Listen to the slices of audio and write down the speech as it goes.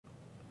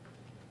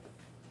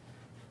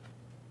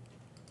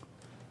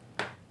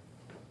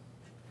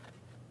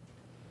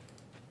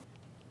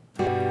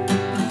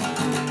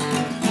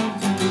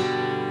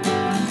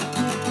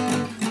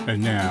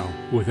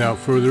without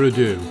further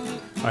ado,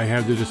 I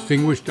have the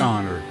distinguished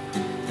honor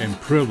and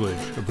privilege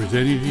of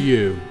presenting to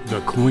you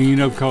the Queen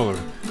of Color,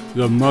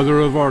 the Mother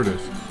of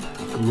Artists,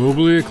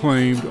 globally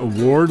acclaimed,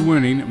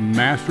 award-winning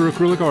master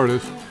acrylic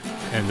artist,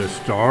 and the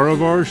star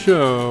of our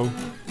show,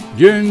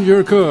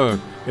 Ginger Cook,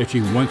 as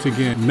she once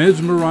again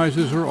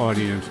mesmerizes her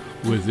audience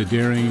with the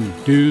daring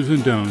do's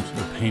and don'ts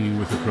of painting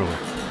with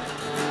acrylic.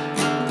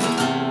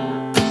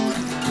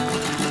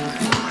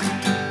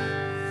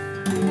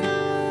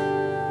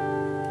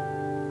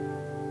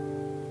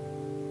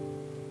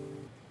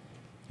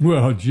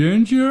 Well,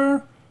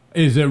 Ginger,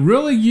 is it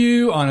really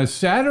you on a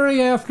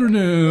Saturday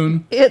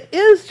afternoon? It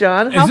is,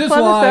 John. How fun is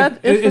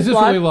that? Is this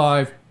really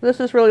live? This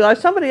is really live.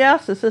 Somebody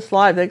asked, is this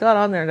live? They got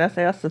on there and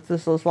asked if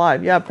this was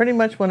live. Yeah, pretty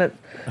much when it,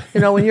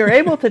 when you're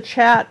able to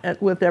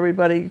chat with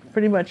everybody,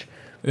 pretty much.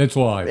 It's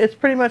live. It's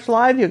pretty much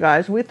live, you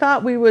guys. We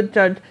thought we would,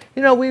 John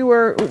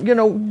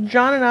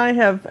and I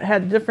have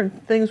had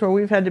different things where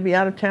we've had to be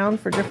out of town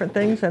for different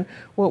things. And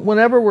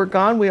whenever we're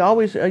gone, we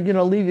always,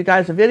 leave you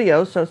guys a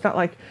video. So it's not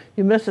like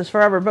you miss us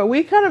forever. But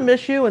we kind of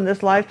miss you in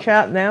this live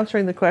chat and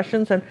answering the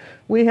questions. And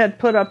we had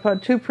put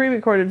up 2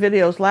 pre-recorded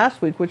videos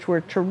last week, which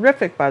were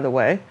terrific, by the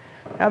way.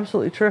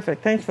 Absolutely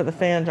terrific. Thanks for the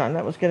fan, John.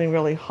 That was getting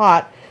really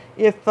hot.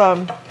 If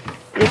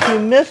you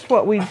missed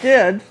what we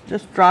did,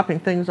 just dropping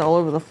things all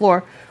over the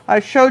floor, I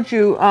showed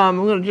you, I'm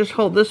going to just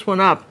hold this one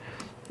up.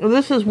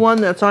 This is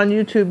one that's on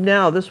YouTube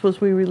now. This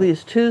was we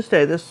released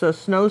Tuesday, this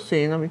snow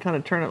scene. Let me kind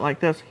of turn it like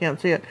this. You can't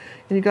see it.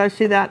 Can you guys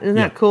see that? Isn't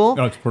that cool?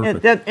 That's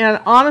perfect.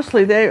 And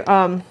honestly, they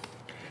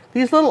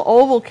these little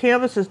oval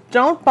canvases,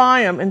 don't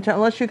buy them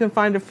unless you can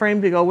find a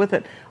frame to go with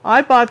it.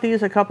 I bought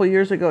these a couple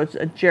years ago. It's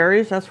at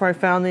Jerry's. That's where I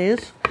found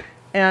these.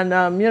 And,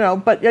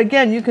 but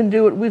again, you can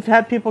do it. We've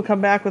had people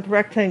come back with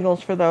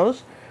rectangles for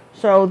those.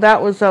 So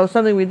that was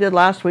something we did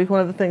last week, one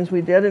of the things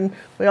we did. And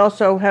we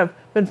also have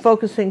been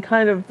focusing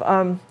kind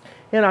of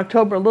in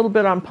October a little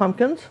bit on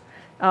pumpkins.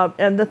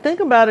 And the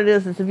thing about it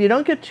is if you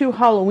don't get too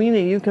Halloween-y,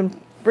 you can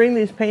bring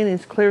these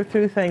paintings clear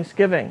through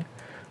Thanksgiving.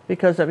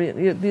 Because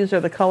these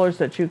are the colors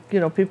that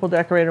people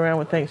decorate around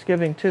with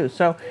Thanksgiving too.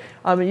 So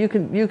you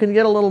can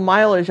get a little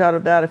mileage out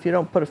of that if you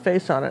don't put a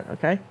face on it.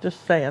 Okay,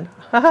 just saying.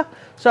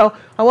 So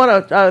I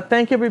want to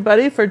thank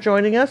everybody for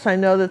joining us. I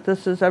know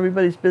that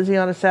everybody's busy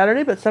on a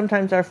Saturday, but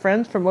sometimes our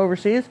friends from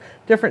overseas,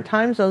 different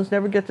time zones,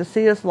 never get to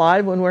see us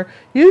live when we're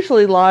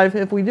usually live.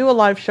 If we do a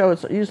live show,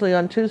 it's usually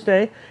on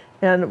Tuesday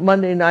and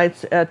Monday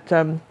nights at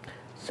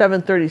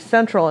 7:30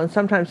 Central, and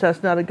sometimes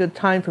that's not a good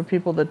time for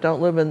people that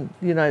don't live in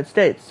the United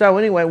States. So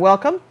anyway,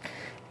 welcome.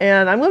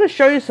 And I'm going to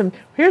show you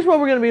here's what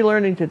we're going to be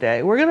learning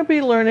today. We're going to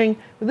be learning,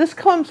 this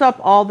comes up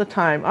all the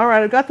time. All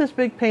right, I've got this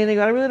big painting,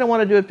 but I really don't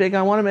want to do it big.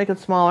 I want to make it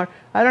smaller.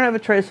 I don't have a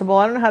traceable.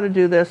 I don't know how to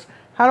do this.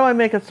 How do I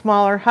make it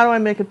smaller? How do I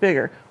make it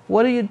bigger?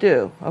 What do you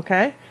do?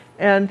 Okay?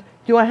 And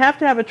do I have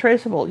to have a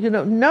traceable?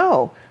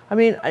 No. I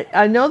mean,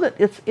 I know that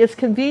it's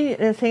convenient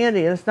and it's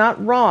handy and it's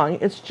not wrong.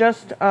 It's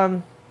just,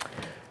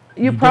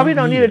 you probably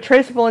don't need a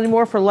traceable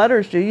anymore for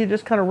letters, do you? You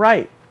just kind of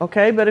write,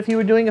 okay? But if you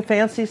were doing a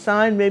fancy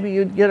sign, maybe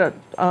you'd get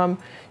some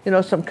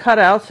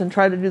cutouts and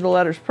try to do the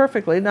letters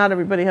perfectly. Not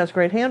everybody has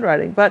great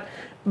handwriting, but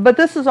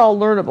this is all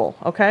learnable,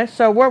 okay?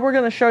 So what we're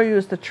going to show you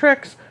is the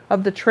tricks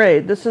of the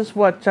trade. This is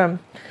what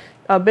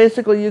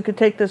basically you could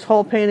take this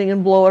whole painting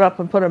and blow it up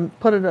and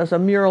put it as a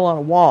mural on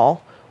a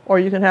wall, or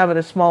you can have it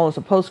as small as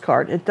a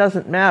postcard. It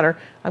doesn't matter.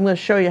 I'm going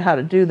to show you how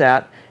to do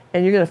that.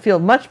 And you're going to feel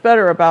much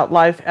better about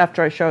life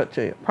after I show it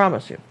to you.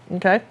 Promise you.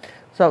 Okay?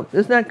 So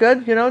isn't that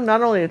good?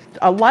 Not only it's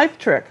a life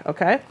trick.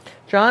 Okay?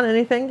 John,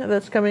 anything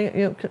that's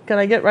coming? Can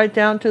I get right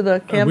down to the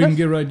canvas? We can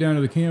get right down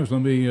to the canvas.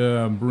 Let me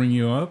bring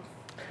you up.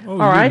 Oh, all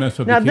right. Mess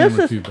up now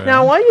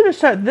now I want you to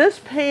start this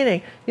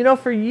painting.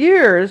 For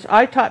years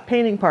I taught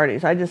painting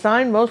parties. I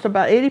designed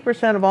about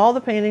 80% of all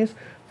the paintings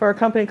for a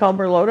company called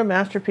Merlota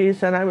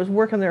Masterpiece, and I was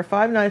working there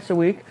 5 nights a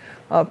week.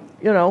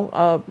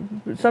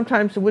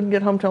 Sometimes I wouldn't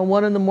get home till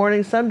 1 in the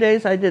morning. Some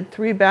days I did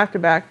 3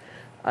 back-to-back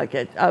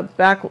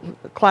back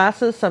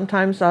classes.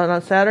 Sometimes on a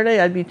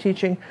Saturday I'd be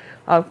teaching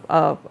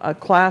a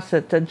class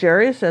at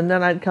Jerry's, and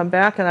then I'd come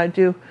back and I'd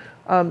do,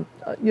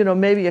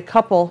 maybe a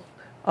couple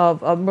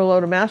of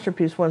Merlota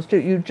Masterpiece ones too.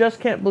 You just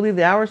can't believe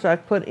the hours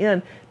I've put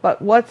in. But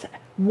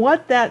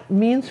what that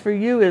means for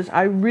you is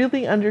I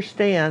really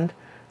understand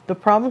the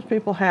problems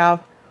people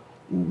have,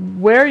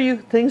 where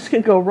things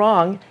can go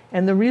wrong,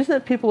 and the reason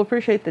that people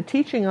appreciate the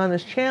teaching on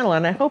this channel,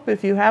 and I hope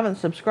if you haven't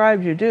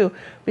subscribed you do,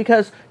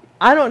 because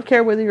I don't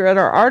care whether you're at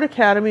our art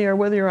academy or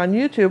whether you're on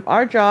YouTube,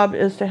 our job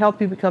is to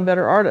help you become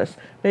better artists,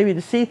 maybe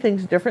to see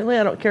things differently.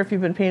 I don't care if you've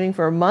been painting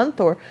for a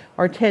month or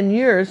 10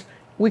 years,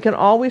 we can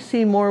always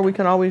see more, we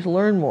can always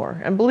learn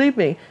more. And believe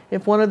me,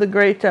 if one of the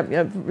great,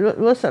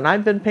 listen,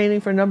 I've been painting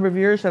for a number of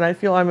years and I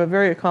feel I'm a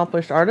very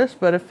accomplished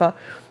artist, but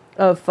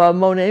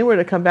Monet were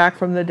to come back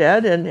from the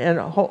dead and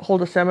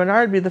hold a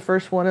seminar, I'd be the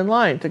first one in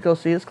line to go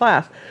see his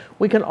class.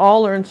 We can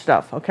all learn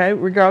stuff, okay,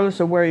 regardless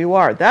of where you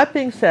are. That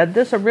being said,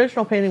 this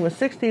original painting was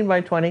 16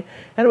 by 20,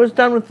 and it was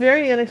done with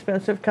very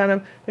inexpensive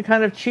the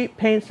kind of cheap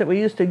paints that we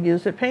used to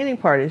use at painting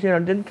parties. You know,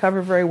 didn't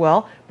cover very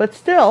well, but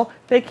still,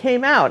 they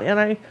came out.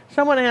 And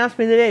someone asked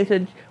me today,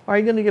 said, are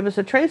you going to give us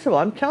a traceable?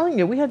 I'm telling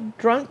you, we had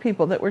drunk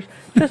people that were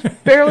just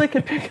barely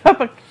could pick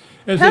up a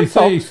As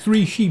pencil. they say,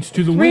 3 sheets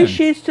to the wind. 3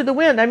 sheets to the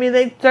wind. I mean,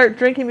 they'd start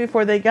drinking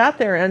before they got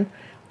there. And,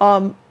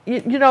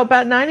 you know,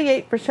 about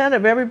 98%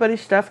 of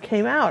everybody's stuff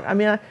came out. I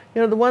mean,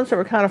 you know, the ones that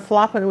were kind of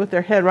flopping with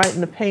their head right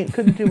in the paint,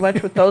 couldn't do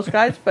much with those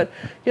guys. But,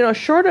 you know,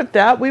 short of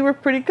that, we were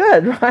pretty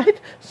good, right?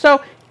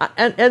 So,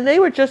 and they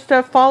were just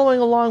following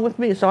along with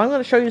me. So I'm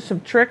going to show you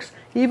some tricks,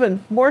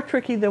 even more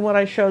tricky than what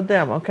I showed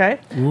them, okay?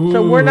 Ooh.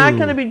 So we're not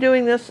going to be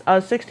doing this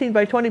 16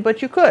 by 20,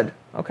 but you could,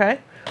 okay?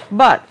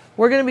 But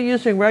we're going to be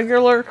using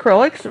regular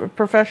acrylics,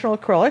 professional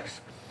acrylics,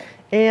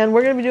 and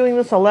we're going to be doing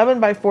this 11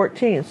 by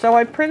 14. So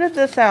I printed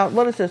this out.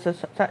 What is this?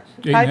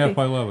 8.5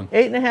 by 11.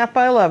 8.5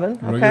 by 11,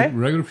 okay?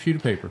 Regular sheet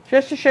of paper.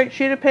 Just a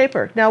sheet of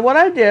paper. Now what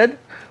I did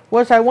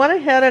was I went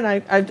ahead and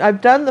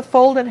I've done the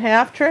fold in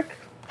half trick,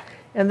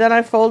 and then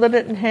I folded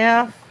it in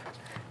half,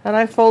 and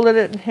I folded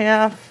it in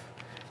half,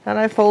 and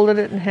I folded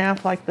it in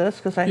half like this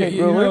because I hate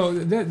rulers.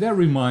 You know, that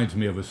reminds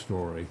me of a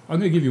story. I'm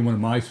going to give you one of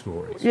my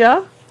stories.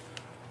 Yeah?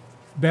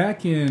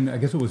 Back in, I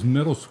guess it was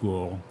middle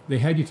school, they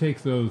had you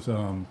take those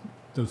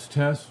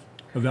tests,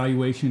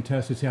 evaluation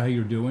tests to see how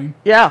you're doing.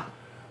 Yeah.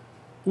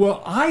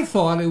 Well, I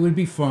thought it would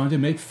be fun to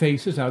make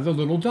faces out of the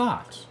little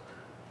dots.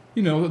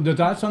 You know, the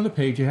dots on the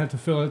page, you have to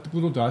fill out the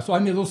little dots. So I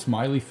made little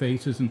smiley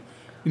faces and,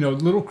 you know,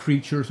 little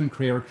creatures and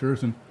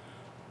characters. And,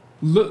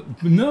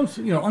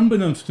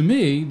 unbeknownst to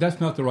me,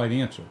 that's not the right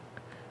answer.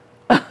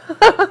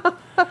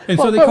 And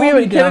so they called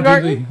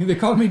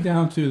me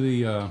down to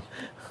the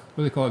what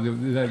do they call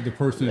it? The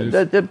person who's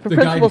the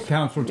guidance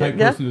counselor type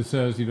person that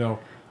says, you know,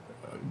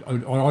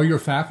 are all your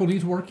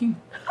faculties working?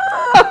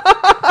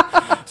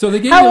 So they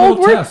gave me a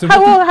little test.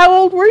 How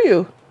old were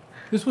you?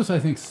 This was, I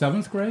think,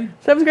 7th grade.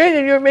 7th grade,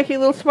 and you were making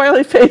little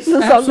smiley faces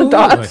Absolutely.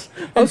 on the dots.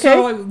 And okay.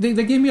 so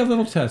they gave me a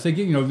little test. They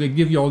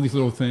give you all these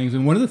little things,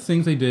 and one of the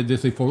things they did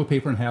is they fold the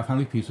paper in half. How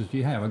many pieces do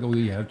you have? I go, well,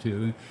 you have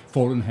 2.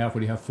 Fold it in half. What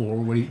do you have? 4.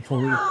 What do you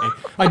fold it in 8?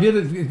 I did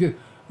it.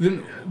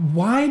 Then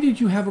why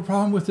did you have a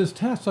problem with this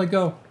test? I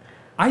go,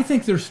 I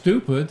think they're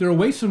stupid. They're a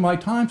waste of my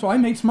time, so I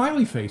made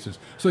smiley faces.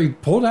 So he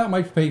pulled out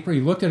my paper. He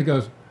looked at it and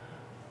goes,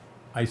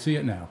 I see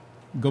it now.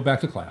 Go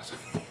back to class.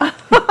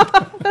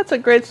 That's a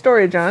great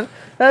story, John.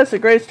 That's a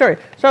great story.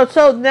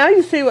 So now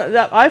you see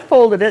what I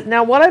folded it.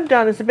 Now what I've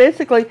done is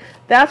basically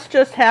that's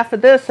just half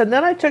of this, and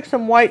then I took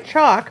some white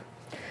chalk,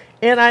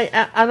 and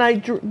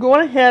I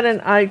went ahead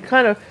and I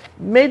kind of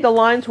made the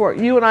lines where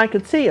you and I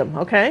could see them.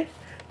 Okay.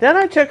 Then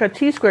I took a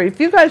T-square. If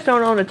you guys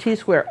don't own a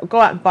T-square,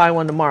 go out and buy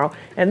one tomorrow.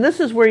 And this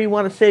is where you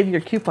want to save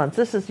your coupons.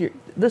 This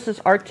is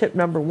art tip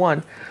number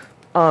 1.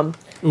 Ooh,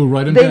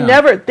 write them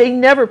down. They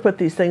never put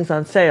these things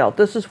on sale.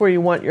 This is where you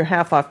want your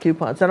half-off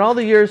coupons. And all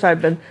the years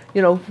I've been,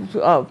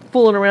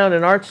 fooling around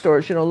in art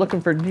stores,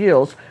 looking for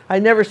deals, I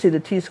never see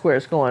the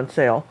T-squares go on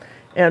sale.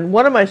 And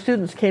one of my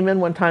students came in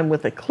one time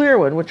with a clear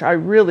one, which I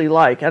really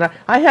like. And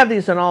I have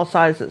these in all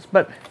sizes.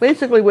 But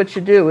basically what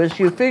you do is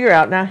you figure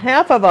out, now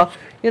half of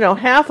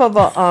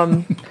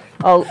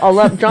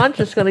 11, John's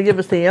just going to give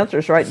us the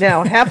answers right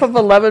now. Half of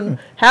 11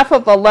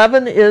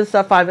 is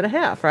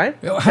 5.5, right?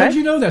 Okay. How did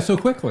you know that so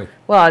quickly?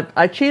 Well,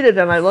 I cheated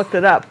and I looked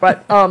it up.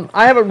 But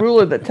I have a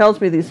ruler that tells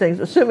me these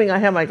things. Assuming I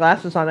have my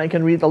glasses on, I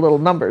can read the little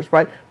numbers,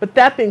 right? But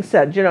that being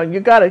said,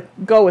 you got to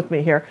go with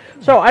me here.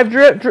 So I've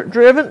driven.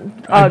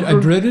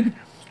 Driven?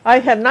 I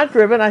have not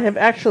driven. I have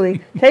actually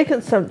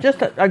taken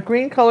just a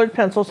green colored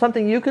pencil,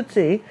 something you could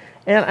see,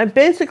 and I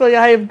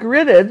have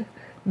gridded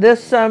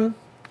this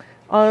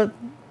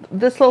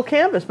this little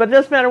canvas. But it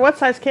doesn't matter what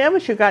size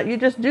canvas you got, you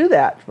just do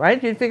that,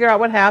 right? You figure out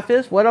what half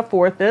is, what a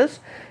fourth is,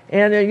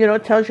 and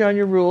it tells you on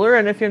your ruler.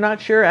 And if you're not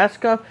sure, ask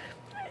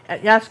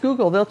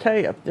Google. They'll tell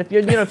you.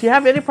 If you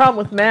have any problem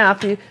with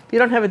math, if you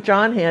don't have a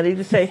John handy,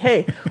 just say,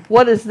 hey,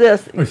 what is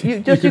this?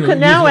 You can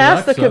now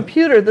ask the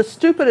computer the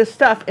stupidest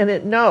stuff, and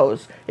it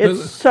knows.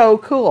 It's so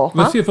cool.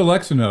 Let's see if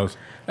Alexa knows.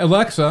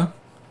 Alexa,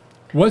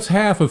 what's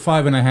half of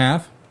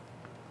 5.5?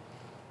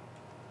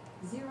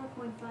 0.5 of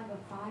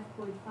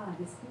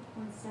 5.5 is 2.75.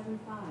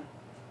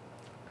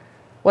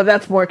 Well,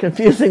 that's more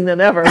confusing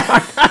than ever.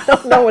 I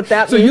don't know what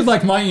that means. So you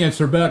like my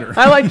answer better.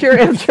 I liked your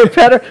answer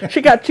better. She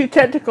got too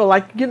technical,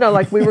 like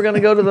we were going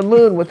to go to the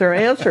moon with her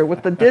answer,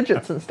 with the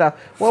digits and stuff.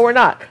 Well, we're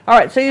not. All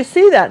right, so you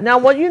see that. Now,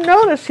 what you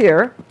notice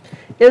here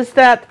is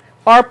that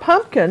our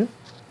pumpkin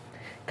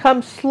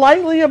comes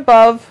slightly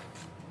above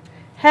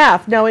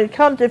half. Now,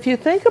 if you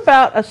think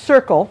about a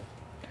circle,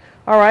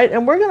 all right,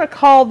 and we're going to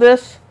call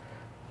this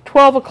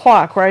 12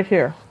 o'clock right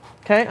here.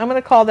 Okay, I'm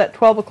going to call that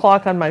 12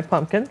 o'clock on my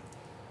pumpkin.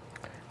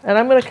 And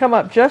I'm going to come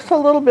up just a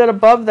little bit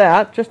above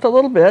that, just a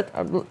little bit,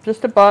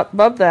 just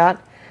above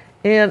that.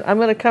 And I'm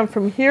going to come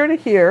from here to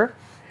here.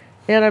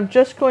 And I'm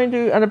just going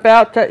to, and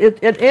about,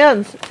 it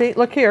ends, see,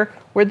 look here,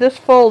 where this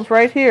folds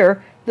right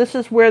here, this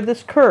is where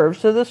this curves.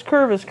 So this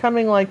curve is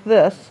coming like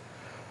this.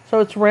 So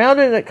it's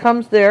rounded and it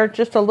comes there,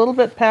 just a little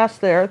bit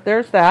past there.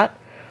 There's that.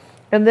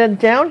 And then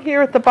down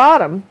here at the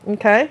bottom,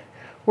 okay,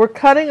 we're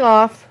cutting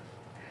off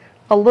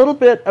a little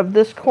bit of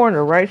this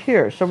corner right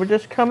here. So we're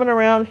just coming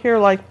around here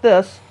like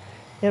this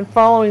and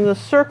following this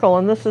circle.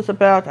 And this is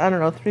about, I don't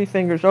know, 3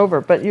 fingers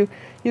over. But you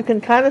can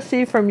kind of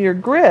see from your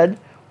grid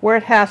where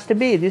it has to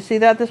be. Do you see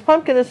that? This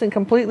pumpkin isn't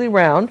completely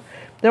round.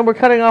 Then we're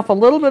cutting off a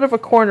little bit of a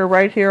corner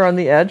right here on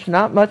the edge,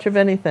 not much of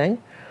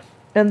anything.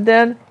 And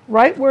then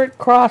right where it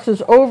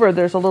crosses over,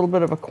 there's a little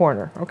bit of a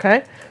corner,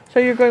 okay? So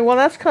you're going, well,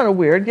 that's kind of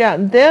weird. Yeah,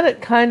 and then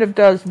it kind of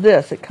does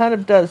this. It kind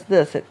of does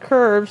this. It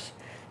curves,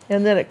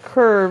 and then it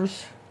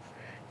curves,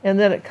 and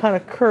then it kind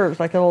of curves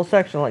like a little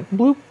section, like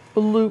bloop,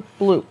 bloop,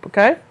 bloop,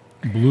 okay?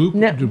 Bloop,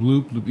 now,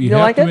 bloop, bloop. You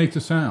have to make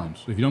the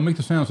sounds. If you don't make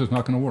the sounds, it's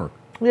not going to work.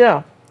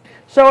 Yeah.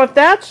 So if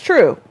that's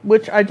true,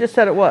 which I just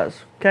said it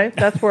was, okay,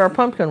 that's where our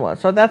pumpkin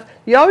was. So that's,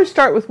 you always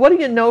start with, what do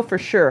you know for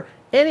sure?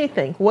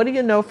 Anything. What do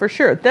you know for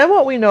sure? Then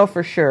what we know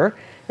for sure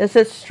is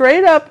that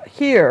straight up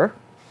here,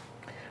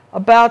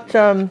 about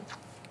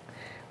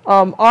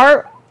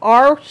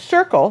our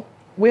circle,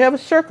 we have a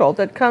circle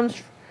that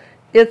comes,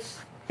 it's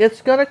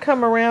going to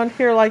come around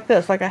here like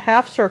this, like a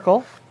half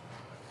circle.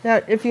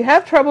 Now, if you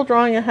have trouble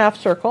drawing a half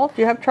circle,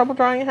 do you have trouble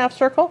drawing a half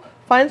circle?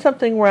 Find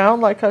something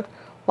round like a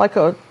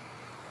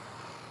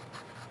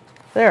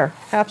there,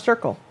 half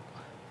circle.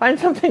 Find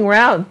something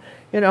round,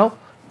 you know,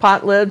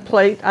 pot lid,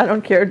 plate, I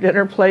don't care,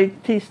 dinner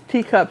plate,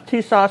 teacup,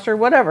 tea saucer,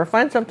 whatever.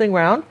 Find something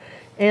round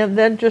and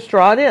then just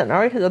draw it in. All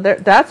right, so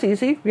that's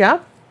easy,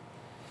 yeah?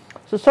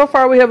 So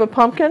far we have a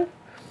pumpkin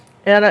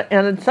and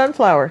a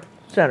sunflower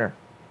center.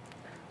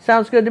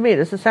 Sounds good to me.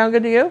 Does it sound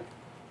good to you?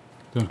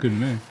 Sounds good to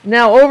me.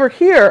 Now over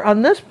here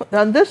on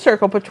this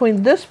circle,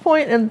 between this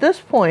point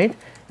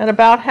and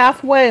about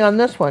halfway on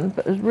this one,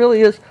 but it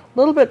really is a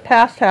little bit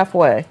past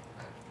halfway.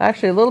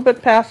 Actually, a little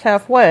bit past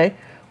halfway,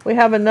 we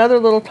have another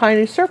little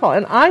tiny circle.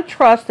 And I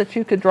trust that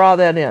you could draw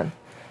that in.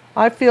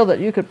 I feel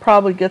that you could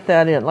probably get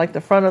that in, like the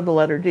front of the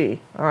letter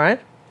D. All right?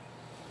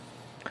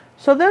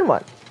 So then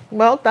what?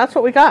 Well, that's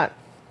what we got.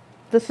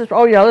 This is,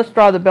 oh yeah, let's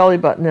draw the belly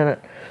button in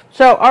it.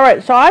 So, all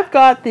right, so I've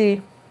got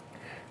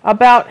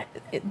about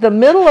the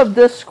middle of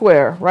this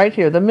square right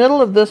here, the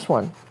middle of this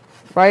one,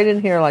 right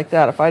in here like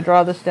that. If I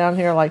draw this down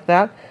here like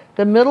that,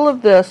 the middle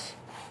of this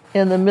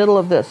in the middle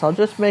of this. I'll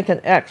just make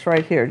an X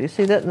right here. Do you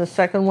see that in the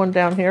second one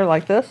down here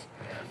like this?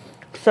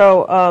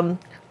 So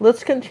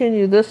let's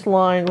continue this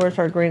line. Where's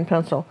our green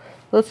pencil?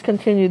 Let's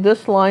continue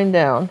this line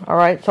down. All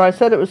right, so I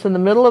said it was in the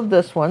middle of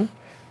this one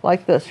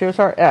like this. Here's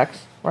our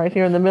X right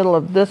here in the middle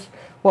of this.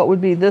 What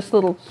would be this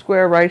little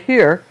square right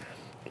here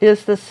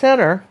is the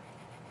center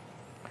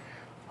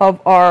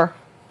of our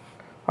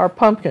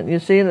pumpkin. You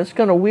see, and it's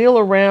going to wheel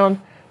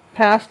around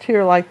past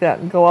here like that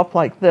and go up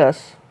like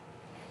this.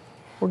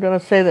 We're going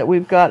to say that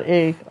we've got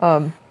a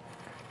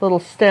little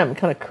stem,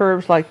 kind of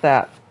curves like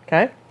that,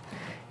 okay?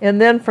 And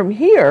then from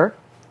here,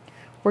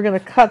 we're going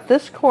to cut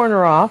this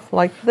corner off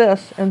like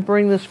this and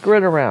bring this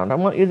grid around. I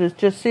want you to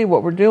just see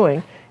what we're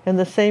doing. And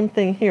the same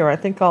thing here. I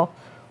think I'll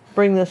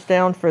bring this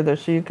down further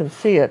so you can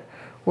see it.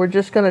 We're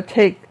just going to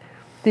take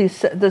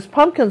this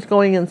pumpkin's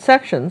going in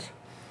sections,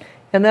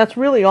 and that's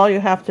really all you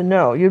have to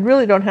know. You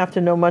really don't have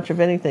to know much of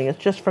anything. It's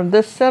just from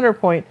this center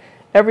point,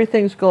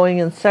 everything's going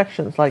in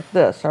sections like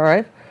this, all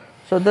right?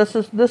 So this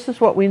is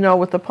what we know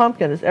with the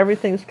pumpkin, is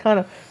everything's kind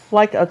of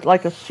like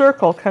a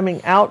circle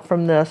coming out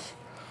from this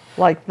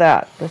like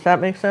that. Does that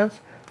make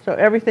sense? So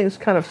everything's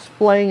kind of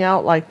splaying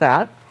out like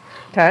that,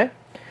 okay?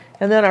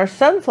 And then our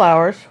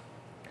sunflowers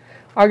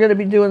are going to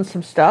be doing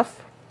some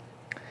stuff,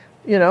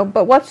 you know,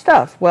 but what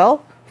stuff?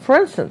 Well,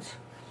 for instance,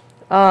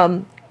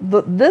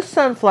 this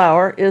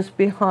sunflower is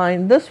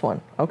behind this one,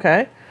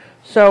 okay?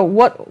 So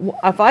what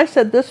if I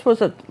said this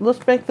was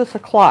let's make this a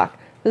clock.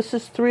 This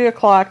is 3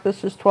 o'clock,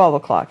 this is 12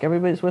 o'clock.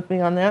 Everybody's with me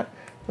on that?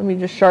 Let me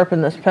just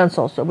sharpen this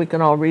pencil so we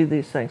can all read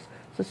these things.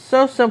 It's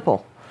so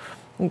simple.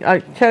 I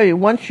tell you,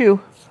 once you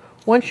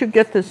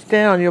get this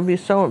down, you'll be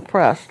so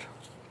impressed.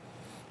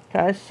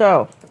 Okay,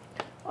 so,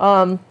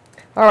 all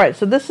right,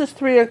 so this is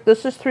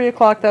 3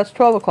 o'clock, that's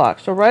 12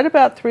 o'clock. So right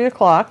about 3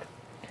 o'clock,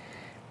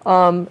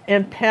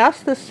 and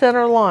past the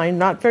center line,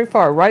 not very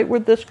far, right where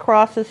this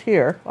crosses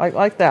here,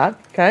 like that,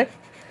 okay?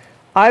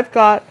 I've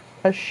got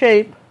a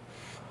shape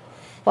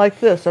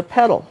like this, a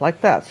petal, like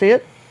that. See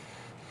it?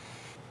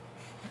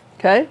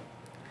 Okay?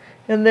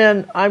 And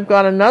then I've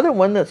got another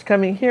one that's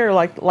coming here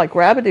like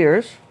rabbit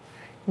ears.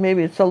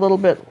 Maybe it's a little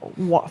bit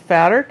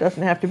fatter.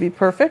 Doesn't have to be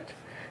perfect.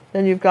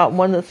 Then you've got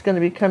one that's going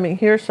to be coming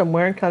here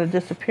somewhere and kind of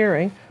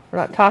disappearing. We're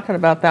not talking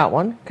about that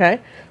one. Okay?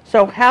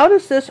 So how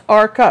does this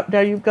arc up?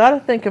 Now you've got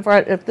to think of,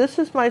 right, if this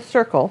is my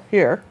circle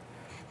here,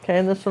 okay,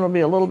 and this one will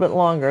be a little bit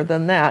longer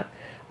than that,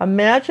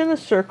 imagine a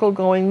circle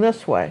going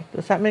this way.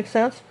 Does that make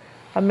sense?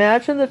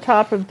 Imagine the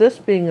top of this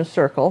being a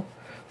circle.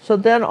 So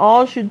then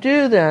all you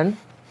do then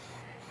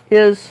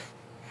is,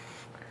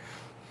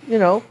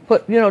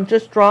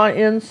 just draw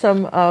in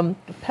some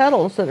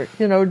petals that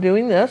are,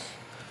 doing this.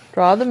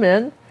 Draw them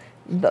in.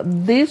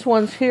 these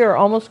ones here are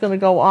almost going to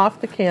go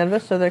off the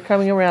canvas, so they're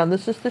coming around.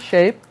 This is the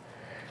shape,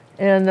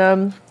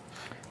 and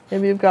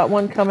maybe you've got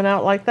one coming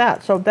out like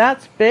that. So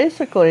that's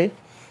basically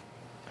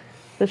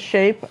the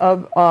shape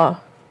of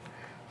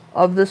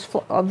this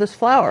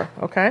flower.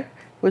 Okay,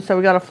 so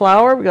we got a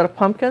flower, we got a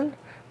pumpkin,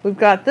 we've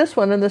got this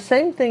one, and the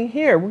same thing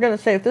here. We're going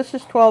to say if this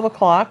is 12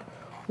 o'clock,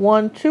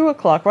 1, 2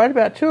 o'clock, right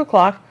about 2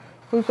 o'clock,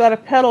 we've got a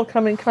petal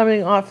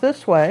coming off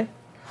this way,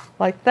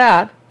 like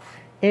that,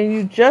 and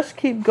you just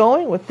keep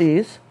going with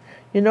these.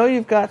 You know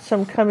you've got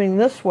some coming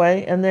this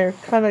way, and they're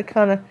kind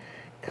of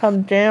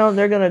come down.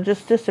 They're going to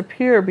just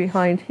disappear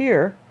behind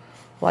here,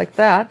 like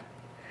that.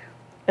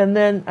 And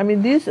then, I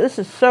mean, this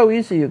is so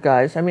easy, you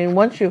guys. I mean,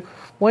 once you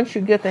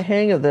get the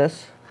hang of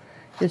this,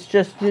 it's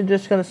just, you're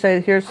just going to say,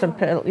 here's some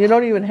petal. You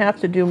don't even have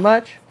to do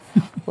much,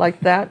 like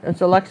that. Is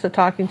Alexa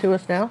talking to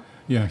us now?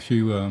 Yeah, she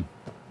feels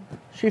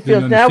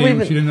now she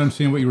didn't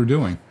understand what you were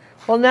doing.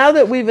 Well, now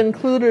that we've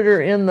included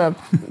her in the,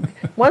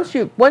 once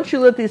you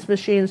let these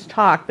machines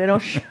talk, they don't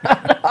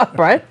shut up,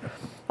 right?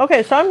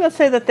 Okay, so I'm going to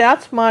say that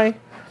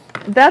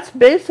that's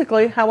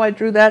basically how I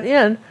drew that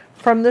in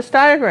from this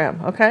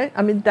diagram, okay?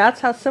 I mean,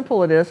 that's how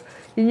simple it is,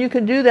 and you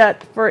can do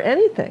that for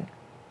anything.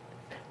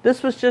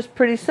 This was just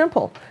pretty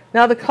simple.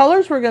 Now, the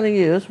colors we're going to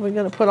use, we're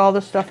going to put all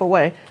this stuff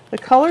away. The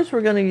colors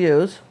we're going to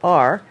use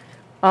are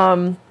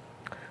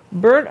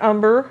burnt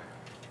umber,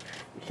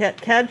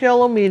 cad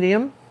yellow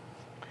medium,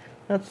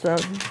 that's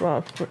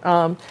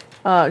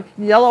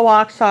yellow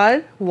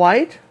oxide,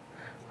 white,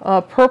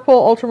 purple,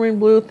 ultramarine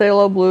blue,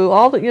 phthalo blue,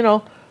 all the, you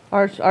know,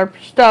 our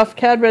stuff,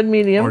 cad red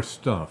medium. Our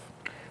stuff.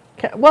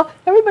 Well,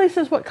 everybody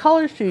says, what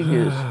colors do you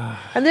use?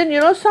 And then, you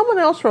know, someone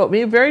else wrote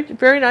me, a very,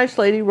 very nice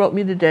lady wrote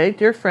me today,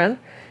 dear friend,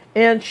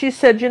 and she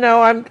said, you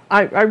know,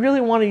 I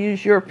really want to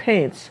use your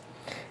paints,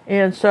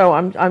 and so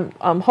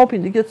I'm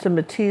hoping to get some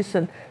Matisse,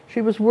 and she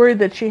was worried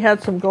that she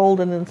had some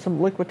golden and some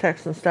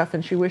Liquitex and stuff,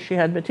 and she wished she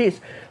had Matisse.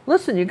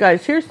 Listen, you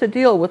guys, here's the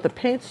deal with the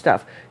paint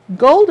stuff.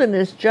 Golden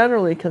is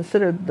generally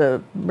considered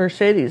the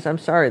Mercedes. I'm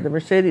sorry, the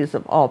Mercedes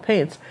of all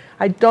paints.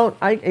 I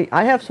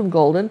have some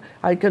golden.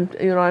 I can,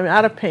 you know, I'm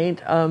out of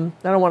paint. I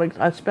don't want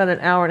to. I spent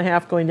an hour and a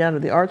half going down to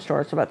the art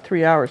store. It's about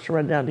 3 hours to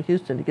run down to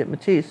Houston to get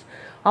Matisse.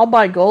 I'll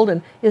buy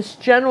golden. It's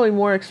generally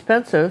more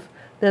expensive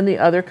than the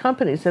other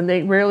companies, and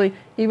they rarely,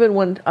 even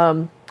when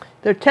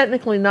they're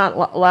technically not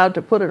allowed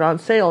to put it on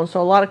sale, and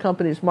so a lot of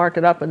companies mark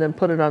it up and then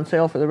put it on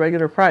sale for the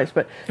regular price.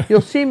 But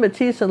you'll see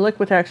Matisse and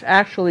Liquitex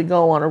actually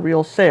go on a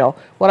real sale,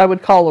 what I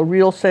would call a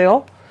real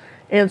sale.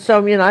 And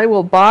so, you know, I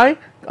will buy,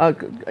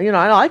 you know,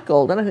 I like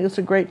golden. I think it's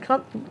a great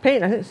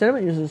paint. I think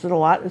Cinnamon uses it a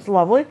lot. It's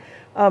lovely.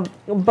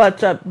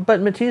 But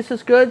Matisse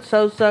is good.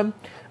 So's,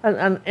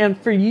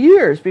 and for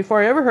years,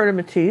 before I ever heard of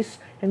Matisse,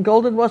 and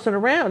golden wasn't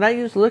around, I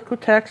used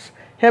Liquitex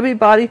heavy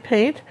body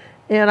paint,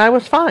 and I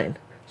was fine.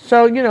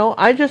 So, you know,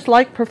 I just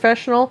like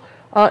professional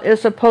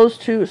as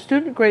opposed to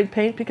student grade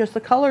paint because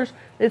the colors,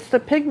 it's the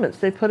pigments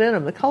they put in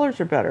them. The colors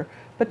are better.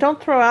 But don't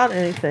throw out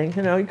anything.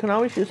 You know, you can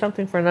always use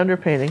something for an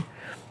underpainting.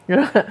 You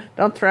know,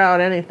 don't throw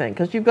out anything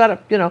because you've got to,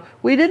 you know,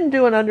 we didn't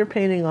do an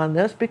underpainting on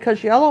this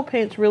because yellow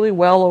paints really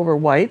well over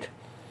white.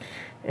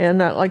 And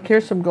like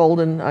here's some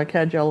golden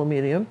cad yellow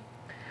medium.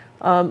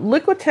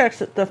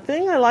 Liquitex, the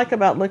thing I like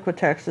about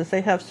Liquitex is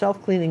they have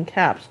self-cleaning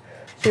caps.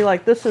 See,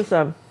 like this is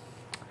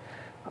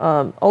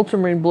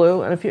ultramarine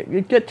blue, and if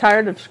you get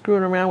tired of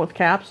screwing around with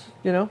caps,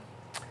 you know,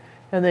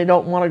 and they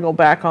don't want to go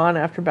back on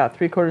after about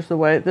 3/4 of the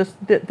way,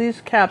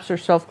 these caps are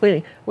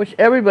self-cleaning, which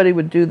everybody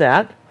would do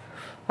that.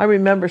 I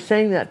remember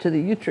saying that to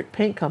the Utrick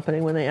Paint Company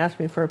when they asked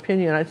me for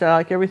opinion. I said, I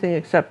like everything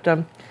except,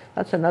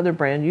 that's another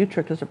brand.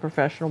 Utrick is a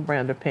professional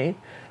brand of paint.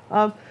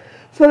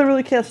 So they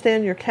really can't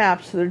stand your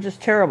caps. They're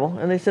just terrible.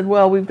 And they said,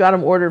 well, we've got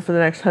them ordered for the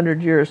next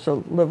 100 years,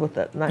 so live with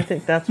it. And I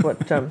think that's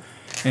what...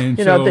 and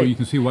you know, you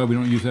can see why we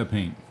don't use that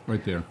paint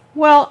right there.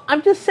 Well,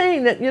 I'm just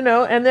saying that, you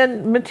know, and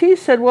then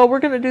Matisse said, well, we're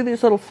going to do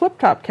these little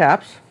flip-top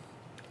caps.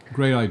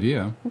 Great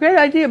idea. Great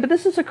idea, but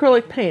this is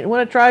acrylic paint.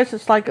 When it dries,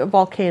 it's like a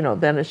volcano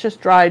then. It's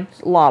just dried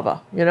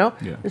lava, you know?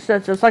 Yeah.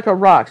 It's like a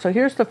rock. So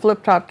here's the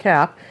flip-top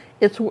cap.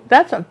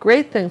 That's a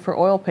great thing for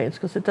oil paints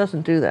because it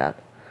doesn't do that.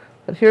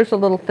 But here's a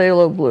little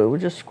phthalo blue. We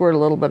just squirt a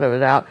little bit of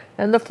it out.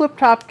 And the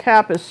flip-top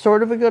cap is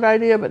sort of a good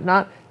idea, but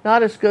not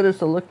as good as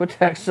the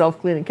Liquitex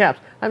self-cleaning caps.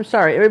 I'm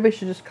sorry. Everybody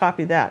should just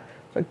copy that.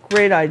 It's a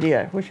great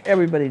idea. I wish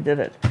everybody did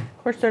it.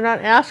 Of course, they're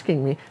not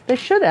asking me. They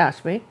should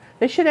ask me.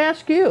 They should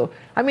ask you.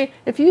 I mean,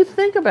 if you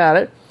think about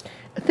it,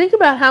 think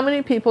about how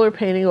many people are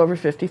painting over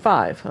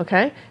 55,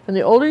 okay? And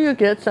the older you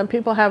get, some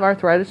people have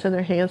arthritis in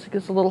their hands. It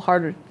gets a little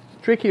harder,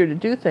 trickier to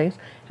do things.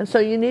 And so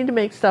you need to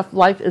make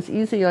life as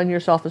easy on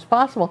yourself as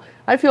possible.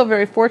 I feel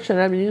very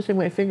fortunate. I've been using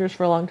my fingers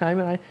for a long time,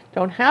 and I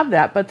don't have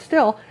that. But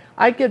still,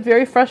 I get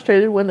very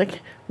frustrated when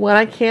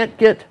I can't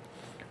get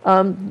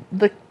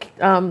the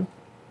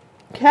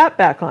cap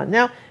back on.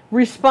 Now,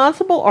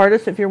 responsible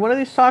artists, if you're one of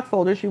these sock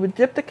folders, you would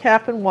dip the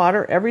cap in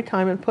water every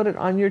time and put it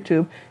on your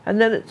tube, and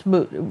then it's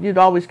moot. You'd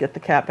always get the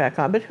cap back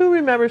on. But who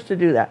remembers to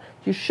do that?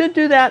 You should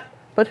do that,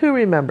 but who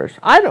remembers?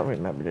 I don't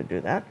remember to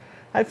do that.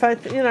 I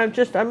find, you know,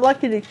 I'm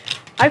lucky to.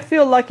 I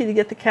feel lucky to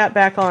get the cat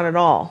back on at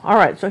all. All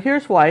right, so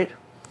here's white.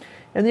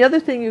 And the other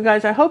thing, you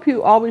guys, I hope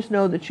you always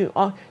know that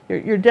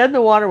you're dead in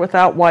the water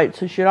without white,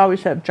 so you should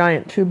always have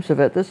giant tubes of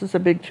it. This is a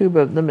big tube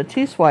of the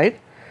Matisse white.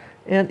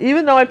 And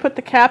even though I put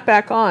the cap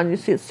back on, you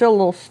see it's still a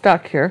little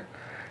stuck here.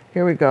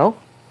 Here we go.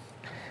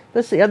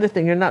 This is the other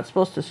thing. You're not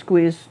supposed to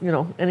squeeze,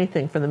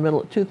 anything from the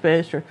middle of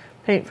toothpaste or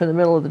paint from the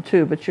middle of the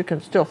tube, but you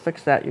can still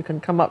fix that. You can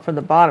come up from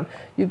the bottom.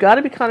 You've got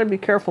to be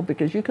careful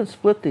because you can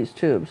split these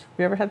tubes. Have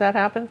you ever had that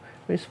happen?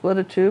 When you split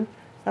a tube?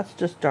 That's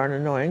just darn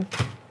annoying.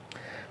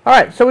 All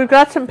right, so we've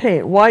got some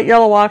paint. White,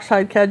 yellow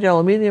oxide, cad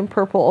yellow medium,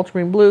 purple,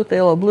 ultramarine blue,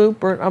 phthalo blue,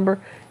 burnt umber,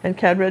 and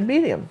cad red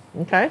medium.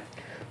 Okay?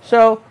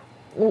 So,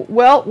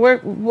 well,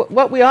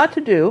 what we ought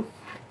to do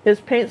is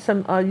paint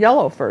some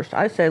yellow first.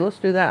 I say let's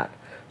do that.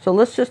 So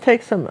let's just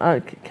take some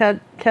cad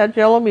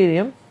yellow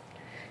medium,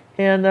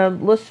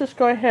 and let's just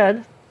go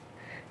ahead,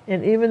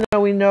 and even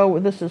though we know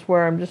this is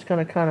where I'm just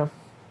going to kind of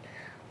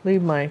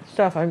leave my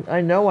stuff,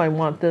 I know I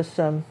want this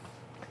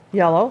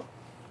yellow.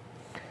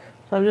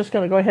 So I'm just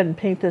going to go ahead and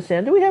paint this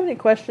in. Do we have any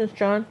questions,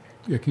 John?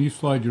 Yeah, can you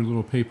slide your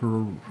little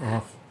paper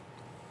off?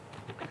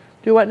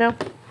 Do what now?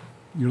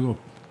 Your little,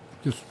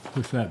 just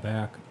push that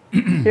back.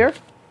 Here?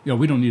 Yeah,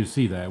 we don't need to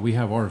see that. We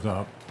have ours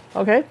up.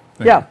 Okay.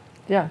 Yeah.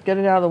 Get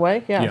it out of the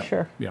way. Yeah,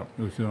 sure. Yeah.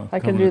 I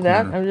can do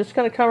that. I'm just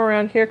going to come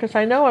around here because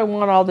I know I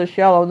want all this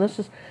yellow. And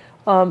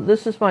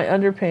this is my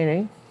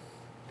underpainting.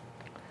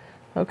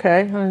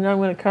 Okay, and I'm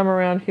going to come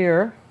around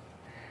here.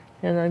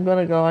 And I'm going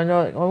to go, I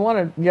want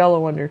a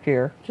yellow under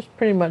here. Just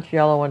pretty much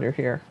yellow under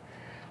here.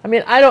 I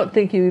mean, I don't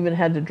think you even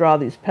had to draw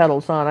these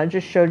petals on. I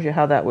just showed you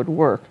how that would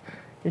work.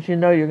 Because you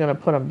know you're going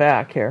to put them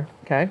back here,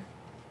 okay?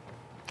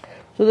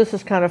 So this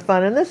is kind of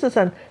fun. And this is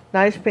a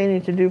nice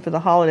painting to do for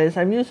the holidays.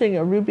 I'm using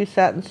a Ruby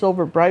Satin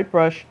Silver Bright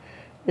brush.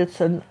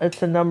 It's a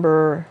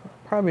number,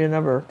 probably a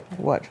number,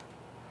 what?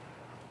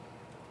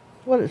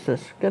 What is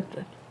this?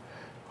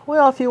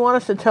 Well, if you want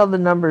us to tell the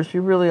numbers,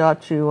 you really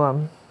ought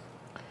to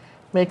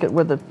make it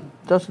where it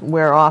doesn't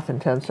wear off in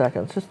 10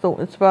 seconds.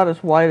 It's about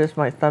as wide as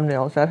my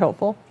thumbnail. Is that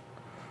helpful?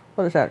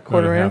 What is that,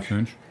 quarter inch? Half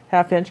inch.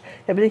 Half inch.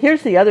 Yeah, but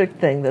here's the other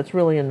thing that's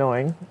really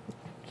annoying.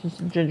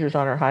 Ginger's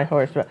on her high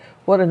horse, but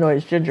what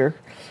annoys Ginger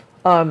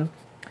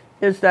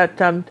is that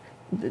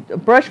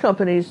brush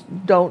companies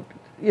don't,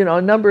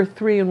 number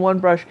 3 in one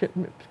brush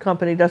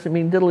company doesn't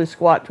mean diddly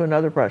squat to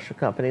another brush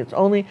company. It's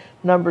only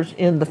numbers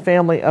in the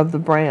family of the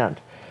brand.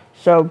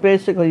 So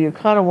basically you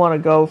kind of want to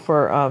go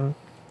for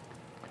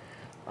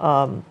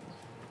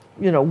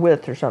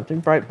width or something.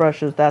 Bright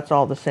brushes, that's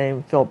all the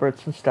same,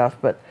 filberts and stuff.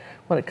 But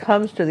when it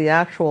comes to the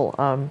actual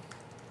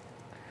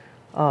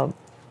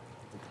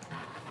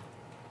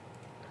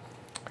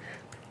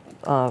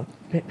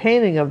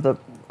painting of the,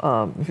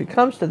 if it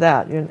comes to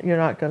that, you're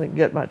not going to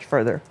get much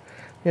further,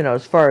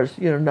 as far as,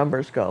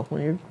 numbers go.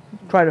 When you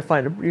try to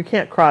find you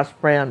can't cross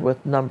brand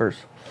with numbers.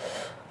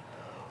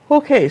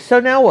 Okay, so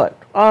now what?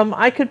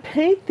 I could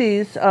paint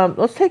these,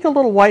 let's take a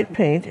little white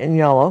paint in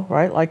yellow,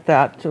 right, like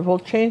that. So we'll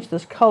change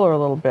this color a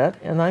little bit,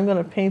 and I'm going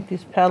to paint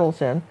these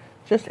petals in,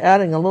 just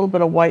adding a little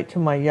bit of white to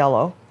my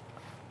yellow,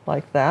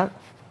 like that.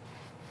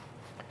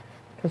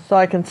 So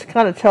I can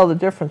kind of tell the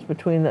difference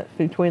between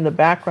the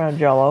background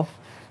yellow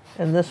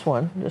and this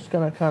one. I'm just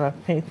going to kind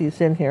of paint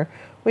these in here.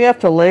 We have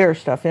to layer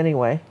stuff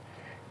anyway.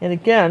 And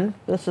again,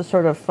 this is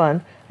sort of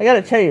fun. I got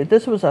to tell you,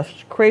 this was a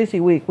crazy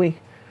week. We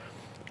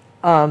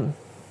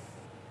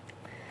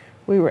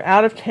were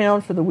out of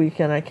town for the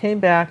weekend. I came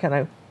back and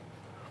I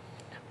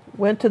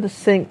went to the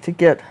sink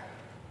to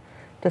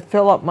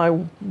fill up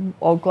my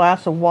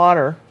glass of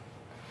water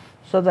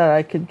so that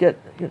I could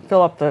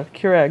fill up the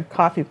Keurig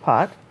coffee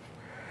pot.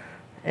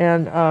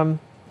 And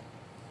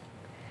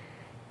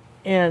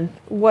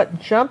what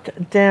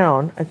jumped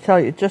down, I tell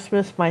you, it just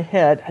missed my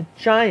head. A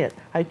giant,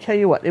 I tell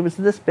you what, it was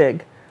this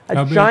big.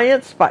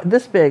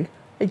 This big.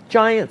 A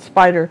giant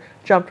spider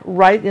jumped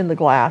right in the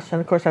glass, and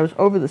of course I was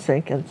over the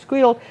sink and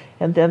squealed,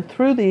 and then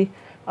threw the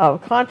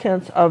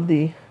contents of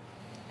the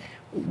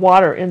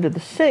water into the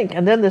sink,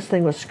 and then this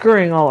thing was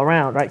scurrying all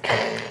around, right?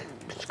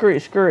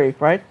 Scurry,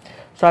 right?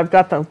 So I've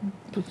got the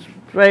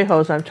spray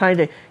hose. I'm trying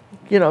to,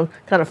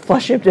 kind of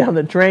flush him down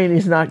the drain.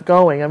 He's not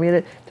going. I mean,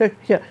 it took.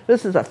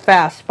 This is a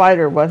fast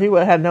spider, but he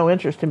had no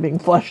interest in being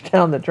flushed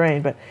down the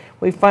drain. But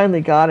we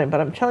finally got him. But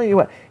I'm telling you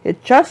what,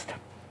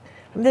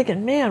 I'm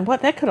thinking, man,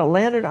 that could have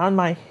landed on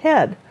my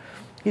head.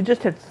 He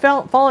just had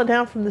fallen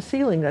down from the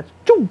ceiling. That's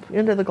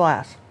into the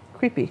glass.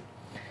 Creepy.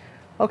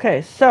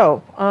 Okay,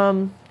 so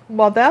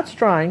while that's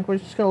drying, we're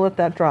just going to let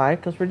that dry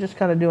because we're just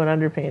kind of doing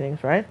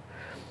underpaintings, right?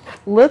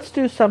 Let's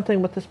do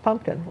something with this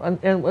pumpkin.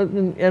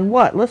 And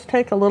what? Let's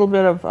take a little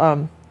bit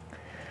of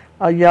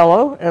a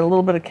yellow and a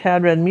little bit of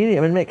cad red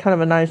medium and make kind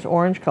of a nice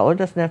orange color. It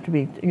doesn't have to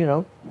be,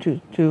 no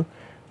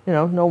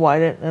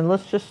white. And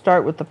let's just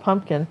start with the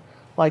pumpkin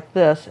like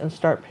this and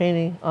start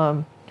painting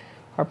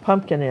our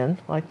pumpkin in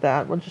like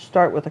that. We'll just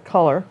start with a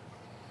color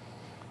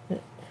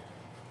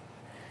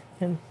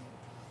and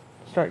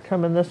start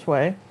coming this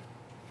way.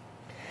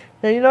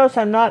 Now you notice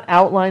I'm not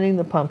outlining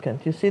the pumpkin.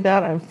 Do you see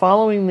that? I'm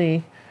following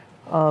the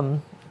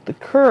the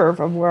curve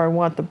of where I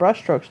want the brush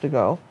strokes to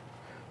go.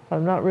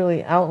 I'm not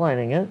really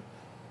outlining it.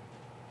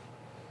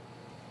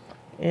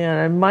 And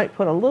I might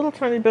put a little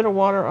tiny bit of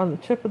water on the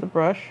tip of the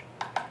brush,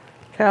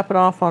 cap it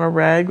off on a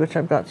rag, which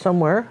I've got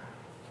somewhere.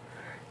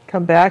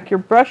 Come back. Your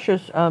brush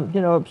is,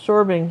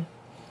 absorbing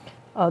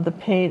the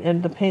paint,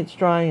 and the paint's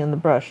drying in the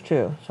brush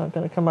too. So I'm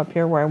going to come up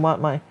here where I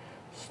want my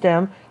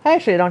stem. I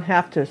don't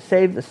have to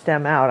save the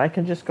stem out. I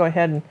can just go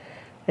ahead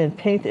and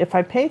paint. If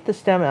I paint the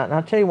stem out, and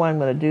I'll tell you why I'm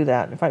going to do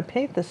that. If I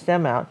paint the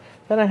stem out,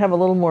 then I have a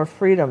little more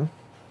freedom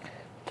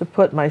to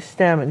put my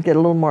stem and get a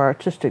little more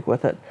artistic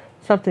with it.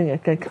 Something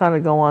that can kind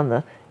of go on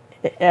the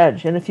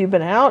edge. And if you've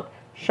been out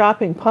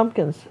shopping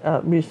pumpkins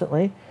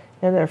recently,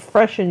 and they're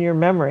fresh in your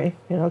memory,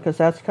 because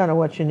that's kind of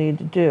what you need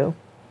to do,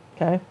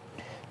 okay?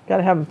 Got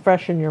to have them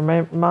fresh in your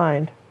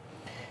mind.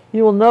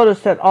 You will notice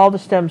that all the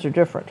stems are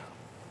different.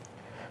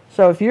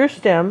 So if your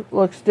stem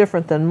looks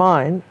different than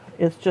mine,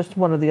 it's just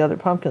one of the other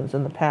pumpkins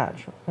in the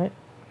patch, right?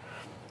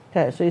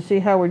 Okay, so you see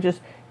how we're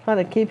just kind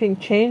of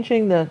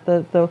changing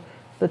the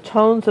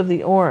tones of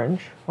the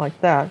orange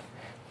like that.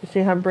 You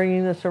see how I'm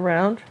bringing this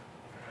around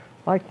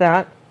like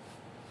that,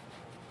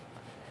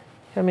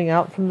 coming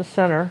out from the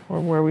center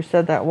where we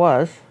said that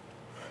was.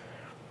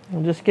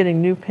 I'm just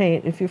getting new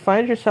paint. If you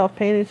find yourself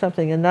painting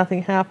something and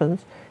nothing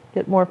happens,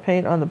 get more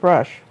paint on the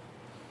brush.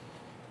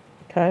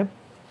 Okay?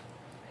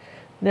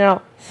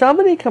 Now,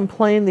 somebody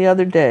complained the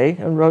other day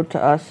and wrote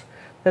to us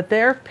that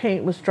their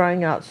paint was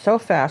drying out so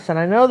fast. And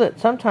I know that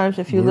sometimes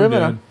if you live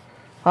in a...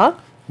 Huh?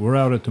 We're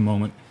out at the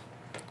moment.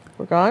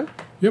 We're gone?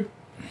 Yep.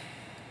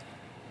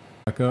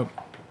 Back up.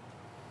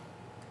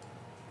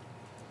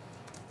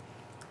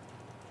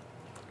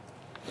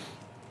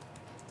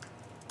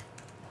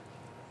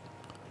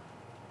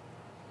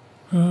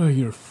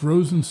 You're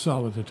frozen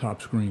solid at the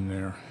top screen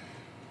there.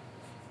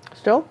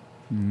 Still?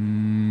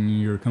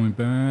 You're coming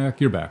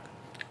back. You're back.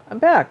 I'm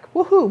back.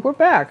 Woohoo, we're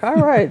back. All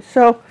right,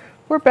 so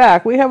we're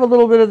back. We have a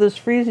little bit of this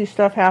freezy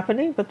stuff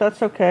happening, but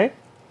that's okay.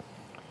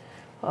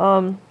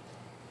 There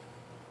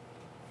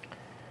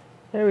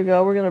we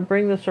go. We're going to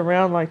bring this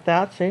around like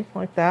that, see,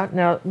 like that.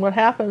 Now, what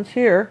happens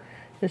here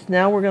is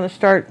now we're going to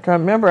start,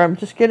 remember,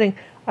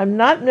 I'm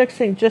not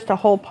mixing just a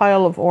whole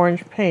pile of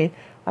orange paint.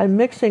 I'm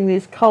mixing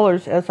these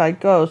colors as I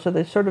go, so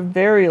they sort of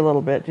vary a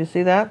little bit. Do you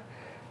see that?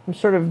 I'm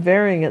sort of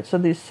varying it. So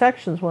these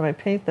sections, when I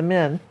paint them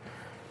in,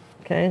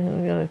 okay,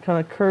 I'm going to kind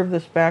of curve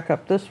this back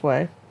up this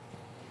way.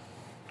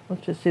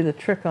 Let's just see the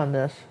trick on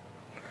this.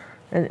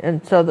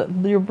 And so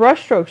your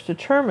brush strokes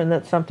determine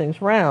that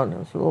something's round.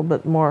 It's a little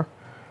bit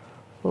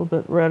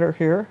redder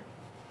here.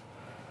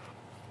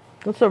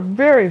 It's a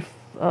very,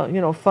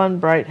 fun,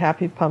 bright,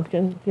 happy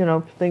pumpkin,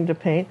 thing to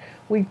paint.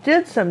 We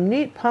did some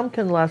neat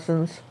pumpkin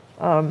lessons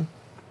 2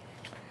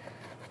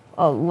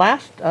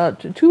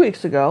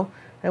 weeks ago,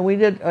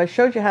 and I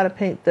showed you how to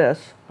paint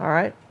this, all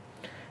right,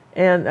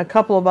 and a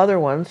couple of other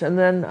ones, and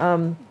then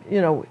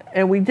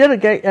and we did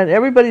and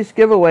everybody's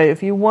giveaway.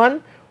 If you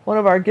won one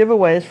of our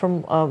giveaways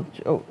from,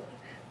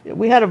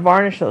 we had to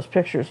varnish those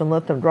pictures and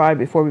let them dry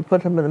before we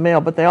put them in the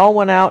mail, but they all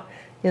went out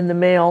in the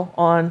mail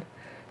on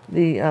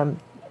the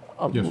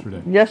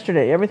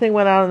yesterday. Everything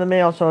went out in the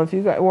mail, so if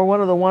you were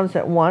one of the ones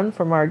that won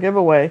from our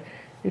giveaway,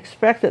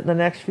 expect it in the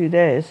next few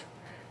days.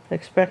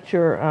 Expect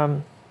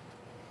your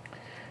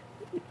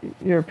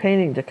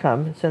painting to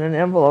come. It's in an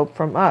envelope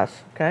from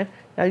us, okay?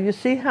 Now you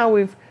see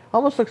how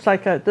almost looks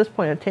like at this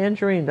point a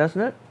tangerine, doesn't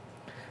it?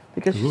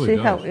 Because you see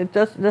how it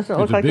doesn't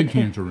look like a big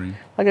tangerine,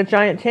 like a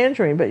giant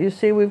tangerine, but you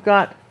see we've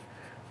got,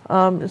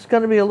 it's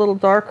going to be a little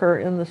darker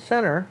in the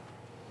center,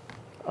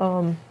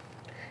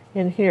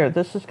 in here.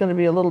 This is going to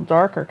be a little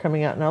darker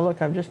coming out. Now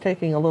look, I'm just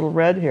taking a little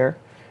red here,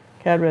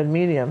 Cad Red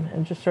Medium,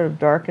 and just sort of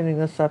darkening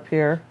this up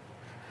here,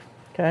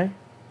 okay?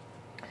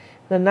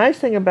 The nice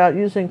thing about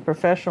using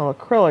professional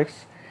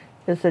acrylics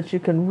is that you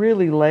can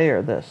really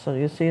layer this. So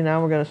you see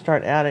now we're going to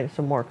start adding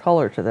some more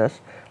color to this.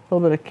 A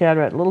little bit of Cad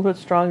Red, a little bit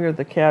stronger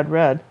the Cad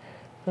Red.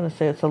 I'm going to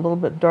say it's a little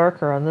bit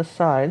darker on this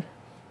side.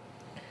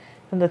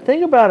 And the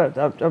thing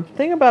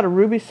about a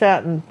ruby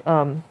satin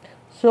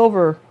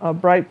silver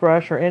bright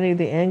brush or any of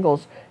the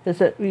angles is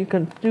that you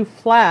can do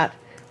flat,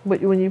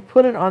 but when you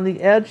put it on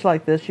the edge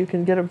like this, you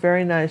can get a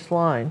very nice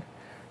line.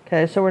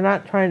 Okay, so we're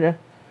not trying to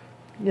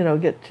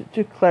get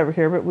too clever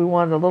here, but we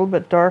want it a little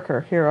bit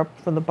darker here up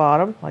from the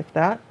bottom, like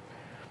that.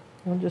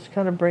 We'll just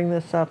kind of bring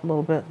this up a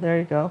little bit. There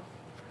you go.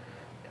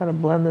 Kind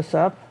of blend this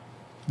up.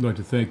 I'd like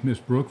to thank Miss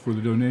Brooke for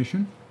the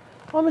donation.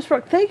 Oh, Miss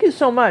Brooke, thank you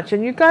so much.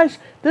 And you guys,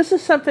 this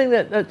is something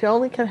that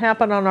only can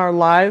happen on our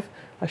live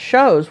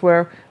shows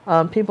where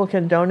people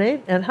can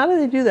donate. And how do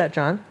they do that,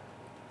 John?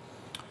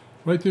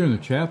 Right there in the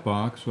chat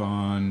box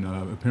on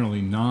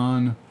apparently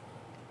non-Apple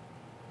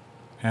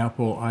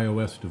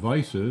iOS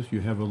devices,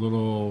 you have your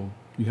little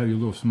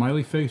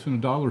smiley face and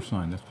a dollar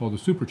sign. That's called the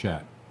Super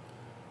Chat.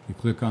 You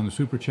click on the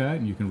Super Chat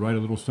and you can write a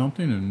little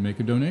something and make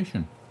a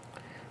donation.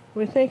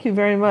 We thank you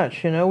very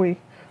much.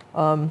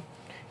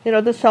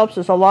 this helps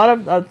us. A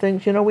lot of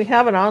things, we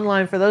have an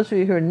online, for those of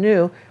you who are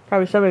new,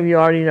 probably some of you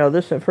already know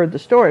this and have heard the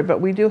story, but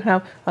we do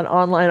have an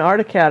online art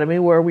academy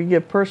where we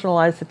give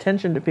personalized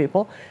attention to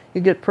people.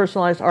 You get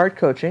personalized art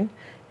coaching,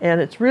 and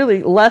it's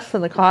really less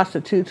than the cost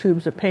of 2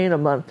 tubes of paint a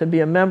month to be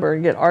a member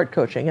and get art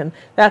coaching. And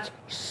that's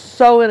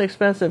so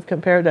inexpensive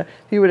compared to if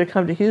you were to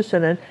come to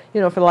Houston and,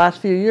 for the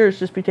last few years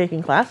just be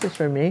taking classes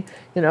from me,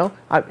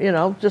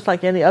 just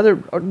like any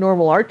other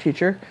normal art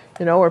teacher,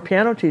 or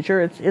piano teacher,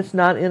 it's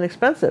not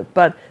inexpensive.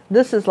 But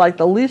this is like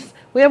the least.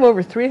 We have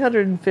over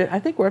 350, I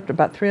think we're up to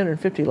about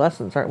 350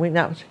 lessons, aren't we?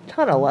 Now, it's a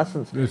ton of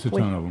lessons. There's a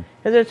ton of them.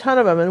 And there's a ton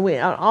of them, and we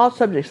on all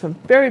subjects, from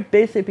very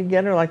basic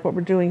beginner, like what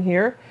we're doing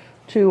here,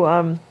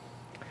 to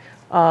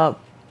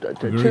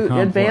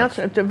advanced,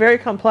 to very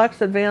complex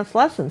advanced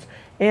lessons,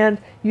 and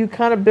you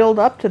kind of build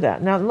up to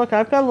that. Now look,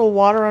 I've got a little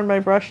water on my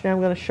brush now.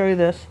 I'm going to show you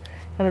this,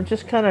 and I'm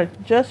just kind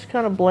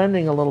of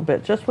blending a little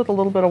bit, just with a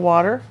little bit of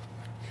water.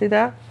 See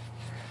that?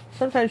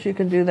 Sometimes you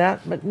can do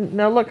that, but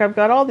now look, I've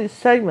got all these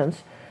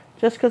segments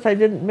just because I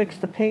didn't mix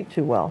the paint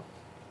too well.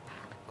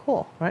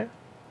 Cool, right?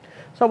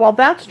 So while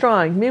that's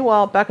drying,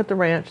 meanwhile back at the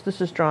ranch,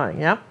 this is drying.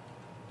 Yeah.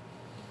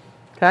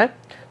 Okay.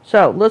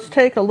 So let's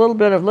take a little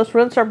bit of, let's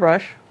rinse our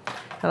brush.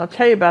 And I'll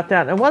tell you about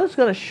that. And what it's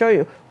going to show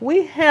you,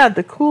 we had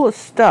the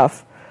coolest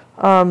stuff,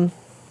 like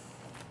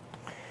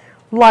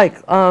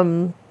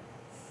a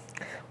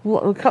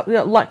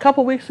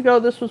couple weeks ago,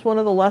 this was one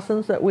of the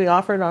lessons that we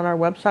offered on our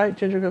website,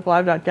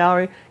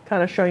 gingercooklive.gallery,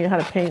 kind of showing you how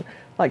to paint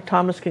like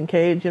Thomas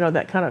Kincaid,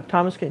 that kind of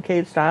Thomas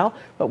Kincaid style.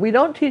 But we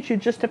don't teach you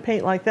just to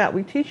paint like that.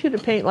 We teach you to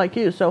paint like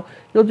you. So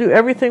you'll do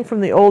everything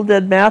from the old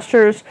dead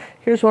masters.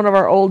 Here's one of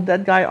our old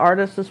dead guy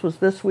artists. This was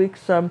this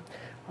week's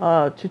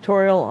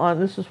tutorial on,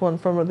 this is one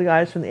from the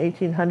guys from the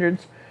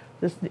 1800s,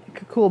 this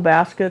cool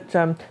basket.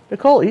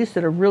 Nicole East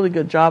did a really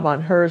good job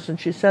on hers, and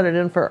she sent it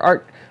in for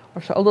art,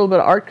 a little bit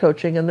of art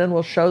coaching, and then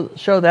we'll show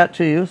that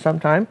to you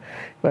sometime.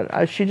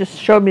 But she just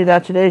showed me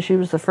that today. She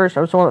was the first,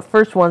 I was one of the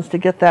first ones to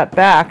get that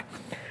back.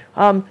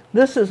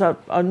 This is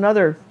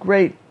another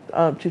great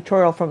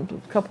tutorial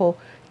from a couple,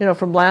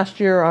 from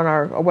last year on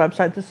our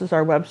website. This is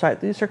our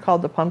website. These are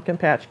called the Pumpkin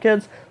Patch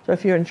Kids. So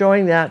if you're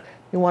enjoying that,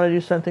 you want to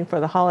do something for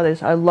the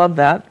holidays, I love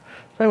that.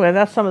 So anyway,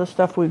 that's some of the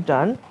stuff we've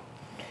done.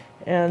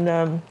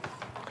 And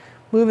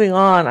moving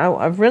on,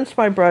 I've rinsed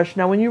my brush.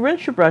 Now when you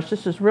rinse your brush,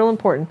 this is real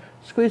important,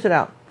 squeeze it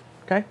out,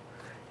 okay?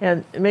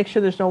 And make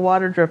sure there's no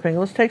water dripping.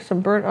 Let's take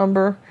some burnt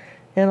umber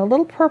and a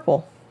little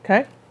purple,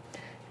 okay?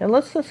 And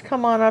let's just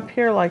come on up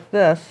here like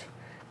this,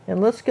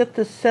 and let's get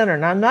this center.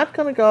 Now I'm not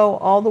going to go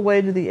all the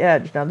way to the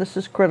edge. Now this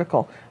is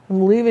critical.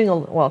 I'm leaving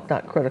well,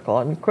 not critical.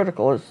 I mean,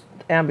 critical is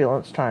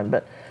ambulance time,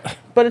 but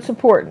it's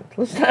important.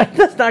 Let's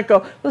not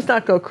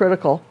go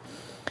critical.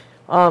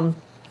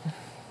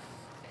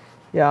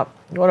 Yeah,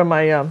 one of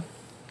my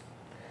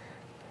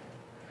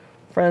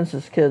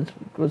friends' kids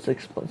was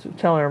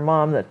telling her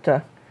mom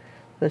that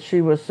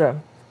she was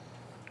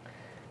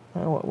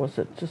what was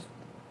it? Just,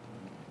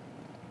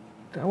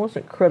 I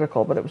wasn't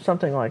critical, but it was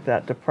something like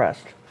that.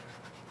 Depressed.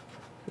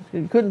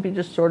 It couldn't be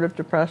just sort of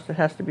depressed. It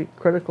has to be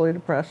critically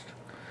depressed.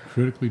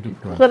 Critically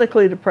depressed.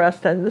 Clinically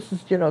depressed, and this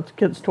is, the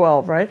kid's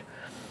 12, right?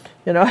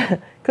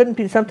 Couldn't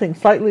be something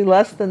slightly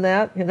less than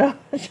that,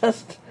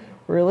 just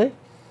really.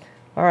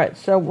 All right,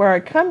 so where I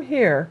come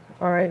here,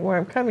 where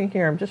I'm coming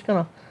here, I'm just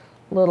going to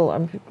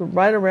I'm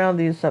right around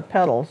these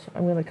petals.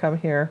 I'm going to come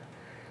here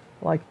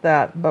like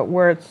that, but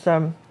where it's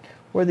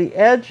where the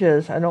edge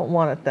is, I don't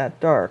want it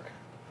that dark,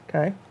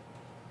 okay?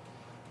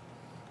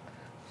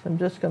 So I'm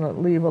just going to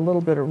leave a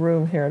little bit of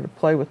room here to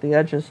play with the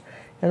edges,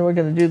 and we're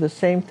going to do the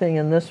same thing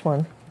in this one.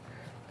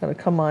 I'm going to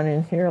come on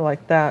in here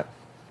like that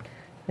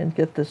and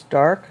get this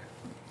dark.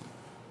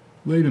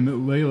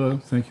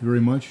 Layla, thank you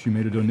very much. She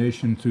made a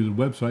donation to the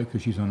website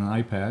because she's on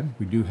an iPad.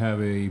 We do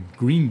have a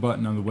green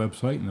button on the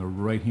website on the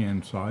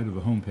right-hand side of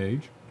the home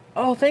page.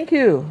 Oh, thank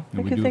you.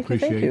 And we do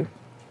appreciate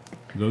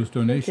those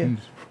donations.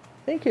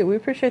 Thank you. We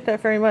appreciate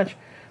that very much.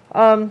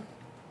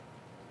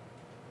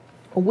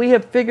 We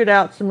have figured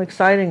out some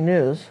exciting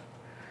news.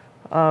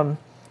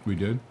 We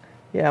did?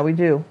 Yeah, we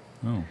do.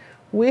 Oh.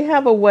 We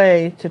have a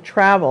way to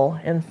travel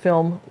and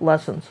film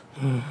lessons.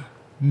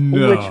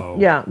 No.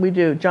 Yeah, we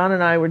do. John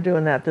and I were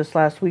doing that this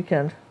last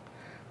weekend.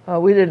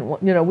 We didn't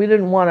want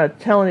to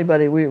tell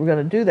anybody we were going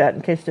to do that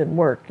in case it didn't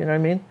work. You know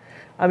what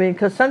I mean?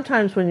 Because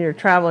sometimes when you're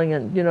traveling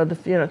and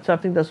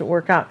something doesn't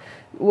work out,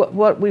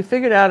 what we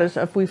figured out is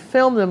if we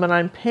film them and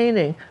I'm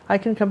painting, I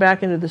can come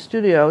back into the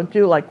studio and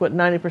do like what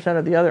 90%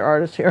 of the other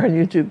artists here on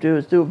YouTube do,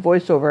 is do a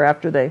voiceover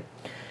after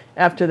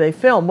they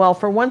film. Well,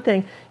 for one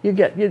thing,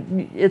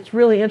 it's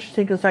really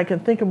interesting because I can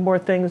think of more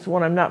things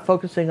when I'm not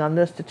focusing on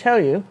this to tell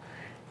you.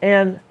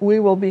 And we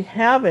will be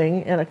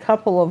having in a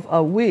couple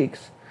of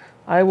weeks,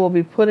 I will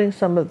be putting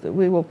we're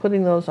going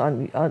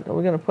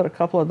to put a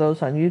couple of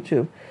those on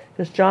YouTube,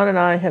 because John and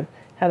I have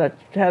had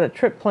a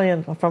trip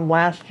planned from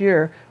last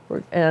year,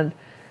 and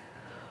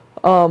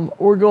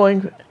we're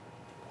going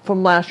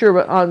from last year,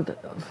 but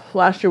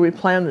last year we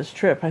planned this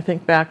trip, I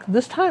think back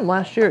this time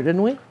last year,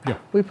 didn't we? Yeah.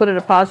 We put a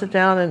deposit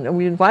down and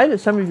we invited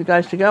some of you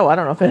guys to go. I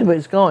don't know if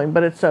anybody's going,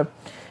 but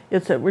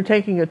we're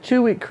taking a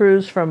 2-week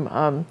cruise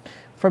from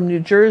New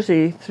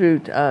Jersey through,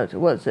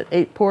 what is it,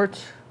 8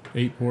 ports?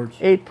 8 ports.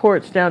 8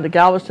 ports down to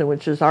Galveston,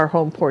 which is our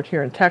home port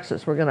here in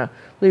Texas. We're going to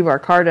leave our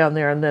car down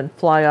there and then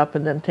fly up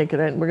and then take it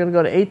in. We're going to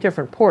go to 8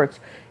 different ports.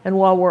 And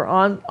while we're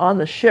on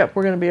the ship,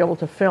 we're going to be able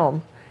to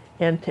film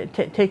and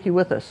take you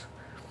with us,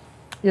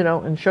 you know,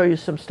 and show you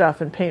some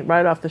stuff and paint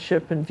right off the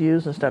ship and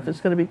views and stuff.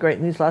 It's going to be great.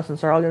 And these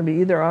lessons are all going to be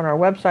either on our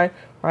website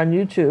or on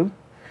YouTube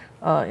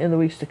in the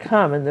weeks to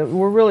come. And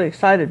we're really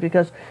excited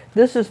because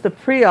this is the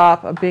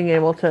pre-op of being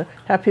able to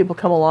have people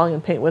come along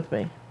and paint with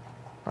me,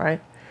 right?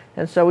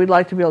 And so we'd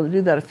like to be able to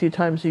do that a few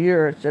times a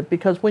year,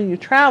 because when you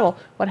travel,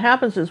 what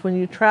happens is when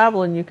you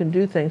travel and you can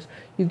do things,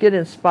 you get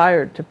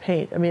inspired to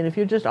paint. I mean, if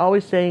you're just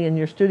always staying in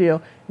your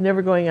studio,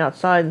 never going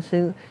outside and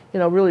seeing, you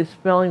know, really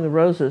smelling the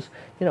roses,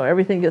 you know,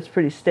 everything gets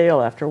pretty stale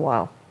after a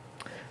while.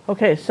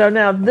 Okay, so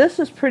now this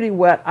is pretty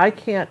wet. I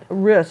can't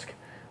risk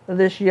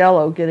this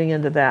yellow getting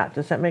into that.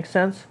 Does that make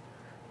sense?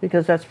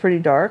 Because that's pretty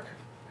dark.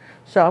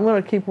 So I'm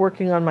going to keep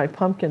working on my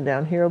pumpkin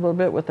down here a little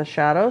bit with the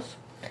shadows.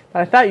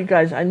 But I thought you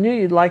guys, I knew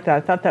you'd like that. I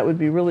thought that would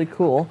be really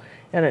cool.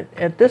 And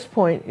at this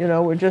point, you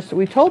know,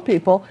 we told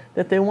people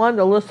that they wanted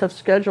a list of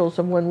schedules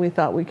of when we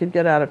thought we could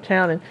get out of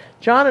town. And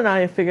John and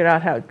I have figured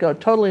out how to go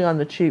totally on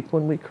the cheap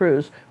when we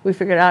cruise. We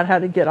figured out how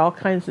to get all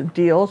kinds of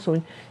deals,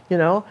 you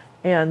know,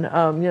 and,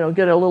 you know,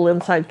 get a little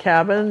inside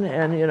cabin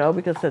and, you know,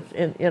 because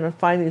it's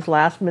find these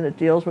last minute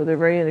deals where they're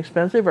very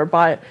inexpensive, or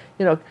buy it,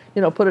 you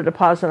know, put a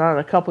deposit on it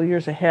a couple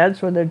years ahead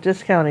so when they're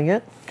discounting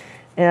it.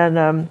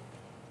 And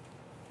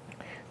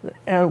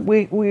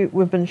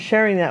we've been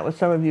sharing that with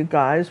some of you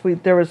guys.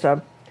 There was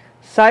a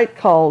site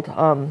called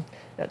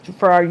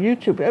for our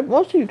YouTube.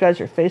 Most of you guys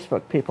are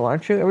Facebook people,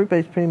 aren't you?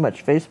 Everybody's pretty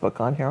much Facebook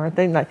on here, aren't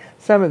they?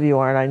 Some of you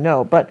aren't, I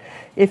know. But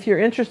if you're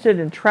interested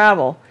in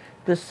travel,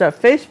 this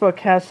Facebook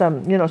has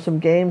some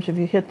games. If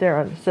you hit there,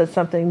 it says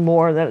something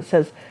more. Then it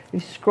says, if you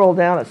scroll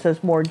down, it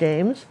says more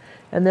games.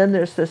 And then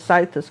there's this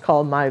site that's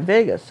called My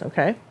Vegas.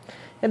 Okay,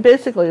 and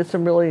basically it's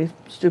some really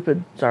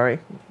stupid. Sorry,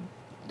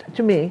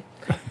 to me.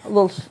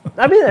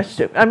 They're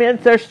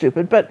stupid. They're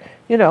stupid, but,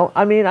 you know,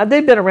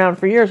 they've been around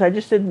for years. I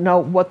just didn't know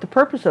what the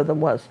purpose of them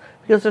was,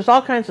 because there's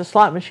all kinds of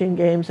slot machine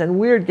games and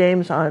weird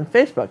games on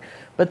Facebook.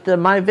 But the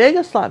My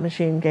Vegas slot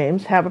machine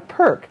games have a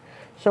perk.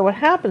 So what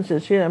happens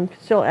is, you know, I'm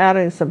still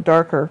adding some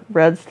darker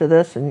reds to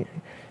this, and,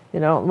 you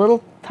know, a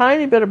little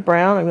tiny bit of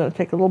brown. I'm going to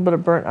take a little bit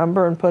of burnt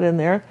umber and put in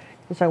there,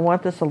 because I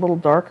want this a little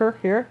darker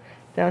here,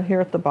 down here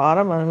at the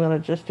bottom. I'm going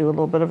to just do a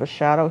little bit of a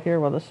shadow here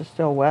while this is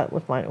still wet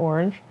with my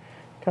orange.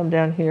 Come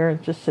down here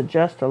and just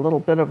suggest a little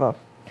bit of a,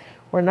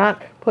 we're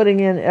not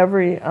putting in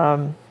every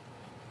one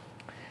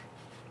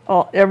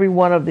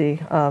of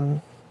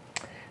the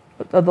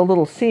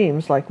little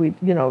seams, like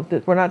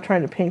we're not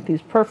trying to paint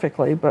these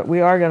perfectly, but we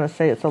are going to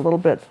say it's a little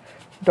bit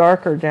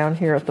darker down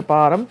here at the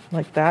bottom,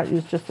 like that.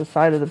 Use just the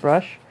side of the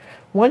brush.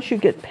 Once you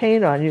get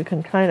paint on, you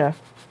can kind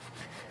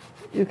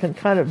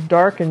of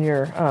darken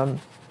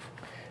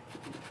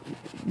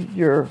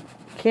your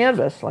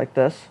canvas like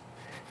this.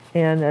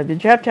 And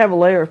did you have to have a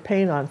layer of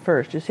paint on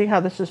first? You see how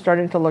this is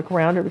starting to look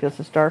rounder because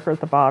it's darker at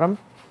the bottom?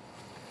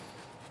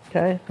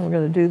 Okay, I'm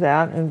going to do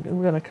that, and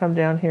we're going to come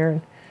down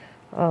here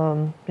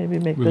and maybe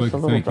make this a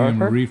little darker. We'd like to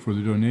thank Anne-Marie for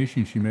the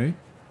donation she made.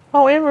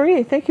 Oh,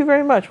 Anne-Marie, thank you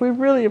very much. We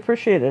really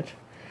appreciate it.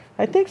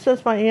 I think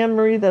since my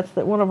Anne-Marie, that's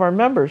one of our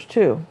members,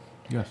 too.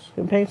 Yes.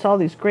 Who paints all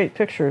these great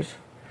pictures.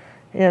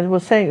 And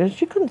was saying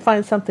she couldn't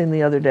find something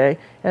the other day,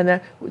 and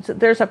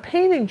there's a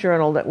painting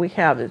journal that we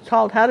have. It's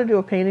called How to Do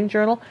a Painting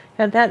Journal,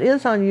 and that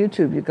is on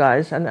YouTube, you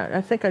guys. And I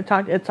think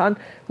it's on.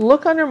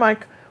 Look under my.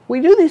 We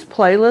do these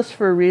playlists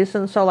for a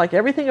reason. So like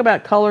everything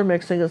about color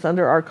mixing is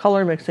under our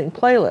color mixing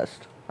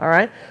playlist. All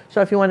right.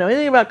 So if you want to know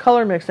anything about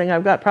color mixing,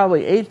 I've got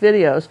probably 8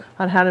 videos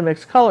on how to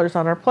mix colors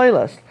on our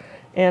playlist.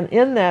 And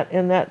in that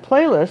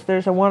playlist,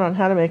 there's a one on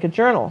how to make a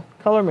journal,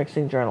 color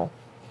mixing journal.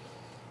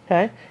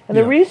 Okay, and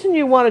the reason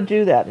you want to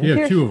do that...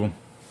 Yeah, 2 of them.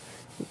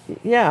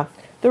 Yeah,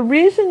 the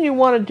reason you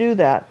want to do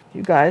that,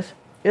 you guys,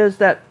 is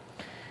that...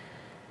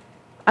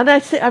 And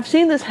I've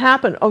seen this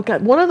happen. Okay,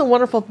 one of the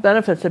wonderful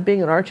benefits of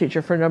being an art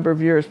teacher for a number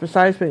of years,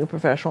 besides being a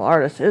professional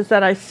artist, is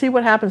that I see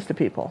what happens to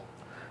people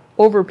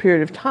over a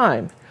period of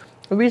time.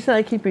 The reason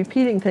I keep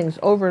repeating things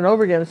over and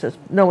over again is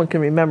that no one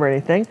can remember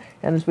anything,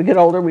 and as we get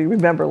older, we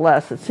remember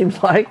less, it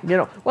seems like. You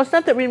know, well, it's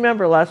not that we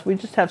remember less, we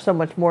just have so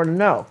much more to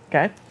know,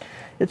 okay?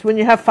 It's when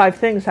you have 5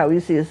 things, how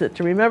easy is it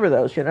to remember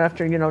those? You know,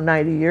 after,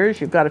 90 years,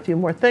 you've got a few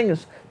more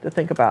things to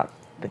think about.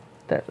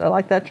 I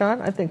like that,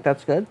 John. I think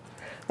that's good.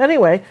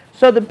 Anyway,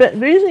 so the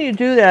reason you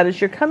do that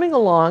is you're coming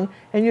along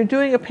and you're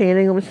doing a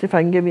painting. Let me see if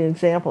I can give you an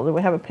example. Do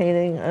we have a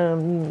painting?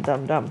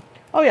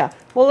 Oh, yeah.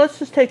 Well, let's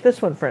just take this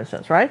one, for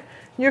instance, right?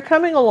 You're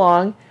coming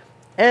along,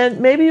 and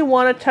maybe you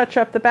want to touch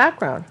up the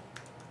background,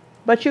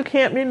 but you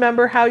can't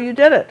remember how you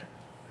did it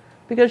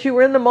because you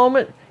were in the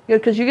moment.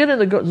 Because you get in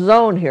the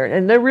zone here,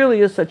 and there really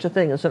is such a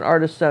thing as an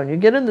artist zone. You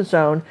get in the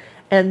zone,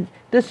 And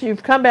this,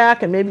 you've come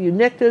back and maybe you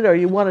nicked it or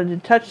you wanted to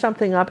touch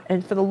something up,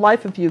 and for the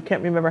life of you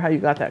can't remember how you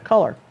got that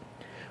color.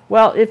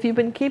 Well, if you've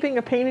been keeping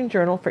a painting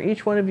journal for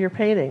each one of your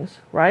paintings,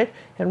 right,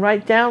 and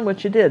write down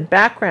what you did,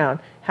 background,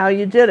 how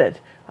you did it,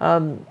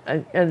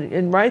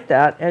 and write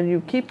that, and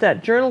you keep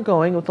that journal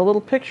going with a little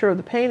picture of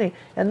the painting.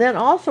 And then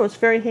also it's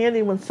very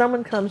handy when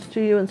someone comes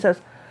to you and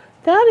says,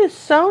 "That is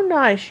so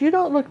nice. You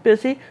don't look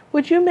busy.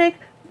 Would you make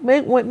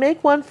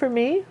one for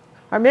me?"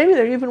 Or maybe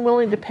they're even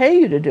willing to pay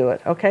you to do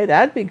it. Okay,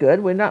 that'd be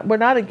good. We're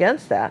not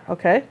against that.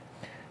 Okay,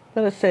 I'm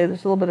going to say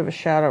there's a little bit of a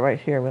shadow right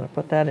here. I'm going to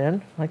put that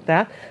in like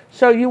that.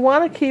 So you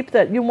want to keep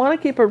that. You want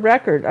to keep a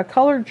record, a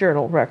color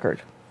journal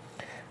record.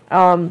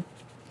 What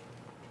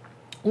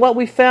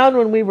we found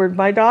when we were,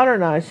 my daughter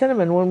and I,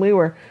 Cinnamon, when we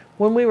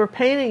were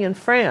painting in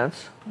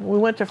France. We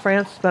went to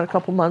France, spent a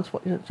couple months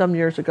some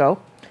years ago,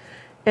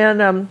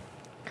 and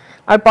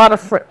I bought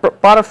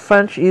a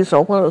French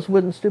easel, one of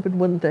those stupid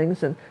wooden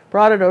things, and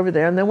brought it over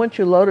there. And then once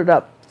you load it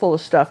up full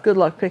of stuff, good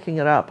luck picking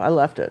it up. I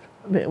left it.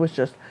 I mean, it was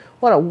just,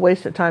 what a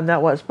waste of time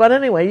that was. But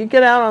anyway, you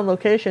get out on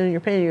location and you're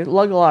painting, you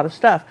lug a lot of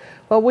stuff.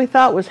 What we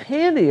thought was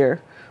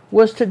handier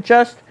was to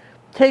just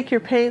take your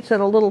paints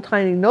in a little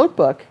tiny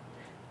notebook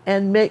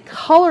and make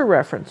color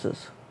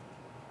references.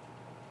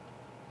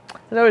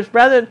 In other words,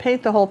 rather than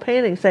paint the whole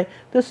painting, say,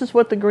 this is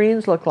what the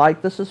greens look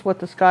like, this is what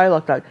the sky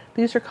looked like.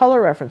 These are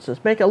color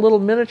references. Make a little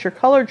miniature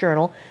color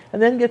journal,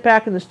 and then get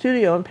back in the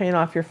studio and paint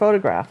off your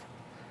photograph.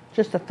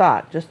 Just a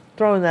thought. Just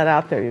throwing that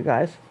out there, you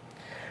guys.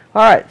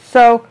 All right,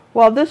 so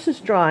while this is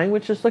drying,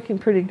 which is looking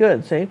pretty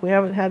good, see? We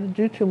haven't had to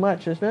do too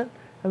much, isn't it?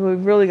 And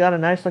we've really got a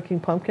nice-looking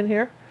pumpkin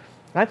here.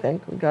 I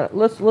think we've got it.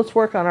 Let's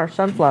work on our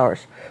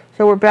sunflowers.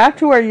 So we're back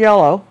to our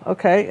yellow,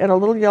 okay, and a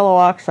little yellow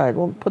oxide.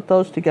 We'll put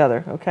those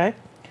together, okay?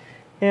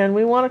 And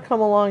we want to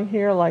come along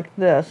here like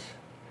this.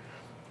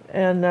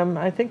 And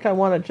I think I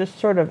want to just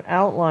sort of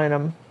outline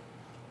them.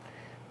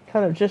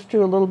 Kind of just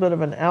do a little bit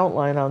of an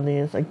outline on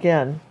these.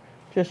 Again,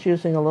 just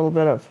using a little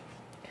bit of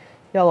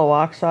yellow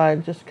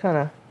oxide. Just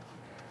kind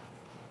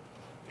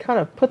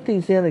of put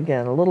these in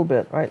again a little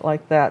bit, right,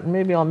 like that. And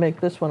maybe I'll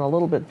make this one a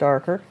little bit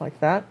darker, like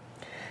that.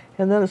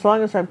 And then as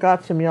long as I've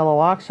got some yellow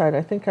oxide,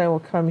 I think I will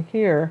come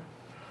here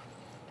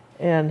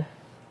and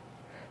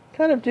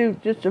kind of do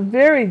just a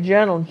very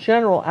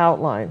general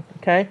outline,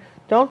 okay?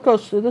 Don't go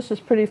slow. This is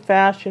pretty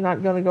fast. You're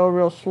not going to go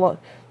real slow.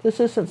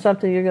 This isn't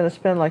something you're going to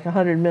spend like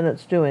 100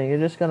 minutes doing. You're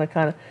just going to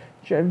kind of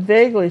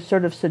vaguely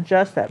sort of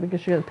suggest that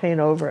because you're going to paint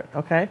over it,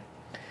 okay?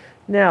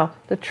 Now,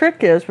 the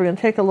trick is we're going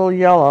to take a little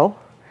yellow,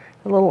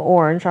 a little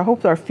orange. I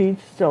hope our feed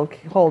still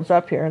holds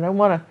up here. And I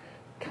want to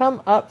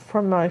come up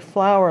from my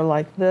flower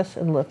like this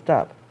and lift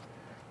up,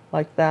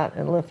 like that,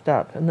 and lift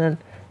up. And then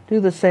do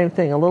the same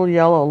thing, a little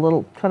yellow, a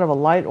little kind of a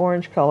light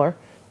orange color.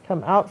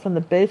 Come out from the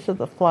base of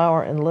the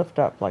flower and lift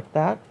up like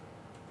that.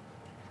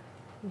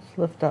 Just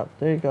lift up,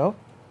 there you go.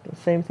 The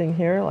same thing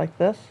here, like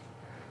this.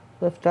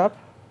 Lift up.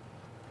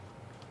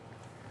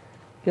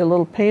 Get a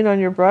little paint on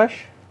your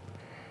brush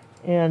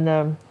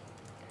and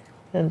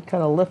kind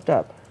of lift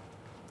up.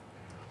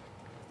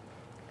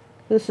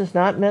 This is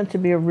not meant to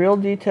be a real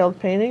detailed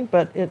painting,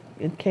 but it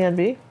can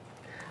be.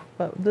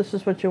 But this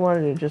is what you want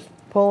to do, just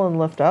pull and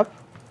lift up.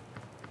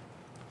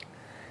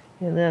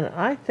 And then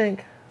I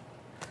think,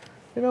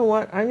 you know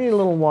what, I need a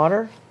little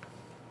water.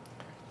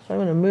 So I'm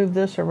going to move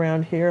this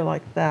around here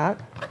like that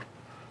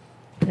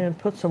and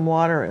put some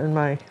water in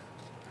my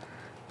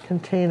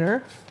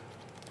container.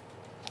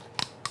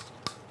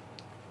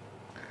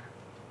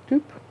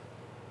 Doop.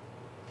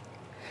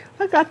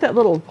 I got that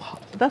little,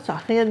 that's a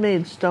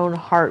handmade stone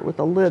heart with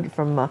a lid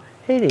from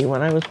Haiti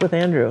when I was with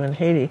Andrew in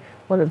Haiti,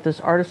 one of this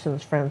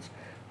artisan's friends.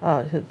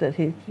 That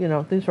he, you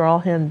know, these were all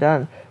hand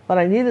done. But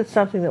I needed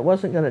something that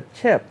wasn't going to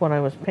tip when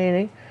I was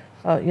painting.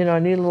 You know, I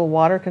need a little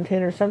water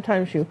container.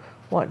 Sometimes you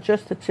want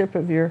just the tip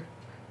of your,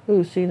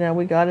 ooh, see now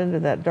we got into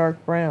that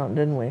dark brown,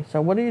 didn't we?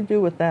 So what do you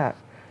do with that?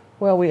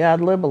 Well, we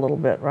ad lib a little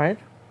bit, right?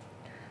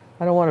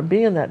 I don't want to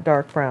be in that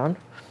dark brown.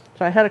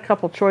 So I had a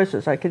couple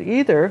choices. I could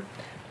either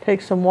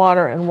take some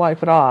water and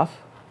wipe it off,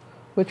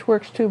 which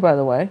works too, by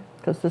the way,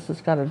 because this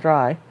is kind of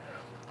dry.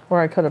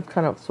 Or I could have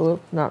kind of, so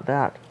not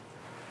that.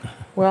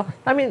 Well,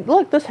 I mean,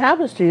 look, this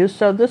happens to you,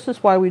 so this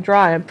is why we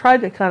dry. I've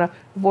tried to kind of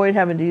avoid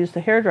having to use the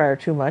hairdryer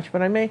too much,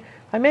 but I may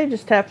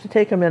just have to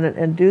take a minute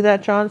and do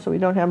that, John, so we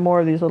don't have more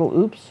of these little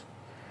oops.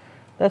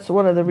 That's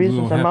one of the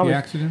reasons I'm always...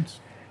 accidents?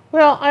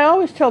 Well, I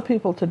always tell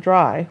people to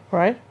dry,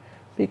 right?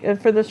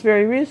 And for this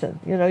very reason.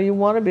 You know, you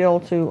want to be able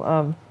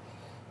to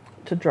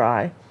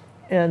dry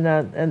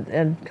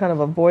and kind of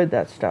avoid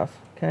that stuff,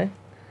 okay?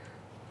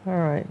 All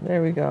right,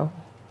 there we go.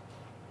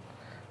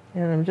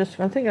 And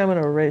I think I'm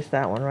going to erase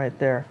that one right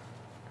there.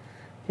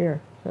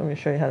 Here, let me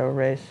show you how to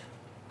erase.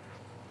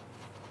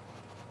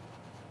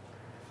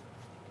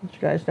 Did you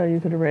guys know you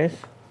could erase?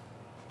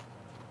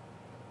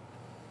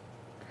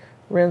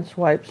 Rinse,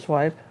 wipe,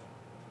 swipe.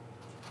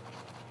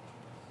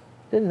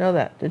 Didn't know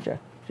that, did you?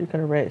 You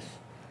can erase.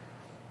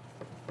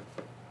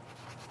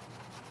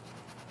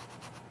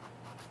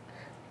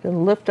 You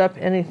can lift up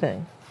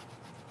anything.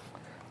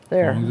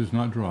 There. As long as it's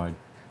not dried.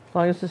 as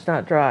long as it's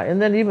not dry.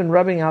 And then even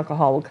rubbing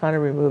alcohol will kind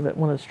of remove it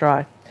when it's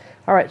dry.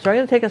 All right, so I'm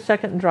going to take a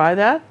second and dry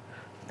that.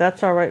 If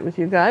that's all right with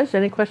you guys.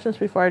 Any questions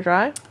before I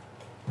dry?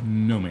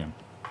 No, ma'am.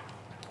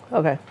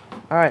 Okay.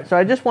 All right, so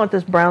I just want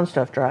this brown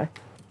stuff dry.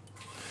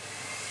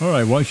 All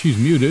right, while she's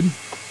muted,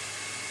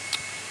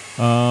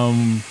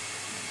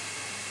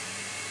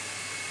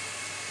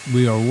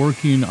 we are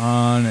working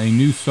on a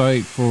new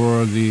site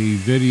for the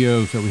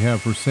videos that we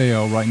have for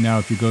sale. Right now,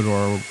 if you go to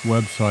our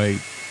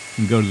website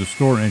and go to the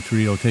store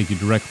entry, it'll take you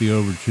directly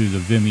over to the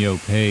Vimeo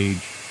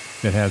page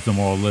that has them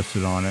all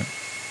listed on it.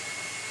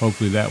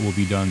 Hopefully that will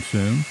be done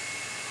soon.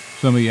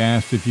 Somebody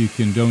asked if you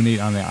can donate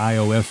on the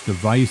iOS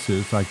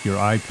devices like your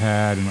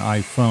iPad and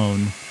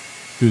iPhone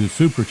through the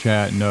Super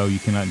Chat. No, you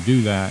cannot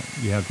do that.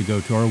 You have to go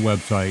to our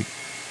website,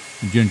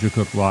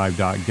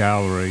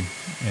 gingercooklive.gallery,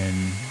 and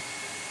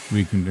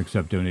we can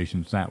accept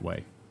donations that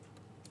way.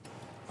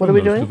 What are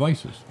we doing?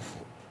 Devices.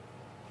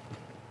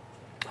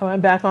 Oh, I'm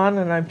back on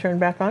and I've turned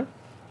back on?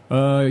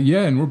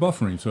 Yeah, and we're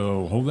buffering,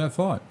 so hold that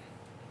thought.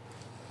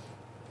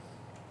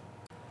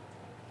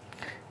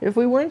 If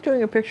we weren't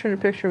doing a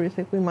picture-in-a-picture, we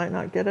think we might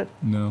not get it?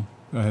 No,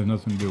 that has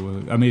nothing to do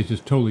with it. I mean, it's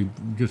just totally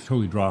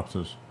drops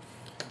us.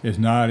 It's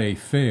not a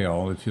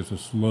fail, it's just a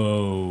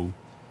slow,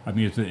 I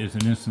mean, it's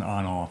an instant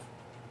on-off.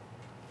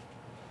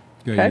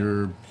 Okay,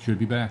 you should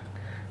be back.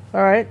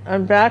 All right,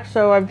 I'm back,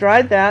 so I've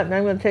dried that, and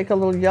I'm going to take a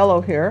little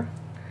yellow here.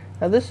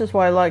 Now this is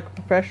why I like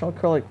professional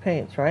acrylic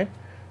paints, right?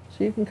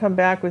 So you can come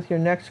back with your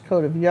next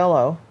coat of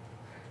yellow,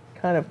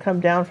 kind of come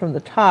down from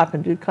the top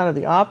and do kind of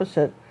the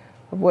opposite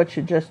of what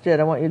you just did.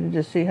 I want you to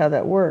just see how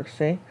that works,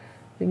 see?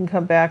 You can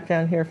come back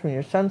down here from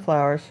your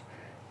sunflowers,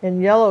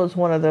 and yellow is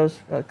one of those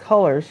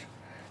colors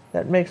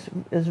that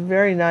is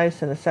very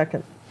nice in a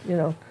second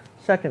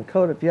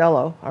coat of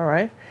yellow, all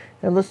right?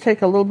 And let's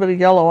take a little bit of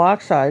yellow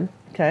oxide,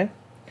 okay?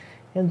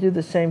 And do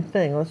the same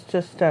thing. Let's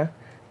just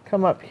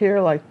come up here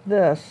like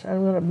this.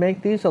 I'm going to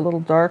make these a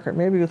little darker,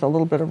 maybe with a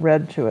little bit of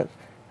red to it,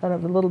 kind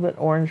of a little bit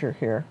oranger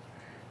here.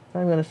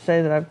 I'm going to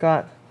say that I've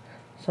got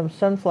some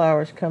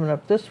sunflowers coming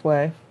up this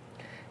way,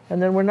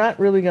 and then we're not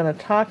really going to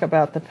talk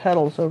about the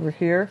petals over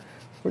here.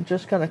 We're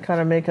just going to kind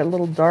of make it a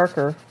little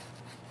darker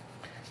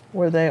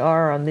where they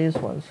are on these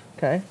ones,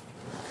 okay?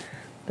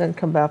 Then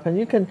come back,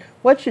 and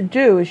what you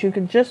do is you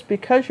can just,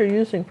 because you're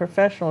using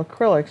professional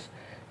acrylics,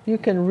 you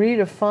can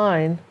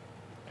redefine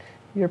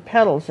your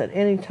petals at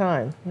any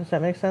time. Does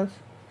that make sense?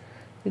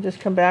 You just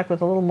come back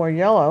with a little more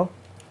yellow,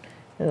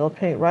 and it'll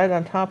paint right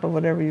on top of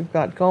whatever you've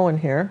got going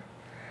here.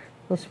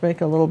 Let's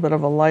make a little bit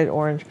of a light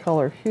orange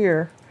color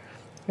here.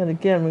 And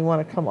again, we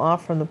want to come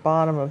off from the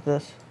bottom of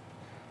this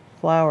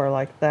flower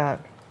like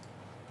that.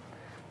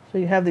 So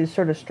you have these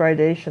sort of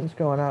striations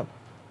going up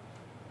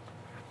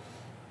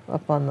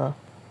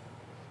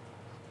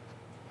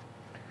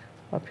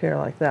here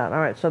like that. All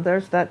right, so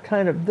there's that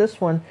kind of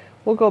this one.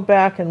 We'll go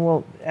back and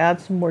we'll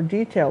add some more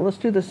detail. Let's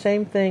do the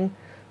same thing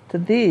to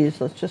these.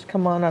 Let's just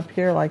come on up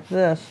here like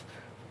this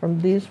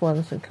from these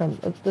ones and come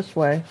up this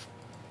way.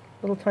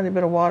 A little tiny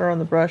bit of water on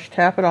the brush.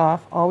 Tap it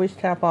off. Always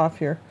tap off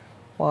your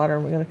water.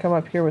 And we're going to come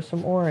up here with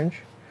some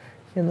orange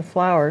in the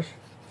flowers.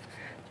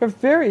 This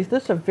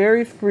is a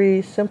very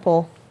free,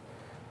 simple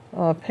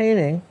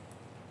painting.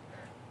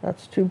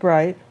 That's too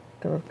bright.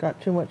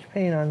 Got too much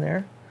paint on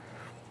there.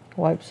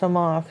 Wipe some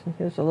off. And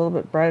here's a little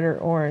bit brighter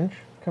orange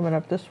coming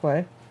up this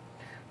way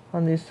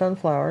on these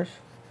sunflowers.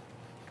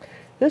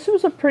 This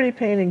was a pretty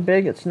painting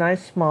big. It's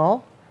nice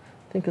small.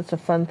 I think it's a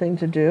fun thing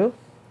to do.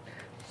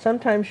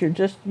 Sometimes you're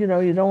just, you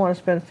don't want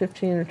to spend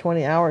 15 or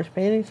 20 hours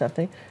painting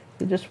something.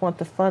 You just want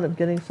the fun of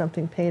getting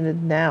something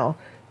painted now.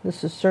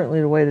 This is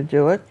certainly the way to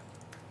do it.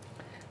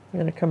 I'm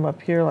going to come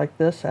up here like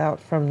this out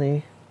from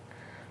the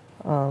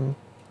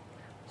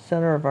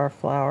center of our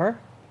flower,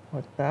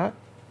 like that.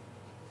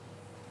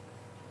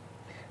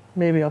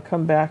 Maybe I'll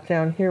come back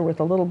down here with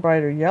a little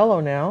brighter yellow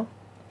now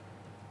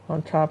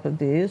on top of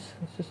these.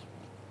 It's just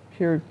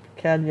pure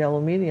cad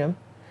yellow medium.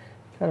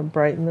 Kind of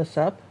brighten this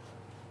up.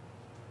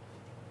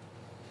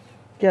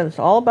 Again, it's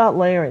all about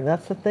layering.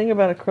 That's the thing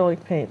about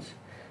acrylic paints.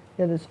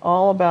 It is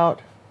all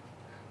about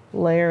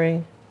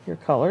layering your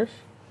colors.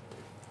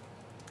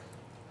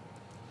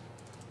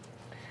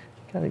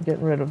 Kind of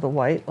getting rid of the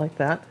white like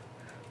that.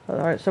 All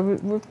right, so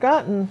we've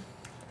gotten,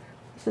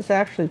 this is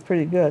actually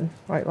pretty good,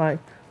 right, like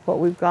what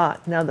we've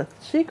got. Now the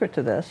secret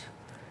to this,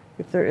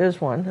 if there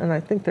is one, and I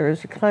think there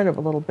is kind of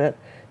a little bit,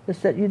 is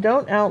that you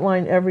don't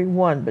outline every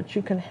one, but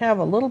you can have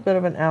a little bit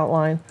of an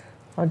outline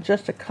on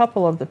just a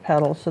couple of the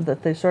petals so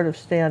that they sort of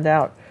stand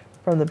out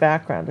from the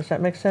background. Does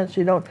that make sense?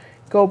 You don't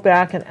go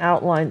back and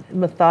outline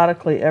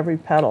methodically every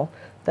petal.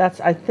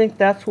 I think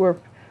that's where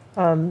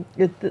then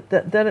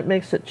it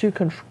makes it too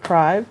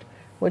contrived.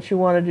 What you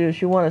want to do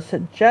is you want to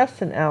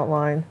suggest an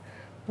outline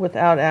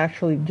without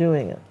actually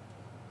doing it.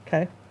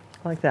 Okay?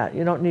 Like that.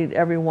 You don't need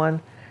every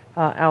one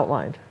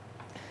outlined.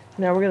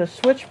 Now we're going to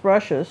switch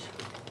brushes.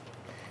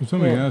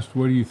 Somebody asked,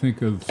 what do you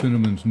think of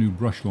Cinnamon's new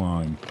brush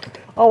line?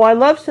 Oh, I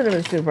love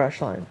Cinnamon's new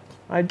brush line.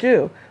 I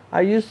do.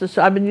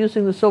 I've been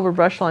using the silver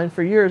brush line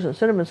for years, and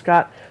Cinnamon's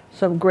got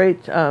some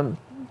great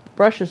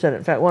brushes in it.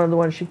 In fact, one of the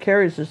ones she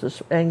carries is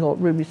this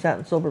angled ruby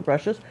satin silver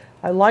brushes.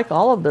 I like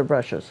all of their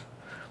brushes,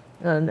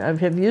 and I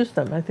have used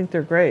them. I think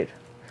they're great.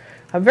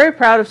 I'm very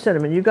proud of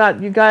Cinnamon. You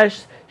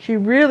guys, she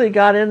really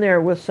got in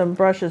there with some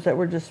brushes that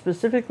were just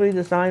specifically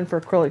designed for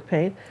acrylic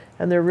paint,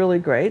 and they're really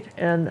great.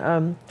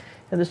 And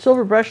the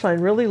silver brush line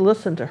really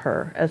listened to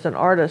her as an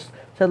artist.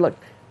 Said, look,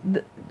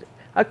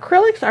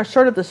 acrylics are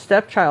sort of the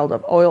stepchild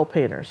of oil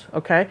painters,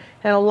 okay?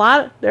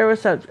 And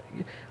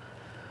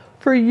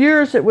for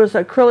years it was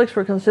acrylics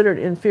were considered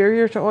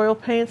inferior to oil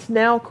paints.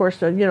 Now, of course,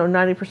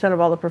 90% of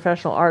all the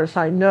professional artists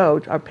I know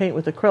are paint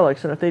with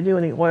acrylics, and if they do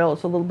any oil,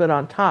 it's a little bit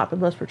on top,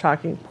 unless we're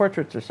talking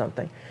portraits or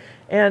something.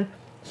 And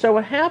so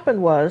what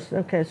happened was,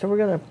 okay, so we're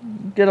going to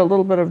get a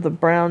little bit of the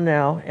brown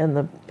now and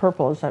the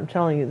purple as I'm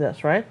telling you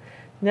this, right?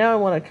 Now I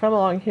want to come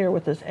along here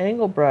with this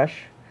angle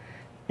brush,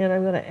 and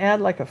I'm going to add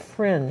like a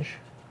fringe.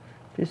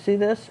 Do you see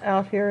this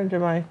out here into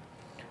my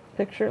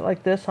picture,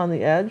 like this on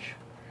the edge?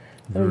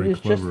 I'm going to use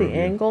just the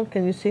angle.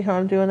 Can you see how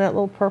I'm doing that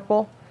little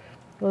purple?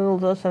 Little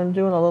this, I'm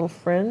doing a little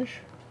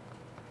fringe.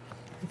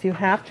 If you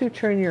have to,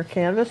 turn your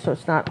canvas so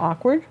it's not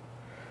awkward.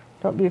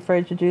 Don't be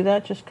afraid to do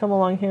that. Just come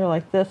along here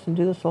like this and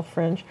do this little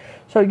fringe.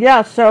 So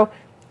yeah, so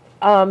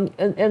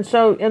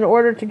so in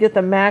order to get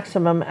the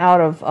maximum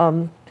out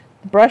of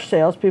brush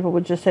sales, people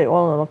would just say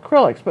oil and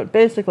acrylics. But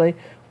basically,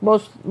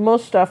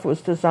 most stuff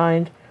was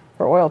designed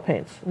for oil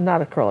paints,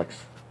 not acrylics.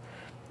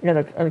 And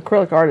an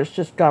acrylic artist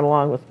just got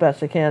along with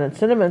best they can. And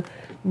Cinnamon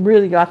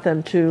really got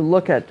them to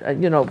look at,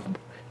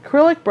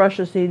 acrylic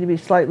brushes need to be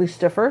slightly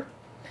stiffer.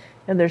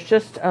 And there's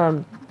just,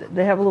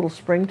 they have a little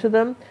spring to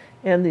them.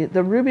 And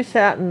the ruby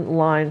satin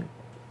line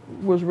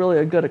was really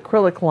a good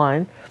acrylic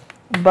line.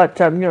 But,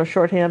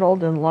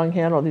 short-handled and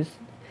long-handled.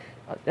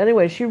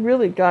 Anyway, she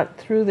really got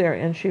through there,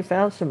 and she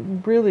found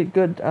some really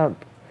good,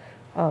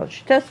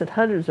 she tested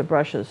hundreds of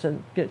brushes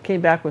and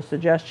came back with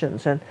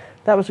suggestions. And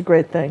that was a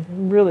great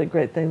thing, really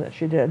great thing that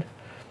she did.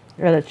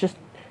 And it's just,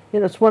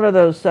 it's one of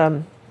those,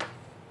 she'll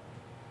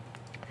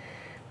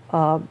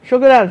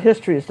go down in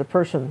history as the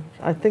person.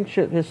 I think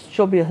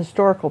she'll be a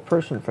historical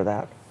person for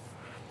that.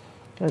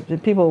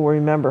 People will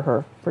remember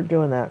her for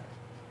doing that.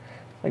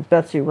 Like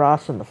Betsy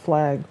Ross and the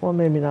flag. Well,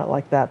 maybe not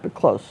like that, but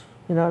close.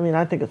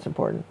 I think it's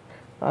important.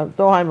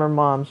 Though I'm her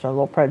mom, so I'm a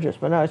little prejudiced.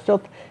 But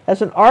no,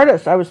 as an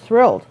artist, I was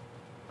thrilled.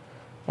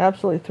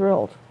 Absolutely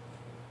thrilled.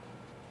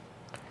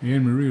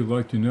 Anne Marie would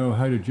like to know,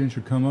 how did Ginger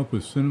come up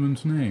with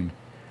Cinnamon's name?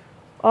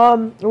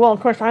 Well,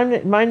 of course,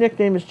 my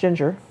nickname is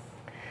Ginger,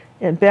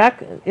 and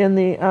back in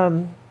the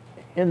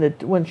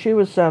when she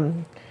was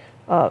going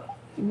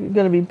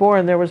to be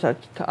born, there was a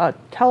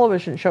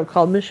television show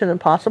called Mission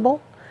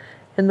Impossible,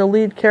 and the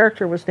lead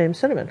character was named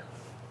Cinnamon.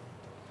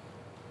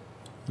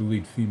 The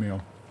lead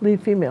female.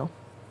 Lead female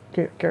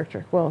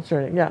character. Well,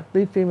 certainly, yeah,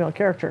 lead female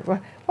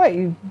character. What,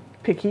 you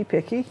picky?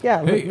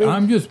 Yeah. Hey,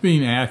 I'm just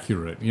being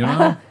accurate,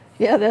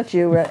 Yeah, that's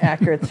you,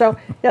 accurate. So,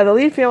 yeah, the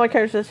lead female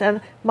character,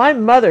 and my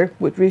mother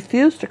would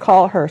refuse to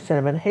call her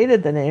Cinnamon,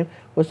 hated the name.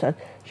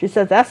 She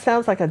said, that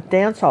sounds like a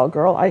dance hall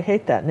girl. I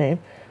hate that name.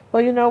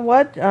 Well, you know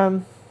what?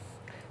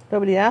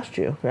 Nobody asked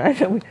you, right?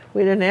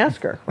 We didn't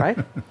ask her, right?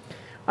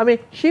 I mean,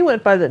 she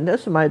went by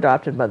this is my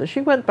adopted mother.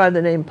 She went by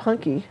the name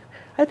Punky.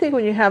 I think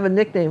when you have a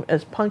nickname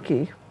as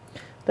Punky,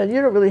 then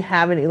you don't really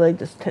have any leg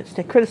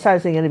to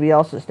criticizing anybody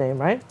else's name,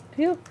 right?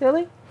 Do you,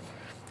 really?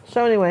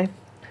 So anyway,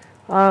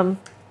 all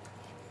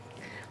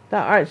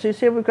right, so you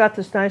see we've got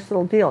this nice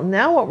little deal.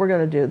 Now what we're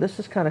going to do, this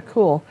is kind of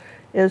cool,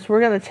 is we're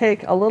going to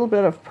take a little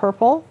bit of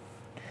purple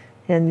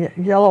and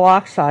yellow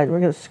oxide. We're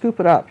going to scoop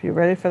it up. You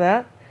ready for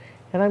that?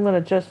 And I'm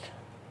going to just,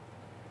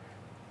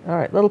 all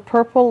right, little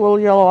purple, little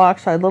yellow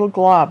oxide, little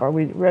glob. Are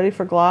we ready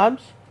for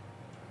globs?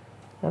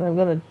 And I'm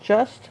going to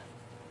just...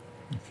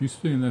 If you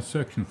stay in that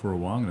section for a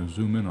while, I'm going to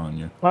zoom in on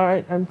you. All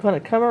right, I'm going to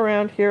come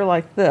around here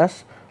like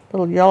this.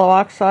 Little yellow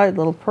oxide,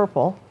 little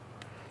purple.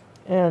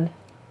 And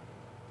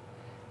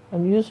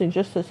I'm using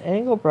just this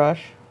angle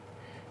brush,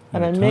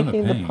 and I'm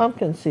making the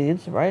pumpkin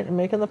seeds, right? I'm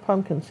making the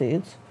pumpkin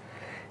seeds,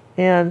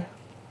 and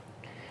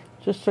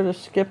just sort of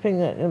skipping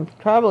it, and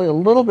probably a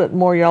little bit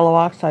more yellow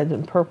oxide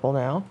than purple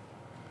now.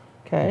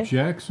 Okay.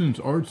 Jackson's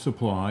Art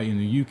Supply in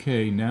the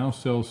UK now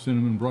sells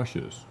cinnamon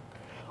brushes.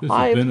 This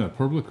has been a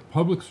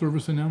public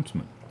service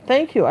announcement.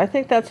 Thank you. I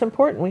think that's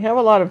important. We have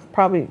a lot of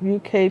probably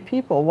UK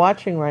people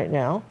watching right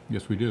now.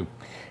 Yes, we do.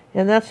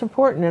 And that's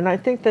important. And I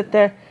think that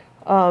they're...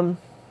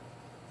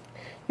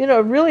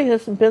 it really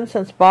hasn't been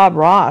since Bob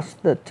Ross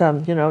that,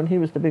 and he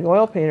was the big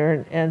oil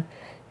painter, and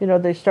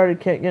they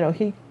started,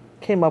 he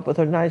came up with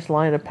a nice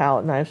line of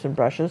palette knives and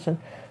brushes, and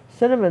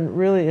Cinnamon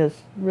really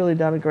has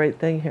done a great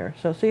thing here.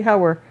 So see how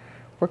we're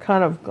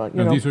kind of,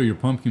 Now, these are your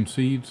pumpkin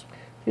seeds?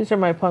 These are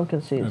my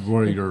pumpkin seeds.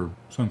 Or your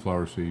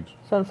sunflower seeds?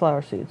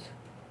 Sunflower seeds.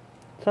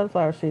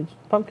 Sunflower seeds.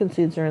 Pumpkin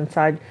seeds are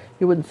inside.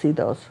 You wouldn't see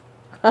those.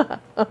 I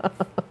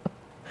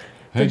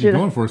had you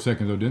going for a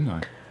second, though, didn't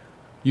I?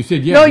 You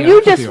said, yeah. No,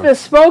 you just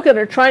misspoke and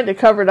are trying to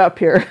cover it up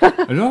here.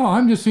 No,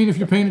 I'm just seeing if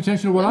you're paying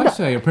attention to what I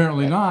say.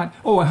 Apparently not.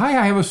 Oh, hi,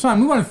 I have a sign.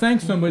 We want to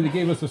thank somebody that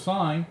gave us a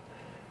sign.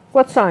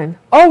 What sign?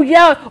 Oh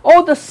yeah.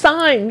 Oh, the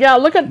sign. Yeah,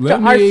 look at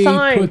Let our me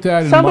sign. put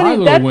that in Somebody my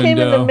little that window. came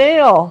in the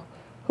mail.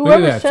 Look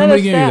Whoever at that. sent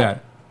Somebody us gave me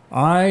that.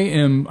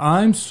 that.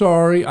 I'm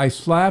sorry I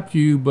slapped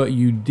you, but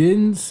you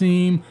didn't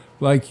seem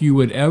like you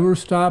would ever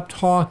stop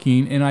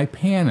talking, and I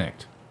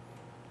panicked.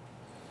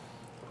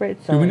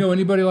 Great sign. Do we know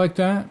anybody like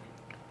that?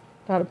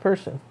 Not a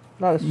person.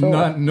 Not a soul.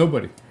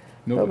 Nobody.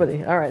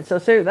 Nobody. All right. So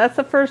that's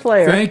the first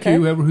layer. Thank okay?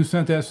 you, whoever who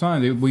sent that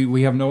sign.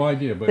 We have no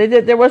idea, but They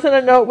did. There wasn't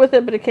a note with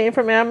it, but it came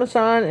from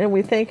Amazon, and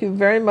we thank you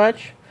very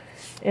much.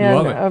 And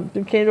Love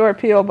it came to our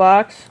P.O.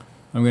 box.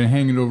 I'm going to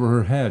hang it over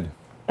her head.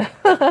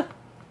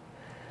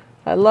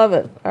 I love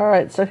it. All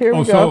right. So here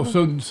we go.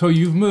 So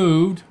you've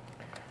moved.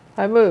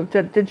 I moved.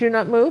 Did you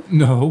not move?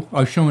 No,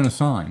 I was showing a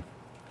sign.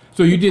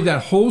 So you did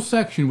that whole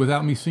section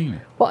without me seeing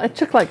it. Well, it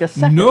took like a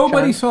second.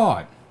 Nobody John. saw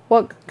it.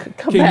 Well, come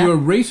Can back. you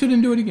erase it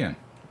and do it again?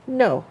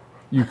 No.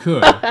 You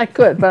could. I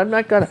could, but I'm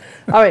not going to.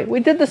 All right, we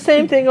did the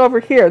same thing over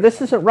here.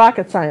 This isn't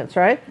rocket science,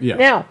 right? Yeah.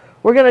 Now,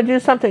 we're going to do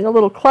something a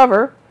little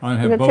clever. I We're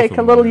have going to both take of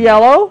a them little here.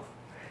 yellow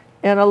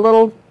and a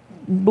little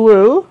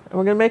blue, and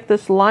we're going to make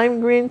this lime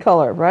green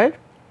color, right?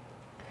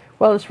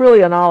 Well, it's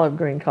really an olive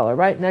green color,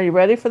 right? Now, you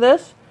ready for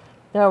this?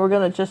 Now, we're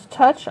going to just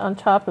touch on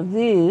top of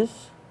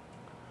these.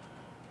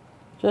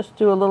 Just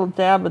do a little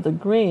dab of the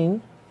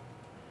green.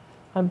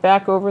 I'm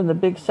back over in the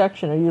big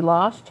section. Are you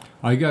lost?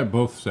 I got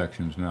both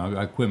sections now.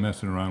 I quit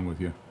messing around with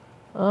you.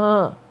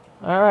 All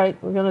right,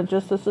 we're going to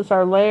this is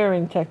our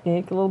layering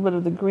technique, a little bit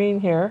of the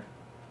green here.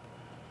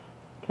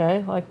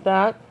 Okay, like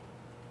that.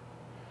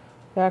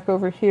 Back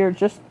over here,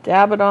 just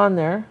dab it on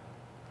there.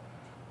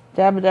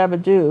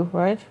 Dabba-dabba-doo,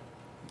 right?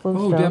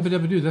 Oh, dabba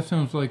dabba doo. That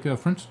sounds like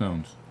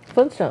Flintstones.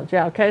 Flintstones,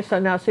 yeah, okay, so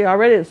now see,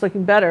 already it's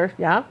looking better,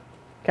 yeah?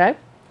 Okay.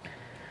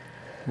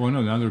 Well,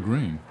 no, now they're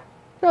green.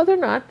 No, they're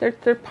not.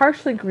 They're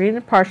partially green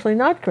and partially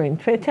not green.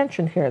 Pay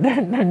attention here.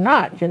 They're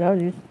not, you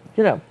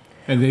know.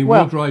 And they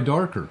will dry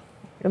darker.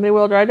 And they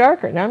will dry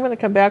darker. Now I'm going to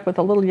come back with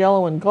a little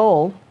yellow and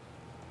gold.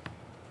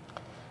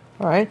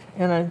 All right,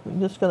 and I'm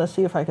just going to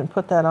see if I can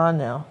put that on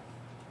now.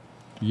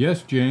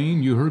 Yes,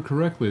 Jane, you heard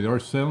correctly. They are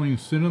selling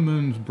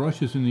Cinnamon's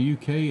brushes in the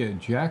UK at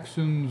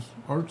Jackson's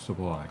Art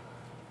Supply.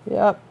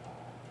 Yep.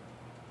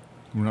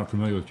 We're not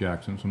familiar with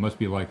Jackson's. It must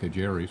be like a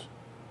Jerry's.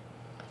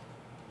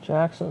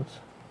 Jackson's.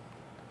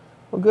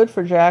 Well, good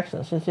for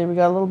Jackson's. You see, we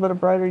got a little bit of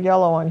brighter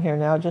yellow on here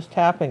now, just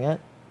tapping it.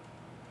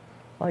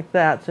 Like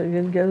that. So you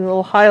can get a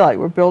little highlight.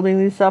 We're building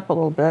these up a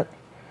little bit.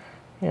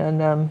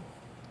 And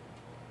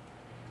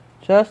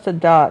just a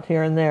dot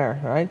here and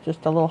there, right?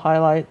 Just a little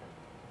highlight.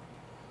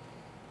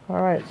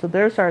 All right, so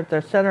there's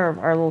the center of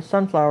our little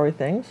sunflowery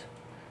things,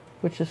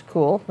 which is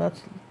cool.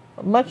 That's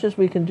much as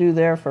we can do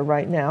there for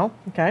right now,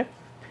 okay?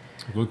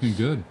 Looking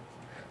good.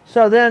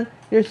 So then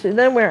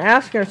we're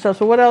asking ourselves,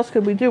 so what else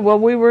could we do? Well,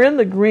 we were in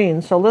the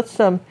green, so let's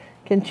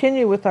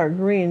continue with our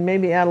green,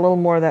 maybe add a little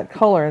more of that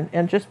color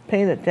and just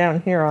paint it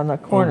down here on the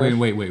corners. Oh,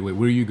 wait.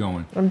 Where are you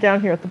going? I'm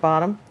down here at the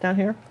bottom, down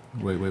here.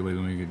 Wait, let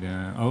me get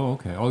down. Oh,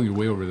 okay. Oh, you're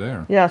way over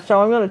there. Yeah,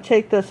 so I'm going to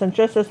take this, and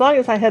just as long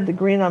as I had the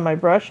green on my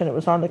brush and it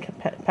was on the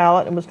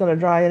palette and was going to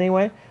dry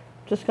anyway, I'm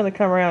just going to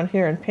come around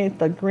here and paint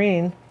the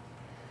green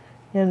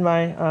in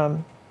my,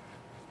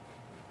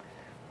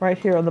 right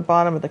here on the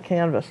bottom of the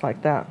canvas,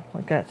 like that.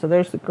 So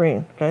there's the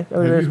green, okay?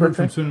 Have you heard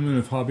from Cinnamon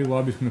if Hobby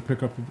Lobby's going to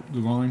pick up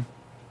the line?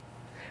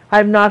 I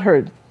have not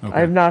heard. Okay.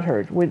 I have not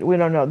heard. We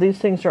don't know. These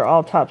things are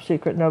all top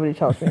secret. Nobody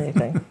tells me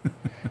anything.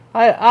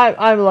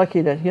 I'm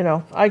lucky to,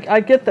 I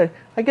get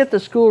the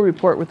school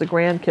report with the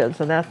grandkids,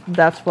 and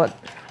that's what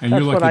And that's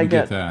you're lucky what I to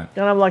get that.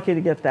 And I'm lucky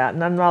to get that,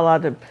 and I'm not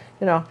allowed to,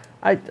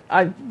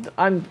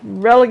 I'm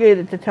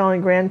relegated to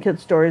telling grandkid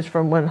stories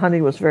from when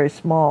Honey was very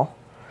small,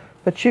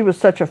 but she was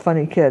such a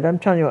funny kid. I'm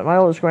telling you what, my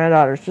oldest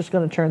granddaughter is just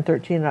going to turn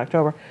 13 in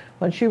October.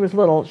 When she was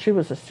little, she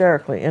was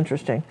hysterically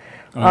interesting.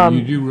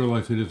 You do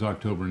realize it is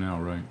October now,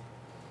 right?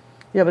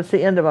 Yeah, but it's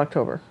the end of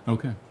October.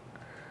 Okay.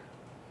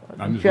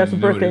 She has a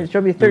birthday.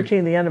 She'll be 13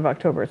 at the end of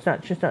October.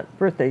 She's not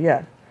birthday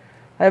yet.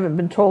 I haven't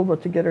been told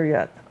what to get her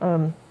yet.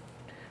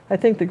 I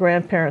think the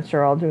grandparents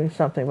are all doing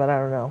something, but I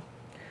don't know.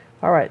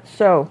 All right,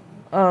 so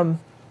all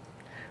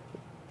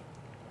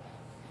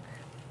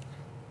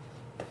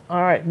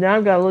right, now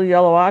I've got a little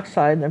yellow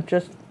oxide, and I'm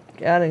just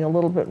adding a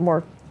little bit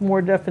more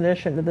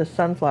definition to this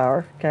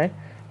sunflower, okay?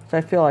 So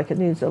I feel like it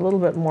needs a little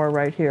bit more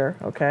right here,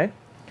 okay?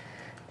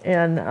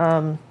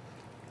 And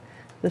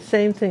the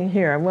same thing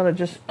here.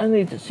 I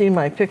need to see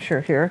my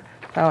picture here,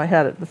 how I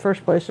had it in the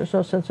first place. There's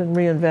no sense in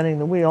reinventing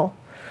the wheel.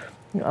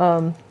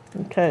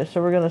 Okay,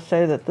 so we're going to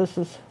say that this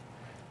is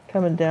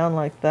coming down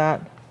like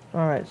that.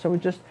 All right, so we're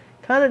just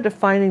kind of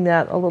defining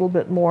that a little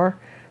bit more.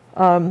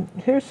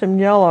 Here's some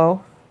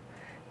yellow,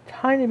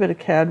 tiny bit of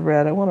cad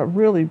red. I want a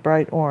really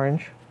bright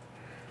orange.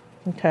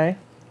 Okay,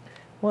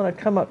 I want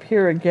to come up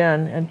here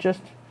again and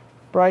just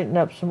brighten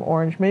up some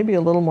orange, maybe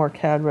a little more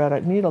cad red. I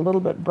need a little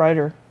bit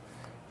brighter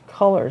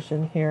colors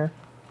in here.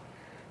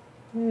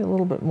 Maybe a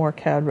little bit more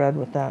cad red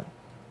with that.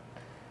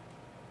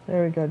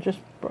 There we go. Just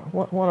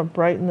want to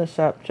brighten this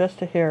up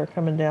just a hair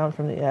coming down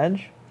from the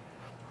edge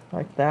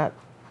like that.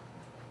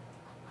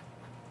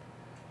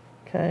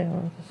 Okay,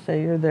 I'll just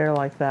say you're there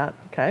like that.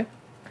 Okay.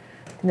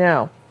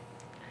 Now,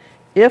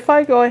 if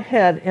I go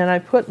ahead and I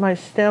put my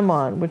stem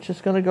on, which is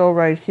going to go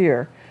right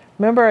here.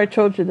 Remember I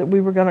told you that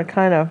we were going to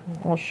kind of,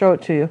 I'll show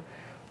it to you,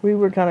 we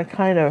were going to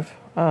kind of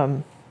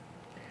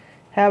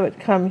have it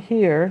come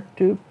here,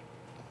 do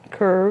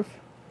curve,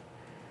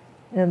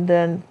 and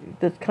then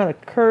it kind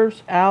of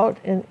curves out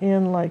and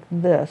in like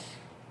this.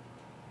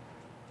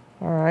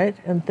 All right,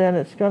 and then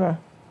it's going to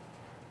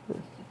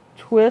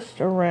twist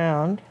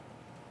around.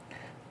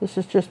 This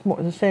is just more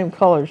the same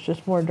colors,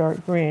 just more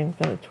dark green.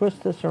 Going to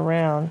twist this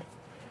around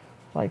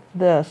like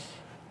this,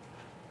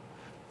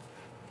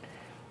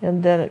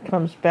 and then it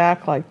comes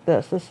back like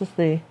this. This is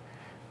the,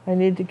 I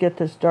need to get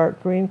this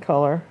dark green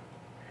color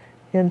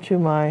into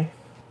my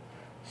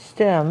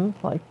stem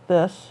like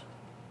this,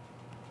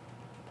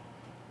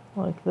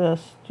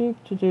 doop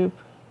to doop,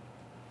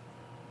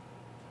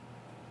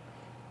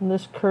 and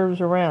this curves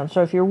around.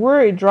 So if you're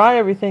worried, dry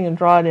everything and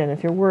draw it in.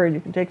 If you're worried, you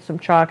can take some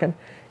chalk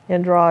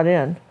and draw it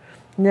in.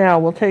 Now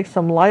we'll take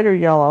some lighter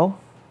yellow,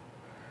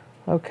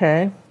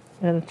 okay,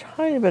 and a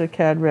tiny bit of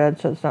cad red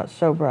so it's not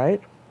so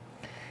bright.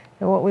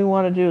 And what we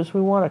want to do is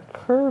we want to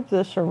curve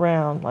this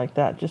around like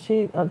that. Just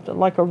see,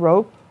 like a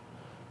rope.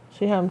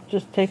 See how I'm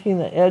just taking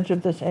the edge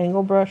of this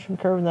angle brush and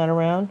curving that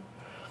around?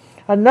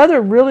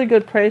 Another really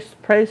good place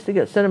to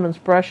get Cinnamon's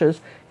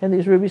brushes and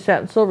these ruby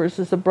satin silvers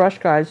is the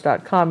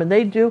brushguides.com, and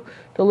they do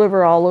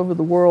deliver all over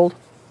the world.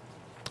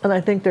 And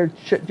I think their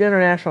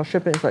international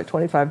shipping is like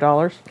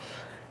 $25.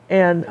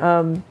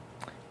 And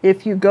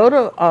if you go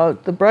to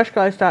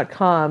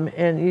thebrushguys.com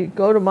and you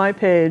go to my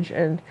page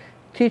and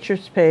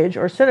teacher's page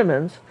or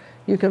Cinnamon's,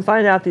 you can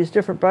find out these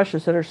different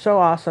brushes that are so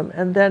awesome.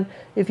 And then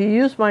if you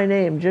use my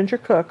name, Ginger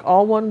Cook,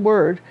 all one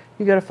word,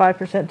 you get a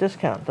 5%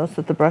 discount. That's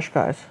at the Brush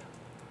Guys.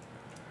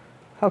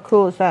 How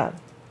cool is that?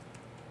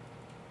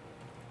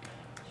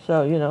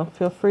 So, you know,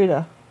 feel free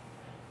to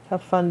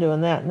have fun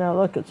doing that. Now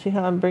look, see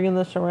how I'm bringing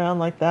this around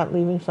like that,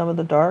 leaving some of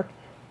the dark,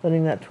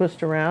 letting that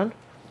twist around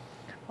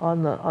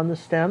on the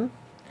stem.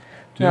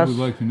 Deb would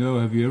like to know,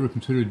 have you ever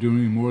considered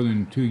doing more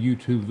than 2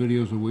 YouTube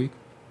videos a week?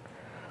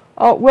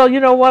 Oh, well, you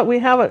know what? We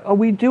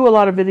do a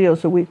lot of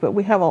videos a week, but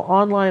we have an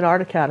online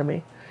art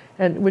academy,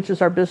 which is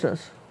our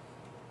business.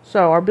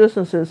 So our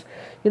business is,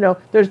 you know,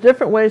 there's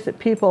different ways that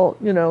people,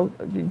 you know,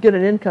 get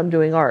an income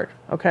doing art,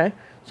 okay?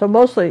 So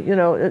mostly, you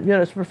know,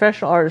 as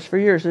professional artists for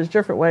years, there's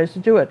different ways to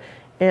do it.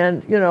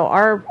 And, you know,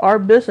 our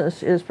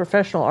business is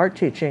professional art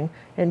teaching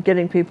and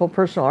getting people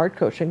personal art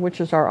coaching,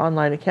 which is our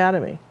online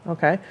academy,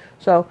 okay?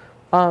 So,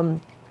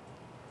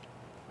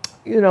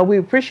 you know, we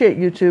appreciate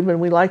YouTube and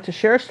we like to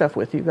share stuff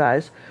with you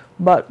guys,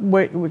 but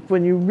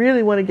when you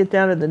really want to get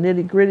down to the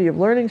nitty-gritty of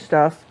learning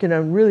stuff, you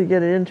know, really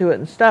get into it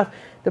and stuff,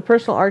 the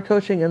personal art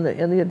coaching and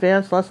the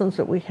advanced lessons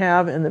that we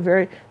have and the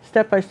very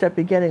step-by-step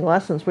beginning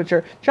lessons, which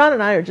are, John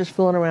and I are just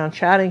fooling around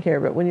chatting here,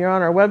 but when you're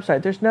on our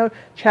website, there's no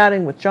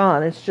chatting with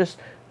John. It's just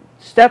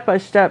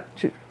step-by-step,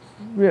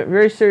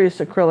 very serious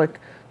acrylic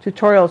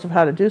tutorials of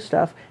how to do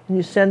stuff, and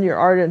you send your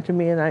art in to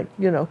me and I,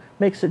 you know,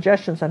 make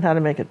suggestions on how to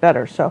make it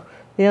better. So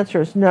the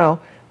answer is no.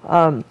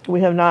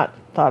 We have not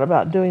thought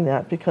about doing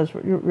that because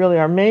really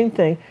our main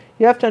thing,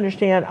 you have to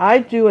understand, I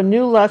do a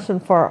new lesson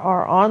for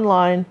our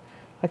online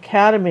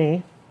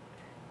academy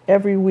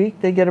every week.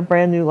 They get a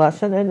brand new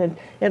lesson, and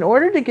in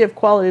order to give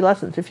quality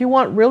lessons, if you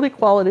want really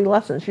quality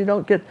lessons, you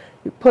don't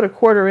you put a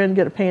quarter in,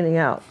 get a painting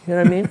out. You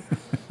know what I mean?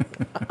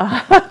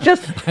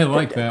 I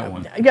like that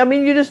one. I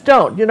mean, you just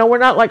don't. You know, we're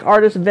not like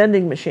artist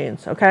vending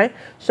machines, okay?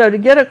 So to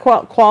get a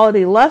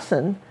quality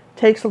lesson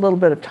takes a little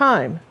bit of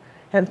time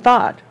and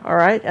thought, all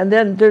right? And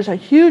then there's a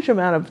huge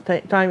amount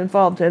of time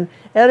involved in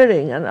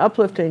editing and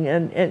uplifting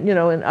and you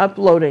know, and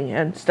uploading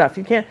and stuff.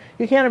 You can't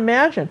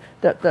imagine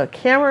the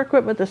camera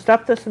equipment, the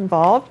stuff that's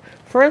involved.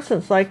 For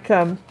instance, like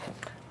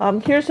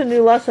here's a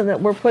new lesson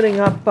that we're putting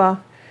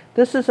up.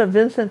 This is a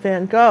Vincent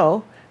van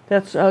Gogh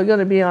that's going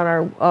to be on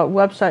our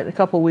website in a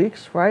couple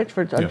weeks, right,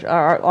 for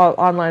our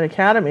online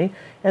academy.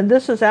 And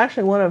this is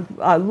actually one of,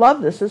 I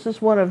love this. This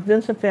is one of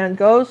Vincent van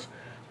Gogh's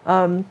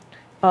you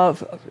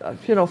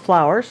know,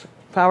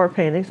 flower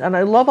paintings, and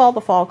I love all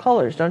the fall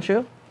colors, don't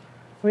you?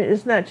 I mean,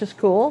 isn't that just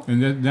cool?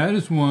 And that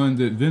is one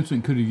that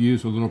Vincent could have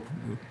used a little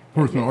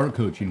personal art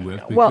coaching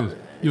with, because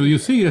you'll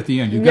see it at the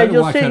end. You've got to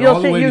watch that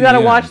all the way to the end. You got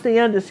to watch the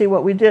end to see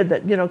what we did.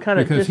 That, you know, kind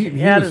of because just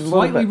he added was a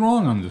little bit. slightly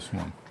wrong on this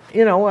one.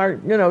 You know, or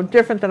you know,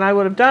 different than I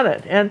would have done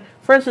it. And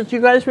for instance,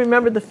 you guys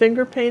remember the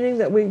finger painting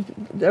that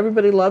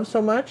everybody loves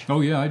so much?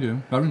 Oh yeah, I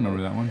do. I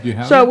remember that one. Do you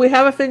have So it? we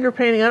have a finger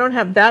painting. I don't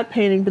have that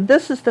painting, but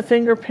this is the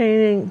finger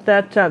painting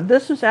that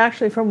this is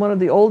actually from one of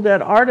the old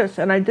dead artists,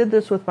 and I did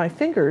this with my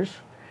fingers,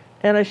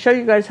 and I show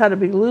you guys how to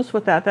be loose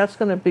with that. That's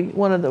going to be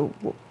one of the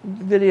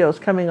videos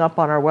coming up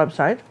on our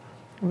website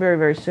very,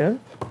 very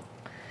soon.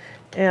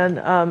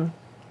 And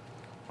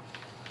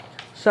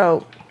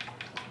so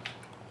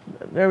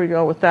there we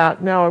go with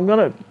that. Now I'm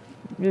going to,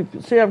 you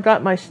see I've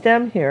got my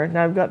stem here.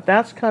 Now I've got,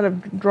 that's kind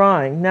of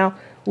drying. Now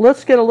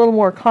let's get a little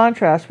more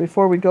contrast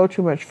before we go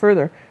too much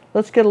further.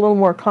 Let's get a little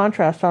more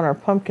contrast on our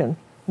pumpkin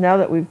now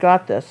that we've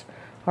got this.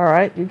 All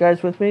right, you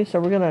guys with me? So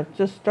we're going to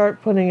just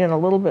start putting in a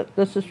little bit.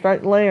 This is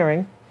start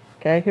layering.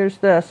 Okay, here's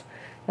this.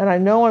 And I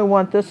know I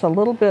want this a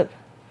little bit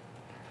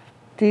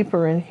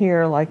deeper in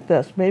here like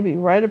this. Maybe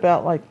right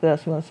about like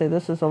this. I'm going to say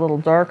this is a little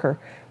darker.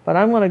 But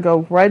I'm going to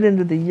go right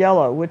into the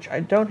yellow, which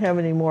I don't have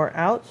any more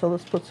out. So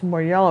let's put some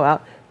more yellow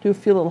out. Do a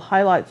few little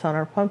highlights on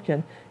our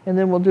pumpkin. And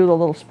then we'll do the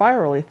little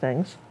spirally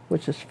things,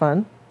 which is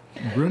fun.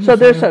 Brenda's So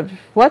there's a,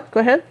 what? Go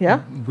ahead,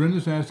 yeah?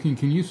 Brenda's asking,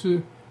 can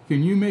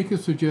you make a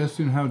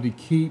suggestion how to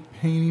keep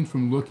painting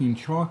from looking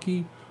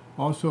chalky?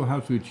 Also, how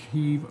to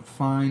achieve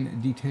fine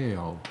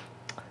detail?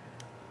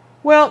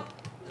 Well,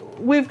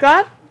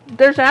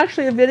 there's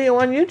actually a video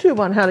on YouTube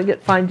on how to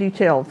get fine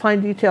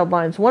detailed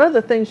lines. One of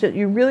the things that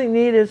you really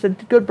need is a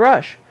good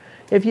brush.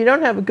 If you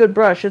don't have a good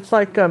brush, it's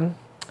like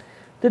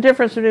the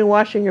difference between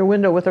washing your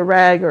window with a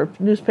rag or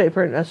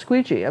newspaper and a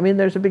squeegee. I mean,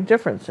 there's a big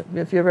difference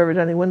if you've ever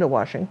done any window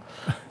washing.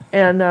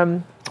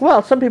 And,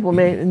 well, some people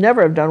may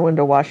never have done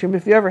window washing, but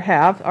if you ever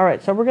have, all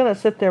right, so we're going to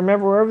sit there.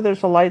 Remember, wherever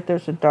there's a light,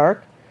 there's a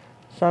dark.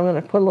 So I'm going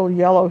to put a little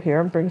yellow here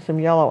and bring some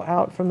yellow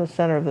out from the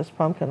center of this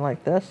pumpkin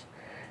like this.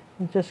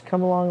 And just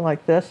come along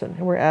like this, and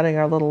we're adding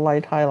our little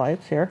light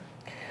highlights here.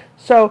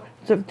 So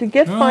to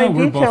get fine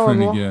detail... we're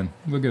buffering again.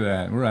 Look at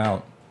that. We're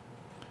out.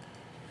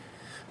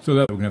 So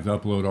that we're going to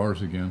have to upload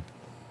ours again.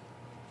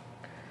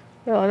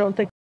 Well, I don't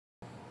think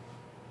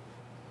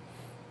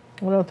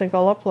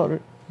I'll upload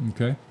it.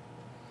 Okay.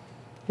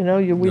 You know,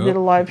 we did a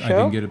live show. I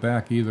didn't get it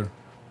back either.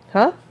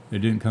 Huh? It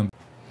didn't come.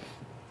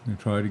 I'm going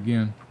to try it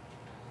again.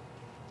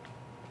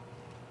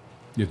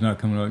 It's not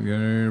coming up.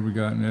 There, we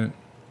got it.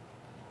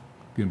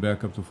 Getting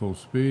back up to full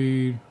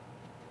speed.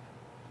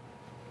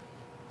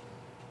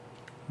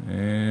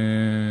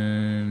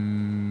 And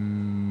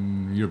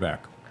you're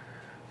back.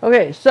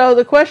 Okay, so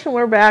the question,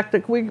 we're back.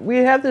 We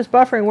have this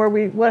buffering where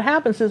what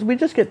happens is we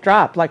just get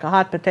dropped like a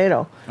hot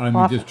potato. I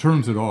mean, it just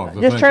turns it off.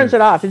 Just turns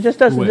it off. It just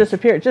doesn't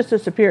disappear. It just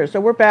disappears. So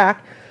we're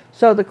back.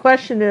 So the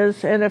question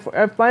is, and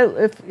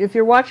if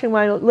you're watching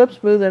my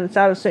lips move and it's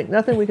out of sync,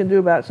 nothing we can do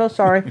about it. So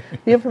sorry.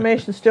 The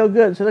information's still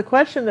good. So the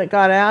question that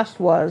got asked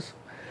was,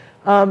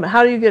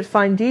 how do you get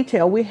fine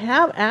detail? We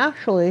have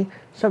actually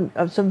some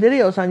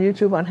videos on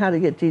YouTube on how to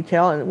get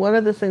detail, and one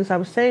of the things I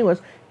was saying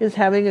is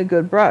having a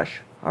good brush.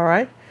 All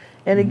right,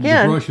 and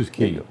again, the brush is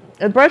key.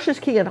 A brush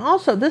is key, and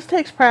also this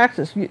takes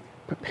practice.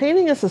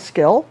 Painting is a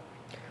skill.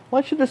 I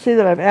want you to see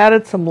that I've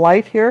added some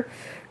light here.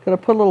 Going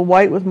to put a little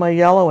white with my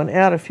yellow and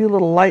add a few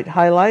little light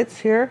highlights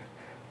here.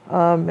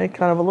 Make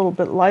kind of a little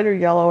bit lighter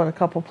yellow in a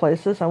couple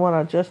places. I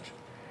want to just,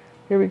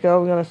 here we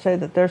go. We're going to say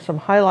that there's some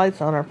highlights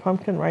on our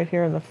pumpkin right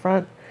here in the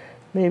front.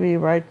 Maybe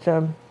right,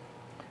 so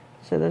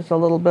there's a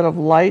little bit of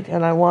light,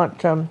 and I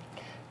want a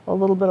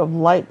little bit of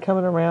light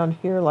coming around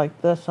here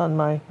like this on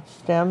my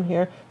stem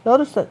here.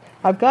 Notice that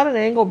I've got an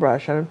angle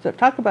brush. I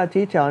talk about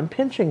detail. I'm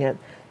pinching it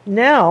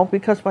now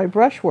because my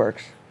brush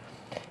works.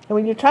 And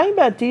when you're talking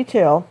about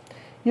detail,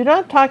 you're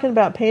not talking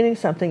about painting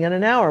something in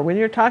an hour. When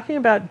you're talking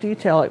about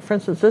detail, like for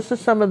instance, this is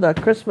some of the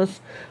Christmas,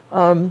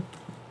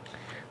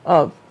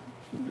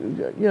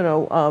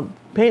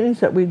 paintings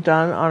that we've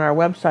done on our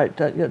website.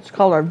 It's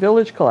called our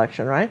Village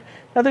Collection, right?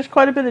 Now there's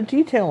quite a bit of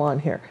detail on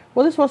here.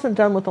 Well, this wasn't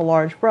done with a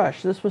large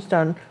brush. This was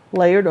done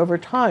layered over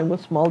time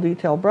with small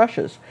detail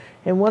brushes.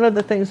 And one of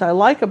the things I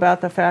like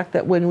about the fact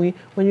that when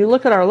you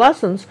look at our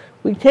lessons,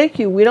 we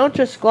don't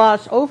just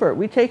gloss over it.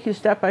 We take you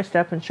step by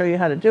step and show you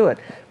how to do it.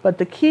 But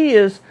the key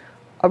is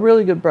a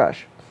really good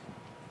brush.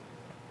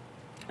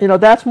 You know,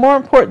 that's more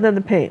important than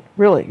the paint,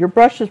 really. Your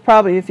brush is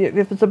probably, if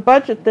it's a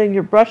budget thing,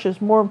 your brush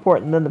is more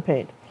important than the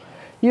paint.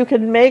 You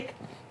can make,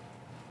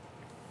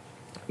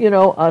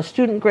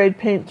 student grade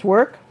paints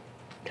work.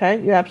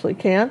 Okay, you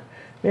absolutely can.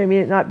 Maybe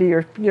it not be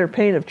your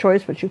paint of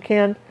choice, but you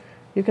can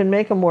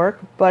make them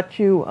work. But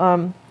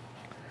we'll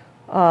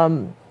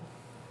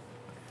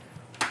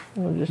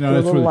just now, do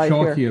a that's for little the light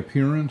chalky here.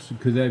 appearance.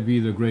 Could that be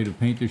the grade of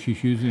paint that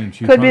she's using? And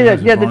she Could be that,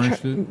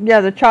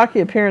 the chalky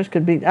appearance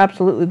could be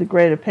absolutely the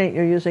grade of paint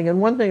you're using. And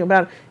one thing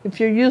about it,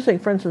 if you're using,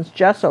 for instance,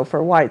 gesso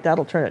for white,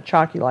 that'll turn it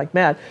chalky like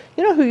mad.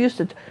 You know who used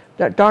to,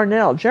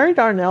 Jerry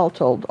Darnell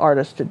told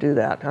artists to do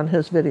that on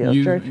his videos.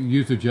 You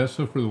use the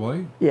gesso for the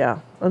white? Yeah,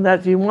 and that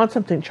if you want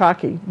something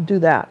chalky, do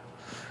that.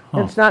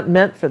 Huh. It's not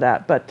meant for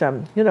that, but,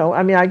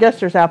 I guess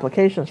there's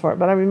applications for it.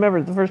 But I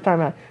remember the first time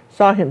I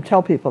saw him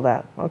tell people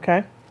that,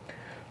 okay?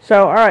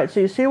 So, all right, so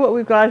you see what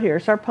we've got here.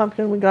 It's our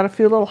pumpkin. We've got a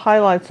few little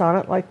highlights on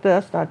it like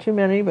this. Not too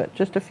many, but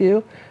just a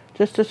few.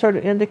 Just to sort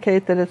of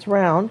indicate that it's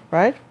round,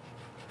 right?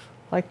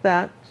 Like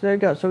that. So there you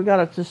go. So we've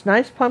got this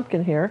nice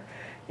pumpkin here.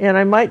 And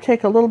I might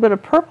take a little bit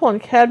of purple and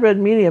cad red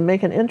medium,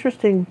 make an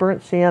interesting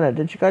burnt sienna.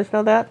 Did you guys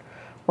know that?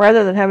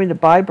 Rather than having to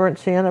buy burnt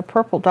sienna,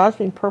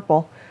 dazzling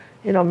purple,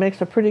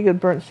 makes a pretty good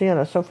burnt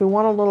sienna. So if we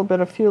want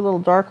a few little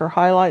darker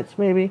highlights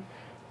maybe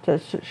to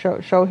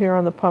show here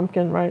on the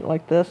pumpkin, right,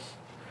 like this.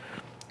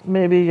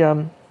 Maybe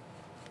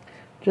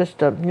just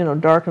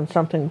darken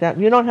something that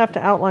you don't have to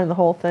outline the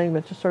whole thing,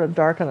 but just sort of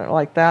darken it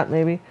like that,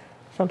 maybe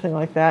something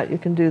like that. You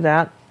can do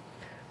that.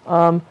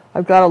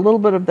 I've got a little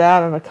bit of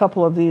that and a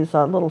couple of these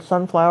little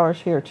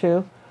sunflowers here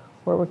too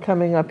where we're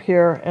coming up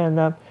here and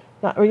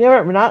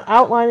remember, we're not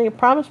outlining.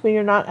 Promise me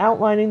you're not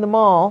outlining them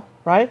all,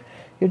 right?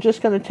 You're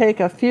just going to take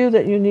a few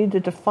that you need to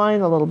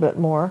define a little bit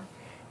more,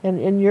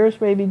 and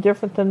yours may be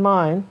different than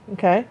mine,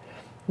 okay?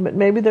 But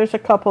maybe there's a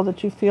couple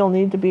that you feel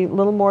need to be a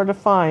little more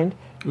defined.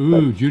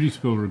 Ooh, Judy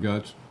spilled her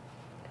guts.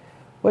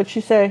 What'd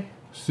she say?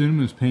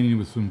 Cinnamon's painting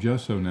with some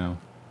gesso now.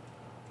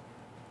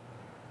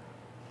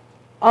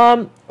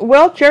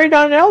 Well, Jerry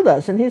Donnell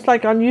does, and he's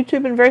like on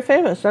YouTube and very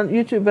famous on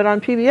YouTube, but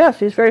on PBS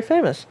he's very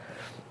famous.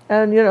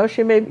 And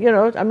she may,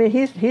 I mean,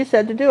 he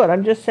said to do it.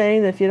 I'm just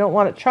saying that if you don't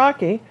want it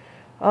chalky,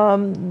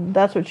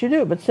 that's what you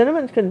do. But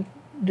Cinnamon can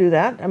do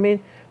that. I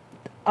mean,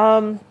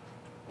 I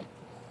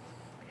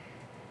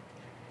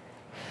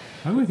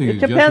would think it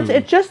depends.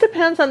 It just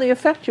depends on the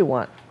effect you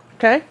want.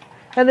 Okay,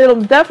 and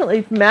it'll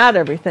definitely matte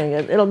everything.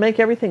 It'll make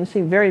everything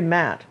seem very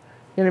matte.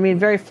 You know what I mean?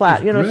 Very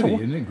flat. It's gritty,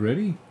 isn't it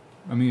gritty?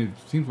 I mean,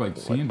 it seems like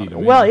sandy to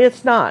me. Well,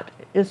 it's not.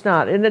 It's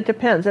not, and it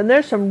depends. And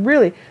there's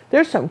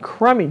some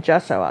crummy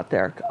gesso out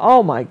there.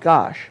 Oh my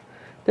gosh,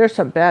 there's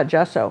some bad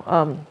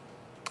gesso.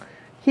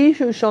 He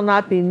who shall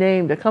not be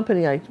named, a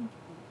company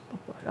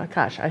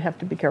gosh, I have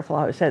to be careful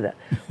how I say that.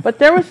 But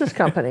there was this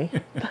company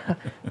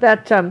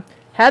that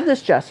had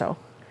this gesso,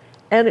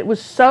 and it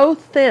was so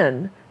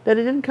thin that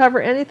it didn't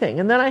cover anything.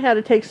 And then I had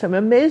to take some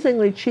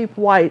amazingly cheap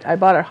white. I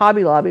bought at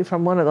Hobby Lobby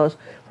from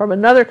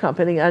another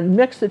company, and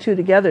mix the two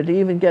together to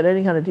even get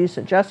any kind of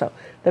decent gesso.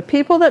 The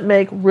people that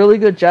make really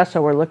good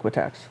gesso are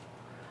Liquitex.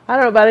 I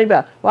don't know about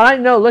anybody, but I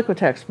know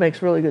Liquitex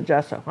makes really good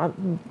gesso.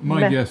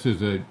 My guess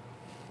is that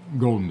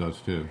Golden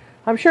does too.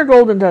 I'm sure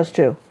Golden does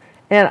too.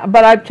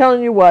 But I'm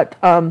telling you what.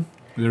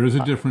 There is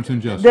a difference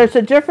in gessos. There's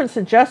a difference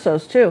in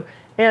gessos too.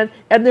 And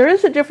there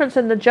is a difference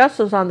in the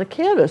gessos on the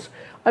canvas.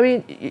 I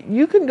mean,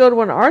 you can go to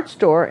an art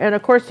store, and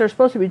of course there's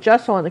supposed to be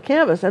gesso on the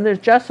canvas, and there's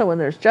gesso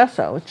and there's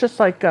gesso. It's just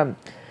like,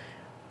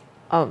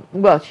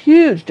 well,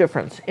 huge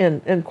difference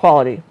in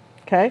quality,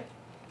 okay?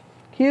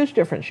 Huge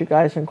difference, you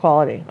guys, in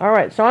quality. All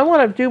right, so I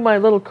want to do my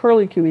little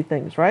curly-cuey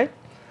things, right?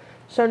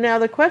 So now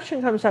the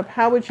question comes up,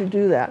 how would you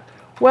do that?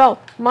 Well,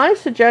 my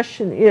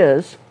suggestion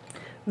is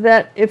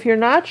that if you're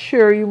not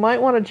sure, you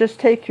might want to just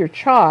take your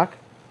chalk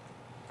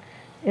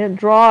and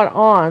draw it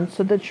on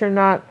so that you're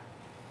not,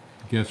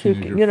 you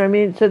know what I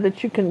mean, so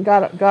that you can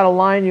got a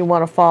line you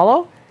want to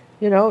follow.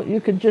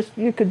 You could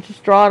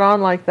just draw it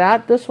on like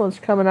that. This one's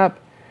coming up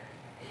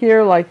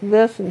here like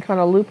this and kind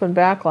of looping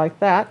back like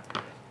that.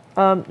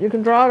 You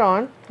can draw it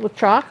on with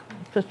chalk.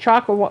 The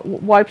chalk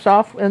wipes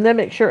off, and then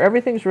make sure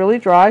everything's really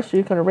dry so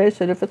you can erase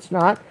it if it's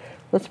not.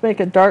 Let's make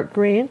it dark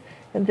green,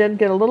 and then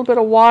get a little bit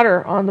of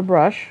water on the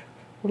brush,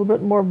 a little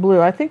bit more blue.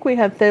 I think we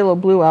had phthalo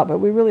blue out, but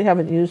we really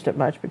haven't used it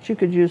much, but you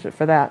could use it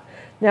for that.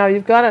 Now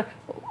you've got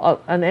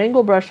an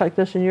angle brush like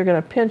this, and you're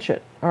going to pinch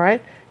it, all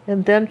right?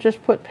 And then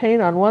just put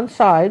paint on one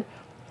side,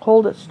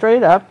 hold it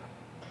straight up,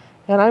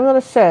 and I'm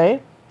going to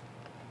say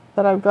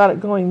that I've got it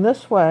going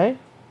this way,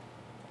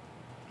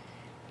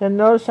 and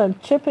notice I'm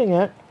tipping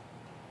it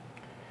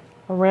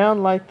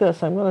around like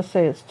this. I'm going to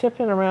say it's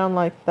tipping around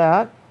like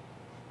that,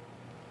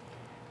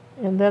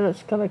 and then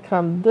it's going to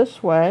come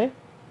this way,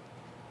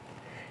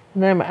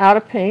 and then I'm out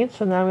of paint,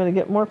 so now I'm going to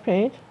get more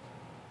paint,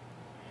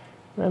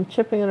 and I'm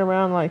tipping it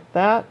around like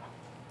that,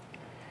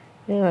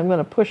 and I'm going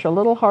to push a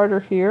little harder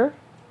here,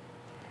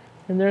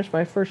 and there's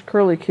my first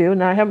curly-cue.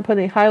 Now I haven't put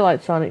any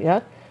highlights on it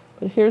yet,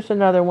 but here's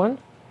another one.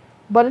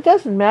 But it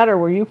doesn't matter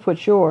where you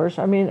put yours.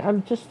 I mean,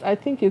 I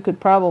think you could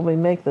probably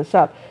make this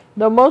up,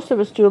 though most of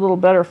us do a little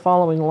better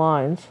following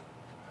lines.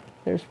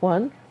 There's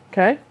one,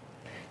 okay?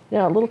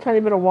 Now a little tiny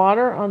bit of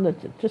water on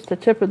just the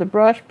tip of the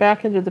brush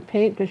back into the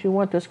paint, because you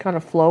want this kind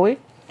of flowy.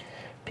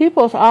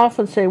 People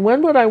often say,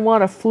 when would I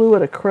want a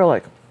fluid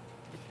acrylic?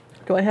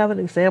 Do I have an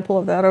example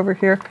of that over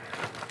here?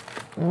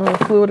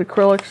 Fluid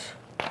acrylics.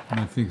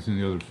 I think it's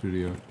in the other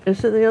studio.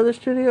 Is it in the other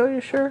studio, are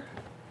you sure?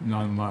 No,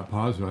 I'm not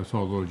positive. I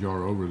saw a little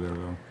jar over there,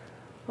 though.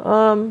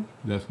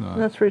 That's not.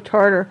 That's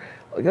retarder.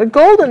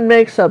 Golden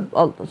makes a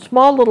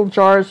small little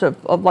jars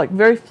of like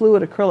very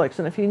fluid acrylics,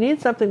 and if you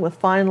need something with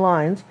fine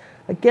lines,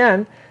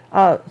 again,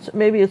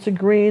 maybe it's a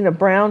green, a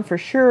brown for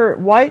sure,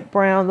 white,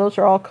 brown. Those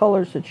are all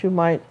colors that you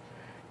might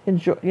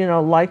enjoy,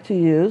 like to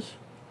use.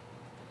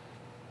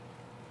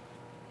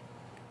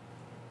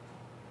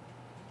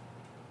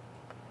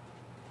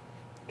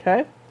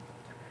 Okay,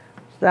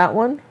 so that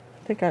one.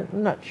 I think I'm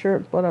not sure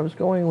what I was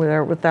going with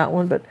there with that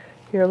one, but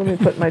here, let me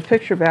put my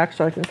picture back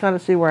so I can kind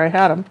of see where I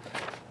had them.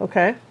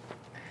 Okay,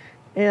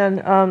 and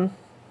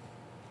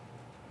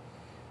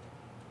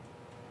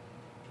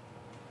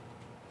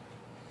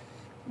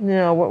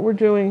now what we're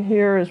doing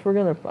here is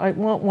I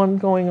want one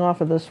going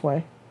off of this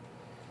way.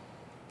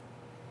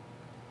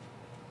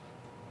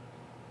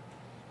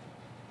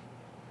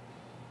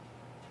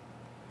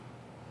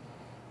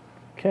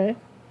 Okay.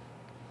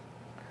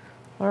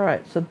 All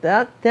right, so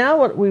now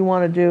what we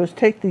want to do is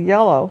take the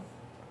yellow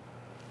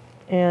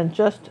and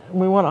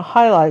we want to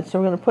highlight, so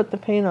we're going to put the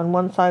paint on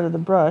one side of the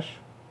brush.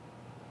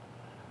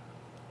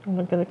 And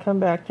we're going to come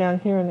back down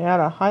here and add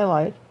a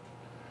highlight.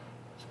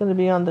 It's going to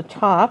be on the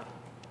top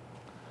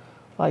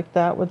like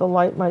that, where the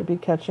light might be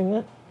catching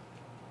it.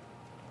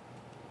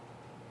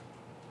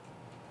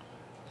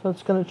 So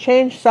it's going to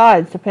change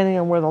sides depending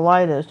on where the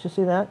light is. Do you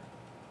see that?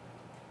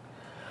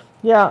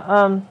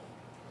 Yeah.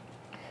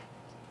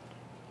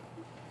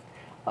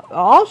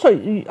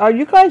 Also, are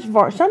you guys,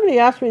 somebody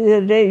asked me the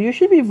other day, you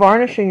should be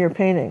varnishing your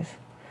paintings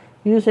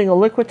using a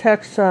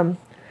Liquitex.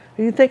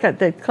 You think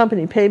the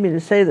company paid me to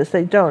say this.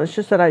 They don't. It's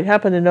just that I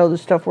happen to know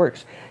this stuff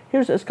works.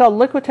 It's called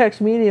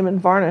Liquitex Medium and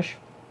Varnish.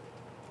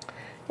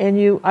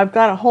 And I've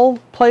got a whole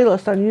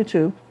playlist on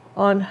YouTube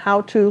on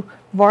how to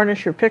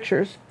varnish your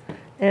pictures,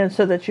 and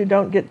so that you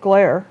don't get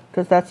glare,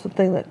 because that's the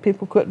thing that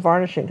people quit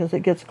varnishing, because it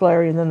gets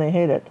glary and then they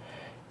hate it.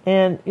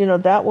 And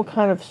that will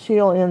kind of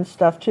seal in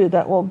stuff too.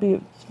 That will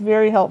be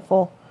very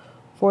helpful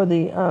for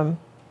the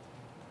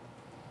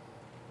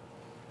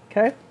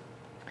okay.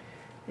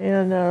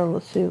 And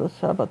let's see.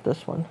 How about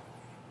this one?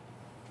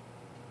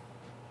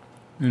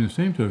 In the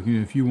same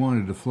token, if you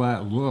wanted a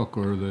flat look,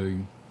 or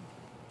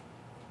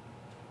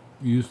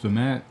use the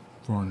matte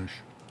varnish.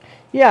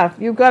 Yeah,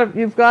 you've got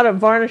to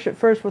varnish it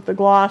first with the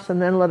gloss, and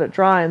then let it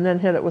dry, and then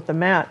hit it with the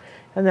matte,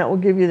 and that will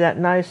give you that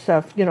nice,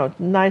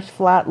 nice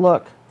flat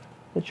look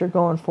that you're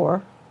going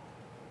for.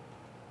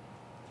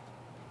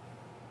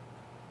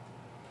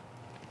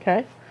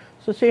 Okay,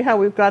 so see how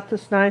we've got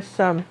this nice,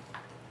 and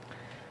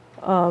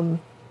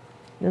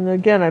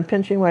again, I'm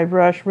pinching my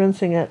brush,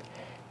 rinsing it.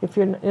 If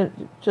you're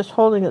just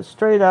holding it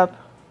straight up,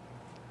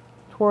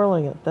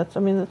 twirling it,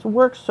 it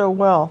works so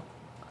well.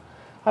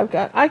 On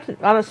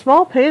a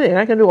small painting,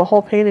 I can do a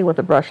whole painting with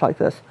a brush like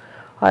this.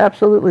 I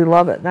absolutely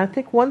love it. And I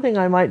think one thing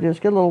I might do is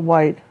get a little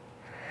white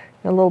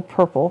and a little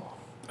purple.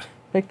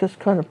 Make this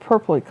kind of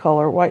purpley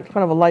color, white,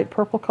 kind of a light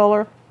purple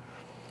color.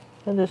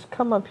 And just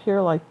come up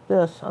here like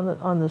this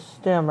on the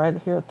stem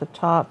right here at the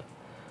top.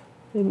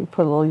 Maybe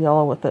put a little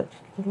yellow with it,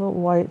 a little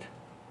white.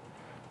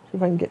 See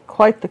if I can get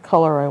quite the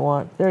color I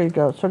want. There you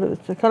go.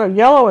 It's a kind of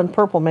yellow and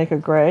purple make a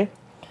gray.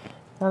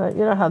 And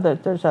you know how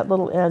there's that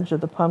little edge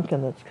of the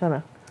pumpkin that's kind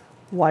of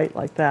white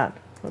like that.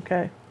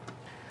 Okay,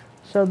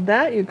 so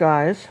that, you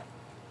guys,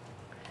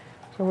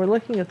 so we're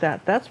looking at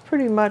that. That's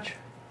pretty much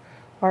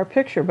our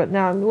picture. But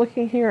now I'm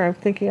looking here, I'm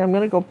thinking I'm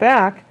going to go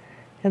back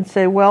and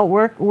say, well,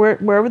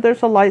 wherever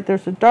there's a light,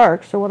 there's a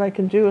dark. So what I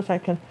can do is I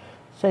can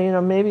say,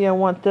 maybe I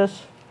want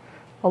this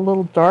a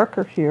little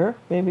darker here,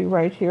 maybe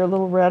right here a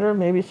little redder,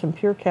 maybe some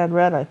pure cad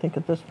red. I think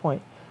at this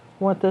point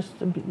I want this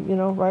to be,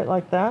 right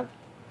like that.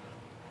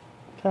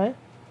 Okay,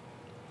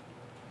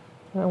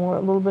 and I want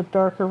it a little bit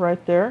darker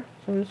right there.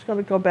 So I'm just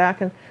going to go back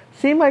and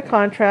see my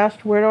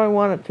contrast. Where do I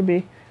want it to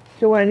be?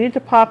 Do I need to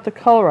pop the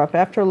color up?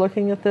 After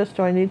looking at this,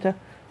 do I need to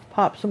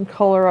pop some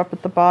color up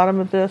at the bottom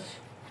of this?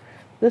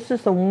 This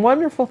is the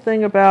wonderful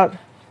thing about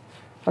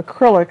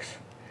acrylics,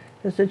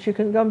 is that you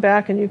can come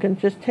back and you can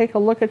just take a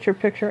look at your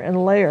picture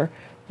and layer,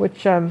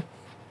 which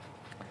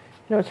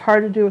it's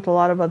hard to do with a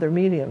lot of other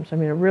mediums. It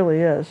really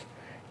is.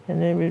 And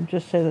then we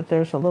just say that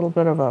there's a little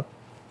bit of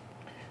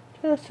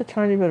just a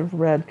tiny bit of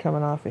red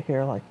coming off of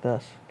here like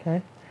this.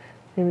 Okay.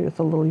 Maybe with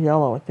a little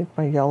yellow. I think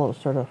my yellow is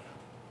sort of,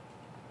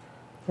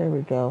 there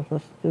we go.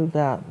 Let's do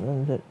that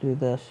and then do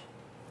this.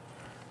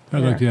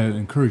 I'd like to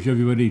encourage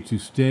everybody to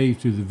stay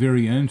to the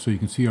very end so you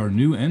can see our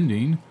new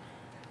ending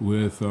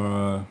with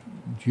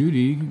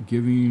Judy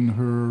giving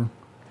her.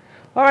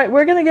 All right,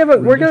 we're going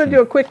to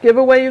do a quick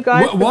giveaway, you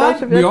guys.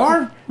 What? We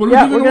are? What are we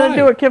giving away? We're going to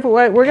do a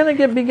giveaway. We're going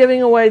to be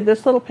giving away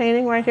this little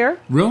painting right here.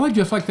 Really?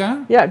 Just like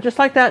that? Yeah, just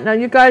like that. Now,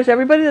 you guys,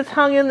 everybody that's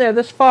hung in there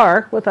this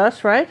far with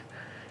us, right?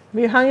 If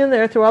you hung in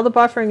there through all the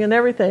buffering and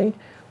everything,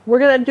 we're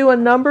going to do a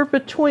number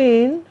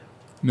between.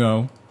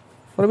 No.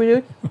 What are we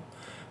doing?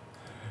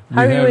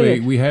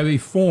 We have a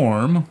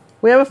form.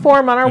 We have a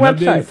form on our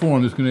website. An updated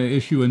form that's going to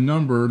issue a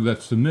number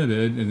that's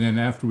submitted, and then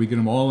after we get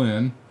them all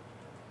in,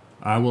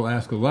 I will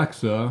ask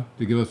Alexa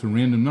to give us a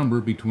random number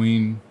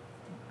between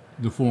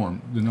the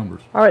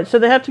numbers. All right, so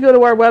they have to go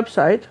to our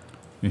website.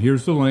 And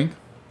here's the link.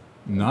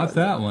 Not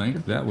that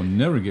link. That will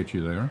never get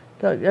you there.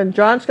 And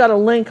John's got a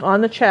link on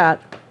the chat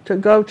to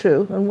go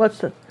to.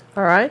 And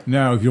all right?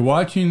 Now, if you're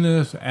watching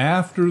this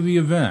after the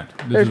event,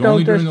 this is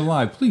only during the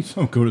live, please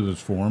don't go to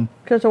this forum.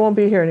 Because it won't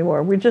be here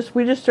anymore. We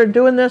just are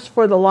doing this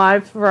for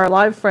our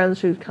live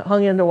friends who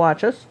hung in to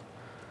watch us.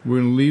 We're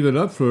going to leave it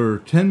up for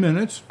 10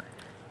 minutes.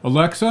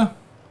 Alexa,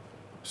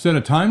 set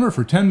a timer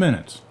for 10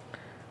 minutes.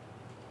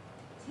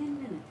 10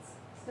 minutes,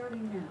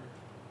 starting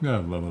now. I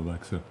love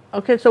Alexa.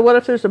 Okay, so what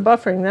if there's a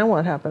buffering? Then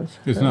what happens?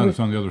 It's not. It's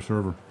on the other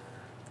server.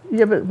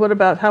 Yeah, but what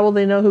about, how will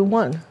they know who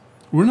won?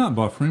 We're not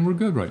buffering. We're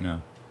good right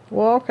now.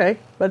 Well, okay.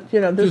 But,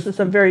 this is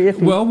a very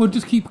iffy. Well, we'll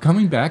just keep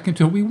coming back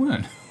until we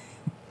win.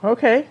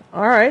 Okay.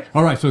 All right.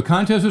 All right. So the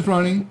contest is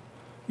running.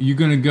 You're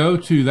going to go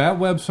to that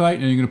website,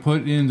 and you're going to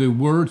put in the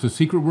words. The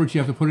secret words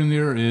you have to put in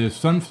there is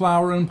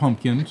sunflower and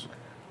pumpkins.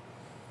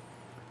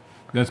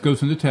 That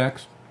goes in the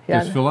text.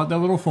 Yeah. Just fill out that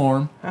little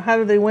form. How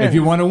do they win? If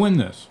you want to win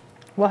this.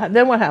 Well,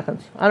 then what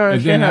happens? I don't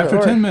understand. And then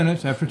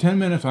after 10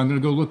 minutes, I'm going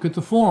to go look at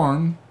the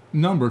form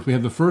numbers. We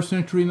have the first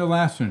entry and the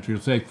last entry.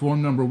 It'll say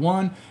form number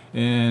 1,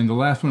 and the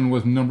last one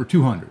was number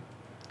 200.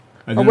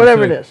 Or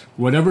whatever it is.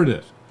 Whatever it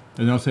is.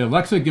 And I'll say,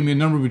 Alexa, give me a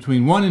number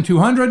between 1 and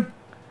 200.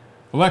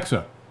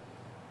 Alexa,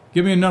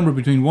 give me a number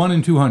between 1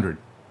 and 200.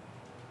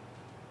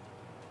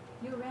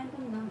 Your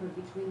random number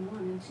between 1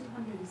 and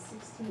 200 is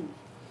 16.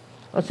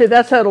 I'll see,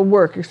 that's how it'll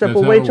work, except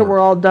we'll wait till we're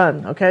all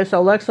done. Okay, so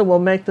Alexa will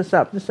make this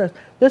up.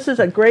 This is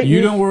a great...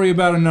 You don't worry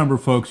about a number,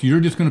 folks. You're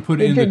just going to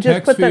put in the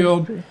text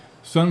field,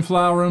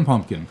 sunflower and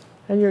pumpkin.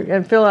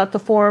 And fill out the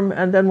form,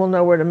 and then we'll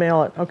know where to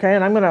mail it. Okay,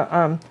 and I'm going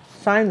to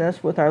sign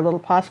this with our little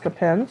Posca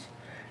pens.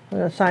 I'm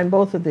going to sign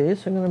both of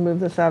these. I'm going to move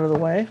this out of the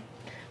way.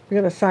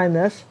 We're going to sign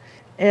this.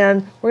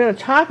 And we're going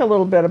to talk a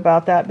little bit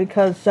about that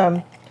because,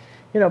 you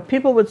know,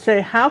 people would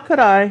say, how could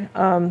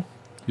I...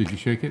 Did you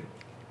shake it?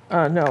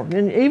 No.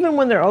 And even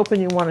when they're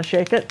open, you want to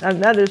shake it.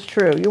 And that is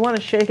true. You want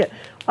to shake it.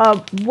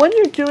 When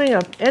you're doing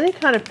any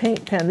kind of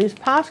paint pen, these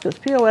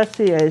Poscas,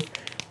 P-O-S-C-A's,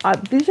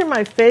 these are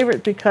my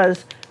favorite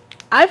because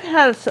I've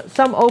had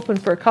some open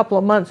for a couple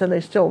of months and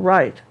they still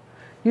write.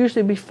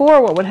 Usually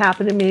before, what would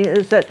happen to me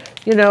is that,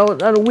 you know,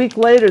 a week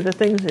later, the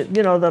things that,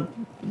 you know,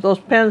 those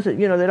pens that,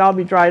 you know, they'd all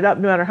be dried up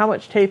no matter how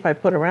much tape I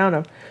put around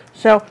them.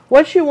 So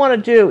what you want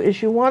to do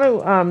is you want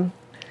to,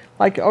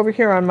 like over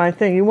here on my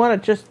thing, you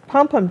want to just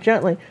pump them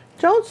gently.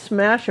 Don't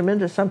smash them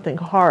into something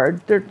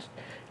hard.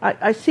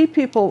 I see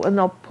people and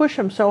they'll push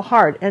them so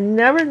hard, and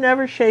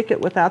never shake it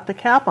without the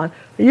cap on.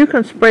 You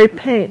can spray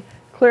paint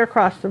clear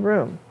across the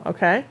room,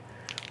 okay?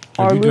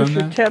 Have or you lose done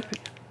your that? tip.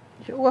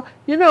 Well,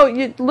 you know,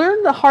 you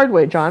learn the hard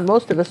way, John.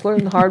 Most of us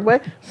learn the hard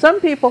way.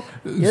 Some people,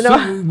 you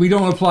know. We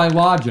don't apply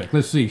logic.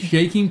 Let's see.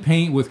 Shaking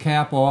paint with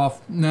cap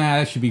off, nah,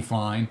 that should be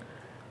fine.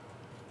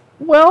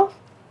 Well,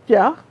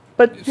 yeah,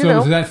 but you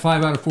know. So that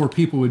 5 out of 4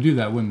 people would do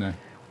that, wouldn't they?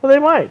 Well, they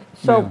might.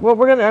 So, yeah. well,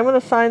 I'm going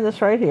to sign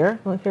this right here.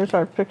 Look, here's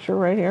our picture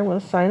right here. I'm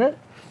going to sign it.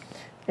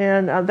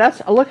 And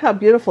look how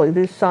beautifully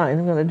these sign.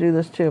 I'm going to do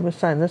this too. I'm going to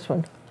sign this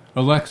one.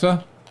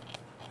 Alexa,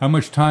 how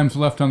much time's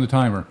left on the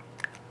timer?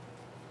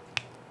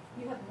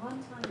 You have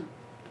one timer,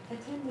 a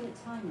 10-minute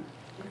timer,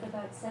 with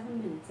about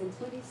 7 minutes and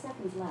 20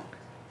 seconds left.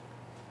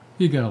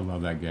 You got to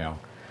love that gal.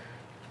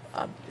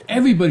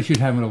 Everybody should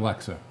have an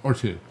Alexa or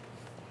two.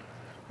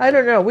 I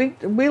don't know.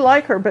 We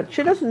like her, but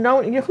she doesn't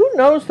know. Who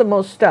knows the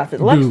most stuff?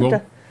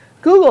 Google.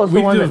 Google's the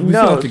one that knows. We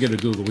still have to get a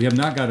Google. We have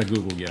not got a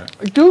Google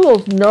yet.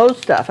 Google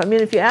knows stuff. I mean,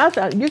 if you ask,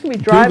 you can be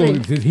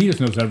driving. Google, he just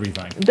knows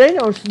everything. They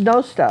know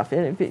stuff.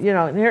 And if, you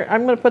know, and here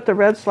I'm going to put the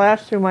red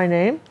slash through my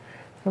name.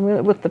 I'm going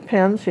to, with the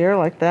pens here,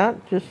 like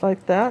that, just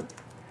like that,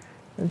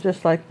 and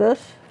just like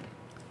this.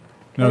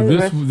 Now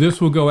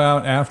this will go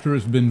out after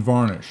it's been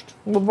varnished.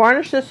 We'll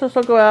varnish this. This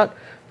will go out.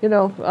 You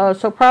know,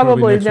 so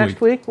probably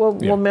next week.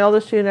 We'll mail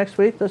this to you next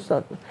week.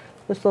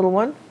 This little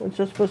one, which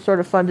just was sort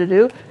of fun to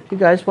do. If you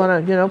guys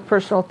want a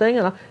personal thing,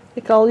 and I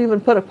think I'll even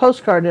put a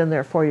postcard in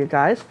there for you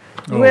guys.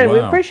 Oh, We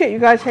appreciate you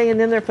guys hanging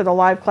in there for the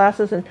live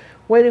classes and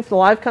waiting for the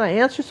live. Can I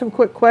answer some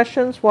quick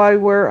questions while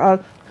we're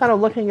kind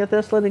of looking at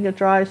this, letting it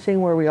dry, seeing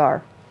where we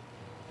are?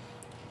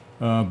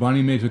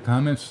 Bonnie made a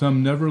comment.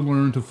 Some never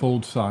learn to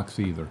fold socks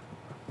either.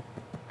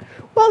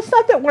 Well, it's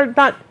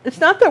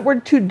not that we're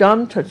too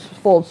dumb to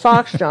fold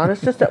socks, John.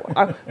 It's just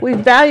that we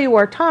value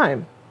our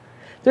time.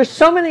 There's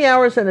so many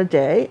hours in a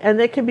day, and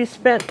they can be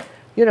spent,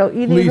 you know,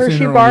 eating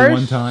Hershey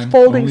bars,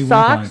 folding only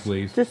socks. One time,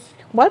 please. Just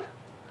what?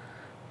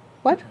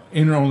 What?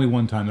 Enter only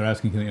one time. They're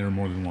asking, can they enter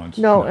more than once?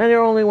 No, enter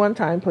only one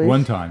time, please.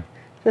 One time.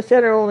 Just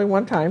enter only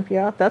one time.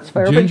 Yeah, that's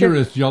fair. Ginger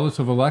is jealous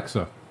of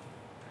Alexa.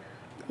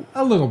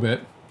 A little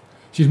bit.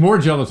 She's more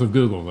jealous of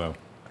Google, though.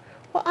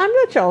 Well, I'm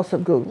not jealous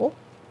of Google.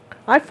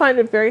 I find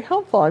it very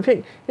helpful. I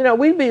think, you know,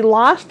 we'd be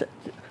lost.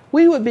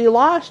 We would be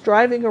lost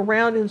driving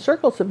around in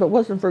circles if it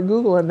wasn't for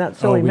Google and that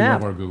silly map.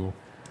 We love our Google.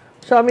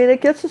 So, I mean,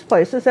 it gets us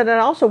places. And then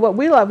also what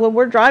we love, when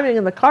we're driving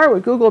in the car,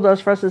 what Google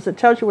does for us is it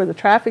tells you where the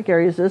traffic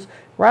areas is,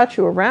 routes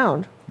you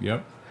around.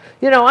 Yep.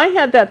 You know, I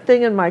had that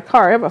thing in my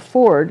car. I have a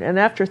Ford, and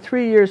after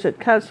 3 years, it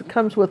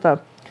comes with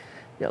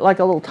like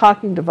a little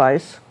talking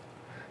device,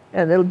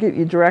 and it'll give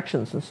you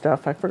directions and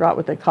stuff. I forgot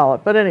what they call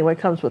it. But anyway, it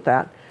comes with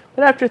that.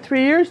 But after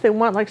 3 years, they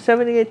want like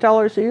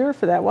 $78 a year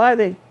for that. Why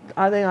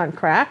are they on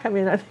crack? I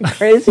mean, are they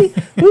crazy?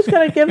 Who's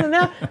going to give them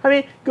that? I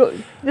mean,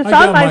 it's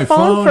on my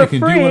phone for free.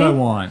 I can do what I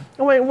want.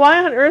 I mean, why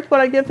on earth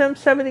would I give them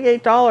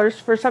 $78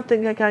 for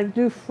something that I can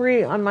do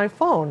free on my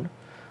phone?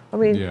 I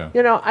mean,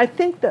 you know, I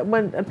think that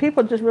when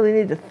people just really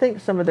need to think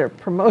some of their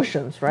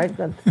promotions, right?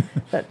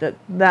 that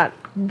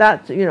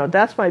you know,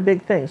 that's my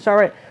big thing. So, all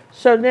right.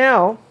 So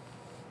now,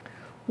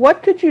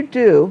 what could you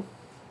do?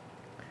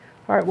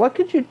 All right, what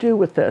could you do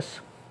with this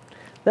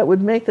that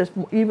would make this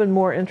even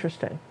more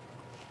interesting?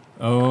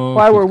 Oh,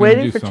 while we're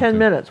waiting for 10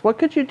 minutes, what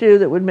could you do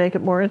that would make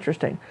it more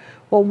interesting?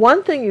 Well,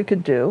 one thing you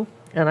could do,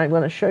 and I'm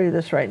going to show you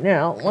this right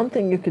now. One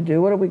thing you could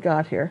do, what do we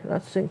got here?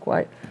 That's zinc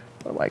white.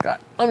 What do I got?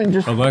 Let me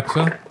just...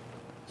 Alexa,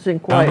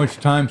 zinc white. how much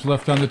time's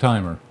left on the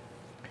timer?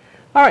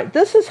 All right,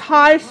 this is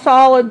high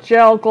solid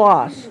gel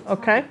gloss,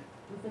 okay?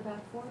 With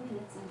about 4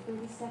 minutes and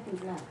 30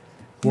 seconds left.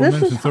 4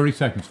 minutes and 30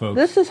 seconds, folks.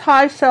 This is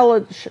high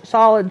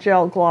solid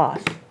gel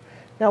gloss.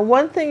 Now,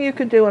 one thing you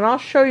could do, and I'll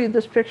show you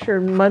this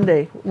picture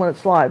Monday when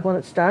it's live, when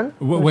it's done.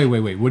 Wait.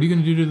 What are you going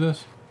to do to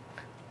this?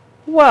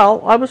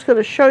 Well, I was going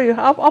to show you.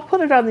 I'll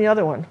put it on the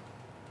other one.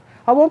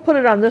 I won't put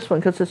it on this one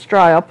because it's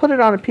dry. I'll put it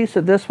on a piece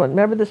of this one.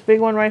 Remember this big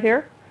one right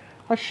here?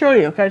 I'll show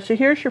you. Okay, so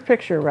here's your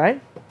picture,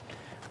 right?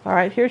 All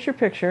right, here's your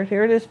picture.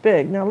 Here it is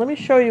big. Now let me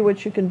show you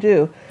what you can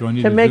do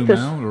to make this.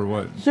 Out or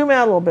what? Zoom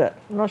out a little bit,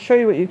 and I'll show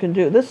you what you can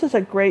do. This is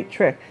a great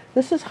trick.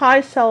 This is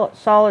high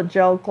solid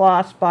gel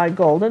gloss by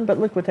Golden, but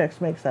Liquitex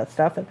makes that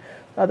stuff, and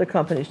other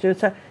companies do.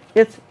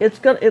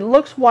 It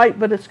looks white,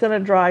 but it's gonna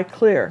dry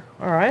clear.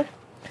 All right.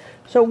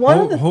 So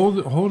hold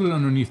it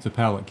underneath the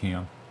palette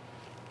cam.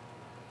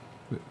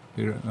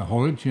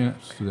 Hold it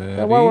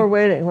steady. While we're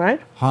waiting,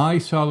 right? High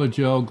solid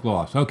gel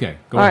gloss. Okay,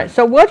 go ahead. All right.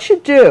 So what you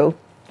do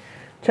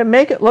to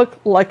make it look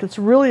like it's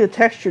really a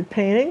textured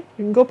painting,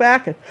 you can go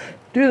back and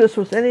do this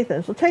with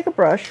anything. So take a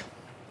brush.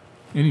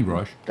 Any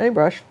brush. Any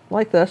brush,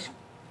 like this.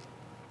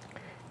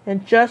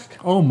 And just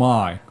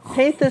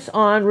paint this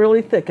on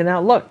really thick. And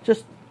now look,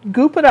 just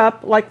goop it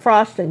up like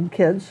frosting,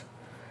 kids.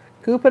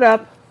 Goop it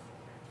up,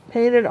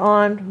 paint it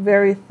on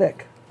very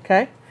thick,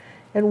 okay?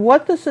 And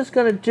what this is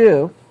going to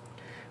do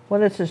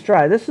when it's as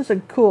dry, this is a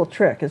cool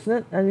trick, isn't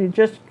it? And you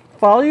just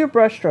follow your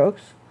brush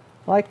strokes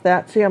like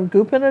that. See, I'm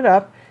gooping it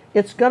up.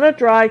 It's going to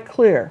dry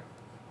clear.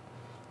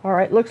 All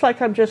right, looks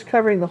like I'm just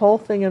covering the whole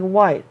thing in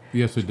white.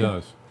 Yes, it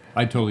does.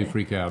 I totally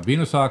freak out.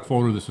 Being a sock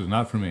folder, this is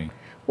not for me.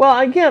 Well,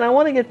 again, I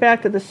want to get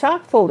back to the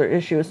sock folder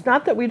issue. It's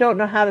not that we don't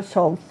know how to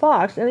fold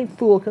socks. Any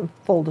fool can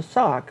fold a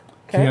sock.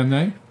 Okay? Can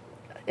they?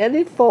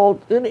 Any fool,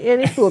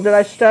 did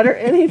I stutter?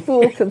 Any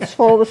fool can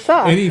fold a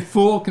sock. Any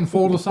fool can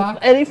fold a sock?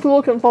 Any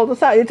fool can fold a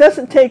sock. It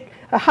doesn't take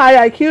a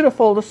high IQ to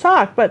fold a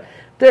sock, but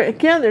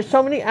there's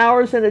so many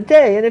hours in a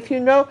day, and if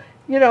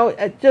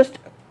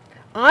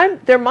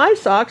they're my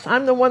socks.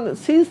 I'm the one that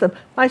sees them.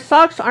 My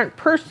socks aren't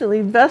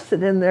personally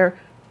vested in their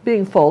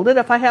being folded.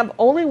 If I have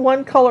only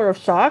one color of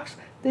socks,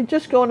 they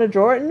just go in a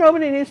drawer, and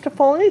nobody needs to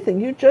fold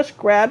anything. You just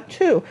grab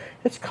two.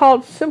 It's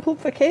called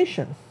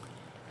simplification.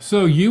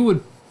 So you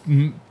would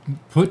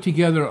put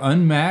together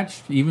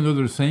unmatched, even though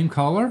they're the same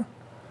color?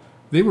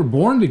 They were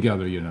born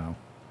together, you know.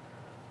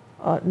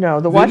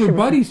 No, they were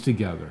buddies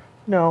together.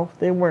 No,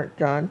 they weren't,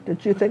 John.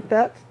 Did you think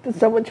that? Did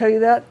someone tell you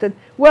that?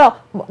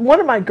 Well, one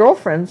of my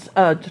girlfriends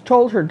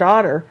told her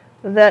daughter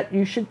that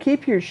you should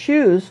keep your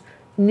shoes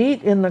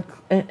neat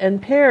in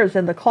pairs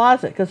in the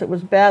closet because it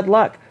was bad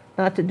luck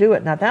not to do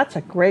it. Now, that's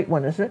a great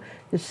one, isn't it?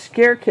 You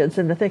scare kids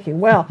into thinking,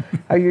 well,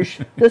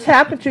 this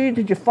happened to you?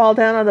 Did you fall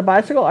down on the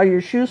bicycle? Are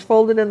your shoes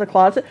folded in the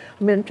closet?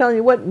 I mean, I'm telling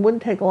you what, it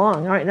wouldn't take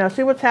long. All right, now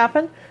see what's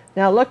happened?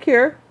 Now, look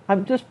here.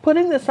 I'm just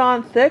putting this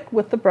on thick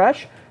with the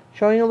brush,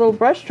 showing you little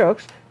brush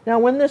strokes. Now,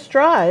 when this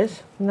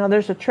dries, now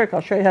there's a trick.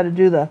 I'll show you how to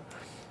do the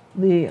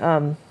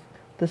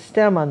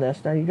stem on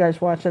this. Now, you guys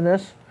watching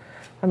this?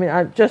 I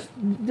mean,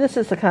 this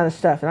is the kind of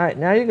stuff. All right,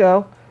 now you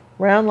go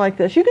round like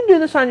this. You can do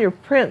this on your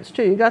prints,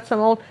 too. You got some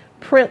old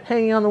print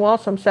hanging on the wall,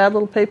 some sad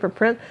little paper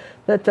print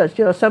that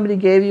somebody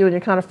gave you and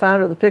you kind of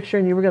found it with a picture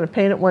and you were going to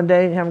paint it one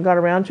day and you haven't got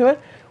around to it.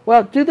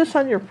 Well, do this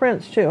on your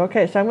prints, too.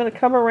 Okay, so I'm going to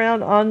come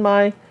around on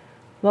my,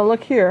 now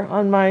look here,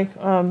 on my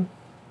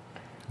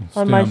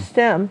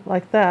stem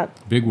like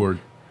that. Big word.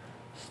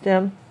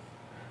 Stem.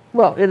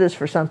 Well, it is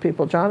for some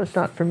people, John. It's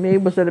not for me.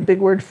 Was it a big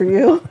word for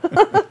you?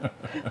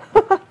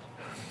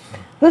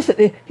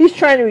 Listen, he's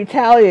trying to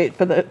retaliate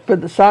for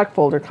the sock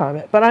folder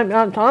comment. But I'm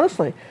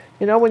honestly,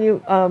 when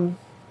you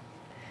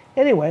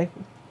anyway,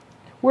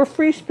 we're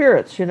free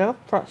spirits.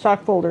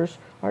 Sock folders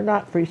are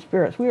not free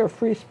spirits. We are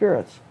free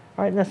spirits.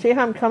 All right. Now see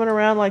how I'm coming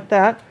around like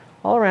that,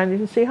 all around. You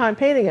can see how I'm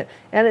painting it,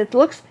 and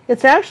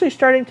it's actually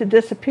starting to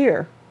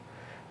disappear.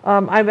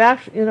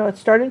 It's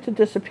starting to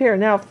disappear.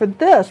 Now for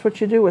this,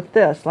 what you do with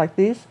this, like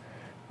these,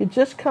 you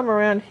just come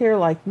around here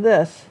like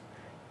this,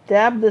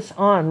 dab this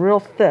on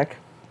real thick.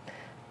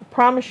 I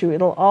promise you,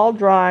 it'll all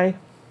dry.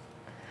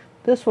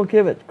 This will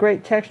give it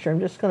great texture. I'm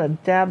just going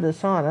to dab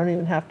this on. I don't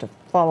even have to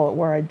follow it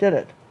where I did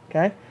it,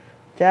 okay?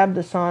 Dab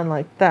this on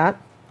like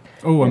that.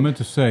 Oh, I meant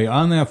to say,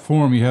 on that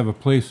form, you have a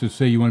place to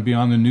say you want to be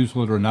on the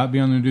newsletter or not be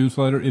on the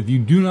newsletter. If you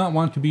do not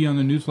want to be on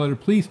the newsletter,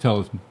 please tell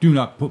us, do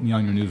not put me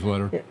on your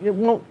newsletter.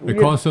 It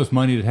costs us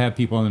money to have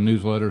people on the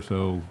newsletter,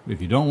 so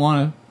if you don't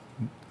want to,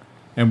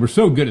 and we're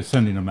so good at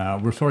sending them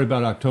out. We're sorry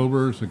about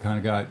October's. It kind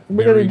of got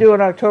We're going to do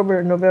it October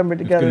and November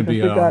together. It's going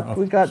to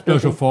be a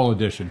special busy fall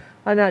edition.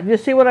 I know. You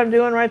see what I'm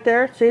doing right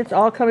there? See, it's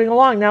all coming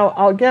along. Now,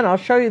 I'll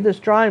show you this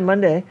drawing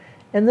Monday,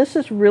 and this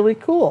is really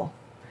cool,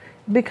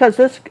 because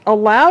this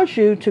allows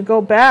you to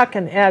go back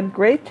and add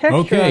great texture.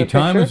 Okay,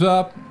 time is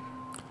up.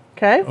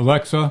 Okay.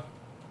 Alexa,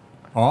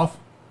 off.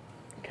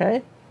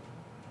 Okay.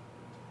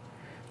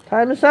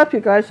 Time is up,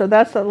 you guys. So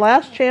that's the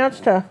last chance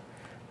to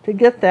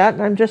get that,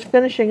 and I'm just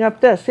finishing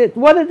up this.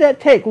 What did that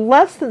take?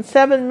 Less than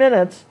 7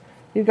 minutes.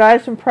 You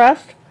guys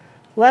impressed?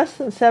 Less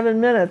than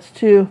 7 minutes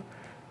to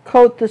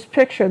coat this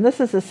picture. And this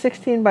is a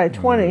 16 by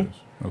 20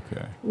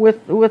 okay.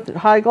 with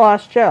high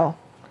gloss gel.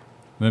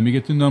 Let me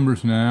get the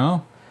numbers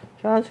now.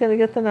 John's going to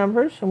get the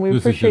numbers, and we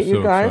appreciate you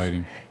so guys.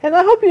 Exciting. And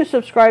I hope you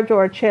subscribe to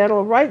our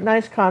channel, write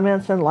nice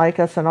comments, and like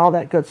us, and all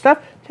that good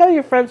stuff. Tell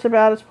your friends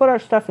about us. Put our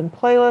stuff in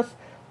playlists.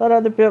 let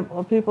other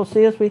people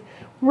see us. We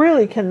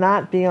really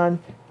cannot be on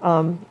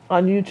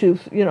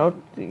YouTube,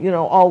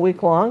 all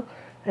week long,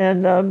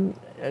 and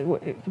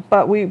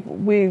but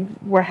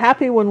we're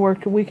happy when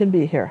we can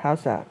be here.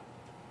 How's that?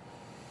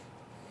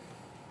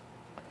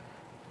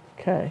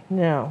 Okay,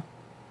 now.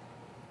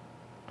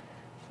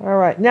 All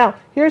right, now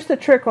here's the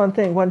trick on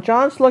thing. When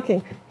John's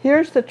looking,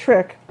 here's the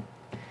trick.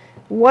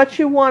 What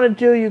you want to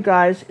do, you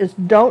guys, is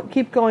don't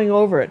keep going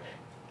over it.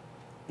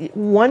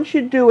 Once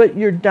you do it,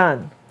 you're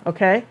done,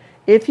 okay?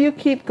 If you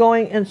keep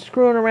going and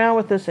screwing around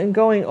with this and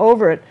going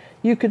over it,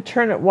 you could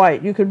turn it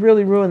white. You could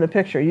really ruin the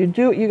picture. You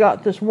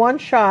got this one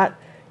shot,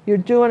 you're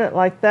doing it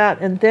like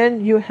that, and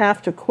then you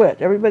have to quit.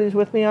 Everybody's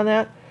with me on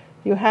that?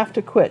 You have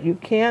to quit. You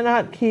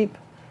cannot keep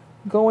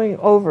going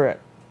over it.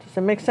 Does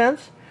that make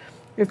sense?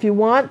 If you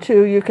want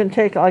to, you can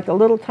take like a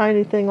little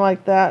tiny thing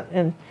like that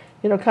and,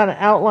 kind of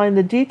outline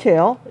the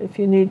detail if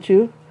you need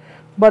to.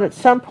 But at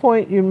some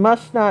point, you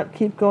must not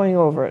keep going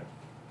over it.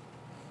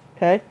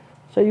 Okay?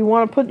 So you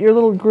want to put your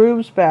little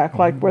grooves back,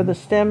 like where the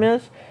stem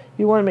is.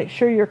 You want to make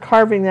sure you're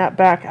carving that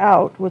back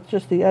out with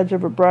just the edge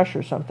of a brush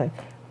or something.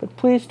 But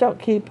please don't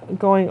keep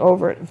going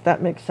over it, if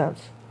that makes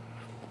sense.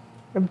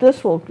 And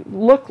this will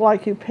look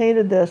like you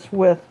painted this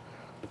with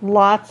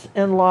lots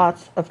and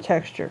lots of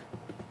texture.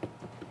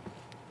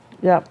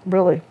 Yeah,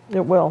 really,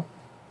 it will.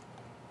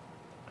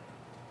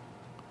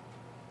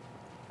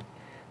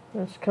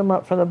 Let's come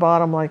up from the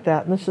bottom like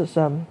that. And this is,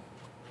 a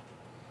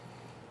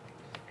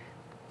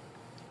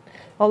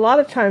lot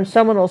of times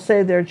someone will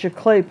say their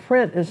giclée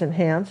print is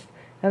enhanced,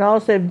 and all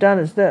they've done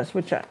is this,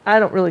 which I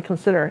don't really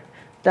consider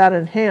that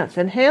enhanced.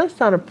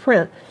 Enhanced on a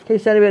print, in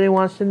case anybody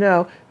wants to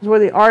know, is where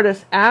the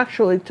artist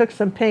actually took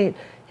some paint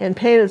and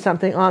painted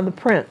something on the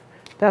print.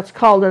 That's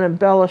called an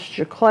embellished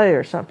giclée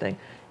or something.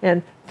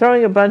 And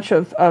throwing a bunch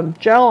of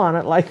gel on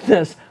it like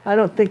this, I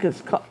don't think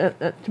it's,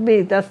 to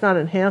me, that's not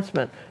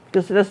enhancement.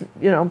 Because it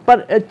doesn't,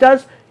 but it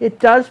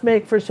does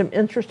make for some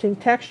interesting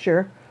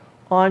texture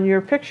on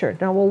your picture.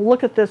 Now we'll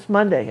look at this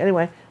Monday.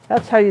 Anyway,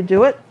 that's how you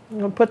do it. I'm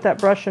going to put that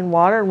brush in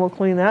water and we'll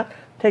clean that.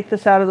 Take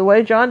this out of the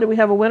way. John, do we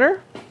have a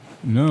winner?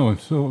 No,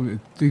 so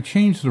they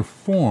changed their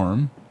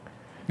form.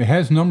 It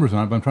has numbers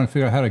on it, but I'm trying to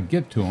figure out how to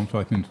get to them so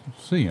I can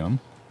see them.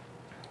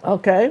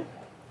 Okay.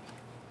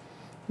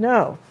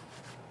 No.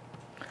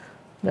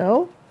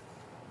 No.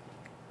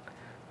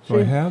 So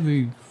I have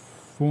the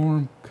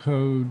form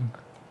code.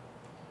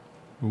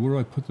 Well, where do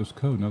I put this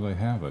code now that I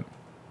have it?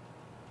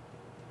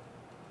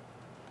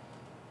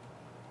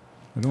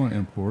 I don't want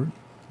import.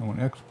 I want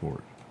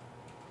export.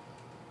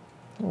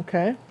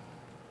 Okay.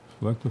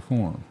 Select the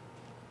form.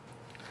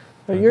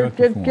 So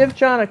give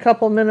John a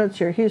couple minutes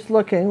here. He's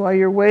looking while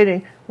you're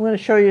waiting. I'm going to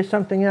show you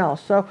something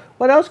else. So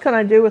what else can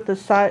I do with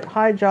this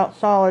high gel,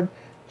 solid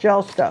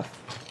gel stuff?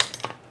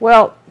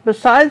 Well,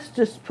 besides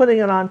just putting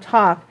it on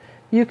top,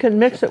 you can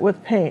mix it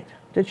with paint.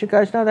 Did you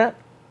guys know that?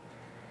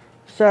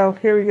 So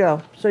here we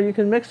go. So you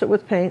can mix it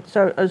with paint.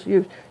 So as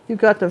you've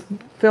got the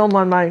film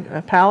on my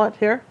palette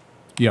here.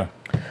 Yeah.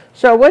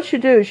 So what you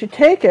do is you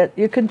take it.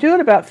 You can do it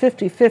about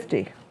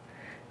 50-50.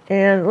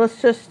 And let's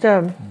just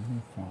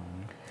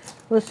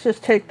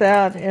take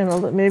that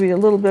and maybe a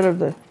little bit of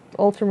the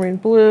ultramarine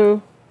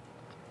blue.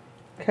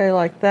 Okay,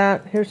 like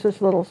that. Here's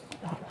this little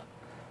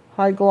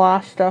high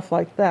gloss stuff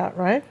like that,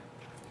 right?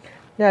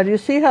 Now, do you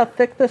see how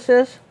thick this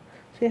is?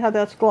 See how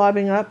that's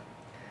globbing up?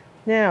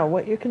 Now,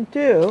 what you can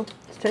do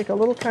is take a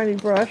little tiny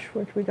brush,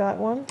 which we got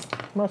one.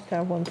 Must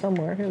have one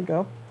somewhere. Here we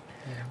go.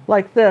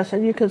 Like this,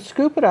 and you can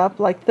scoop it up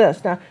like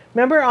this. Now,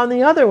 remember on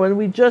the other one,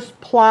 we just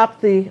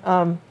plopped the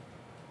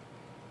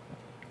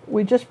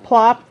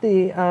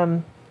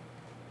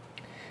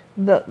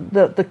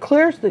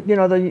clears,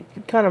 the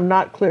kind of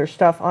not clear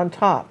stuff on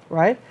top,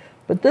 right?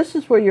 But this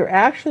is where you're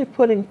actually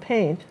putting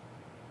paint,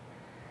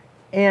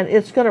 and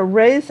it's going to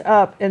raise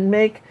up and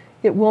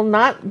it will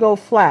not go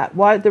flat.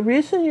 Why? The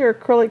reason your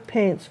acrylic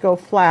paints go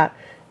flat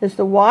is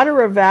the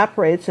water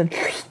evaporates and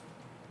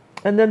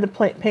then the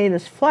paint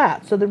is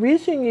flat. So the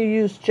reason you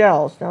use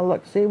gels, now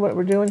look, see what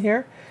we're doing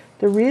here?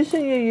 The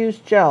reason you use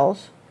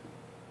gels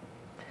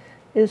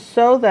is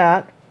so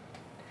that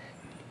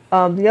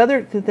the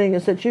other thing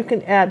is that you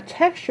can add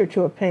texture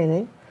to a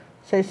painting,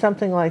 say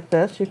something like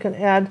this. You can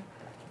add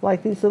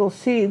like these little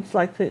seeds,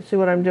 see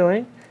what I'm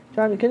doing?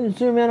 John, can you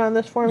zoom in on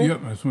this for me?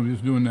 Yep, that's what I'm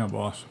just doing now,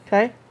 boss.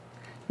 Okay.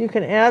 You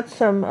can add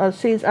some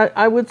seeds.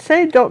 I would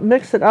say don't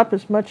mix it up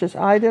as much as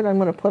I did. I'm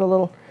going to put a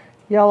little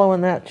yellow in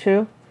that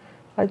too.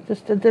 I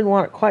didn't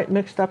want it quite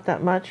mixed up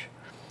that much.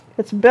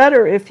 It's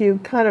better if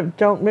you kind of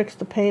don't mix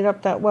the paint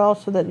up that well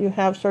so that you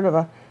have sort of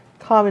a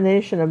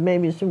combination of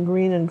maybe some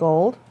green and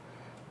gold.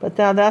 But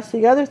now that's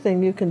the other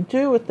thing you can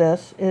do with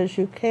this is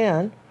you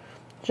can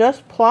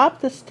just plop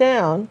this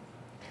down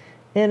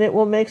and it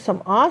will make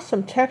some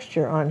awesome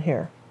texture on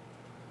here.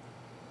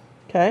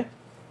 Okay?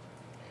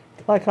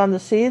 Like on the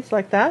seeds,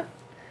 like that.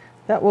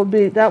 That will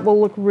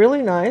look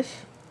really nice.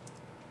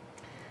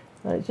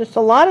 Just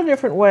a lot of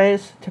different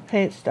ways to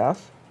paint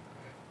stuff.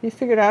 You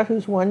figured out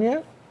who's won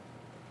yet?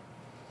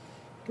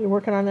 You're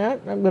working on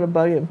that? I'm going to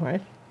bug him,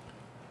 right?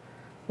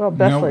 Well,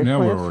 Besley, now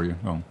please. Where are you?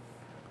 Oh.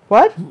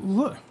 What?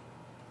 Look.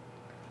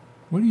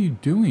 What are you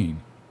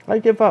doing? I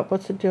give up.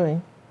 What's it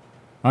doing?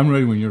 I'm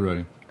ready when you're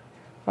ready.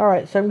 All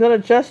right, so I'm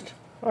going to just...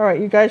 All right,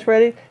 you guys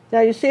ready?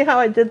 Now, you see how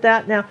I did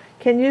that? Now,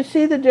 can you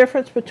see the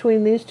difference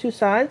between these two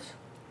sides?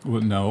 Well,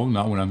 no,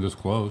 not when I'm this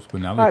close,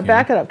 but now we All right, can.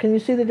 back it up. Can you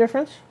see the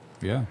difference?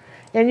 Yeah.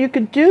 And you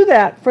could do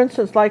that, for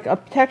instance, like a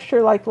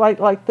texture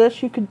like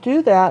this. You could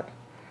do that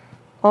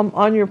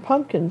on your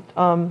pumpkin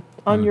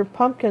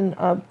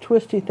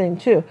twisty thing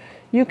too.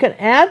 You can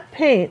add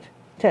paint.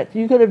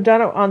 You could have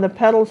done it on the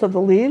petals of the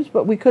leaves,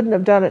 but we couldn't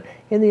have done it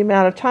in the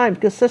amount of time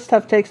because this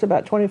stuff takes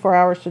about 24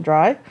 hours to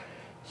dry.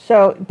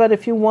 So, but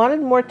if you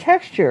wanted more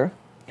texture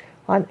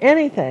on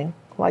anything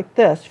like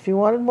this, if you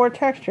wanted more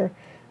texture,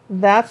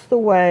 that's the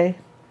way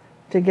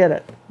to get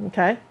it.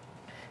 Okay.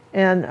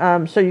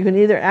 And so you can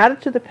either add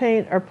it to the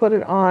paint or put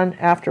it on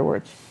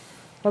afterwards.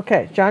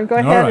 Okay, John, go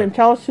ahead and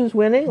tell us who's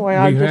winning. We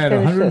had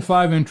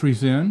 105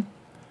 entries in,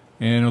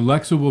 and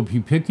Alexa will be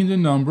picking the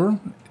number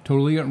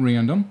totally at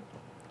random.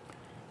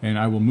 And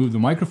I will move the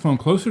microphone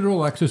closer to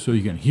Alexa so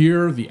you can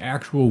hear the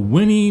actual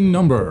winning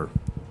number.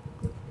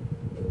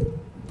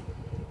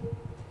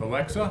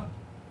 Alexa,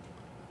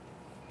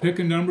 pick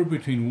a number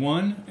between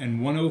 1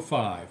 and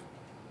 105.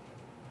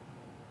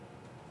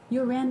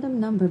 Your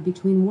random number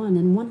between 1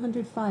 and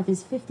 105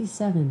 is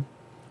 57.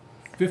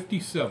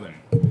 57.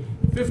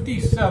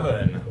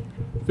 57.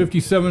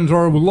 57's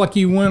our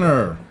lucky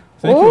winner.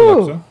 Thank Ooh. you,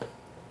 Alexa.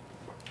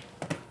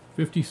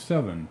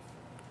 57.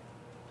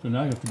 So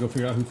now you have to go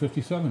figure out who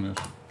 57 is.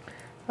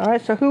 All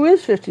right, so who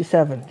is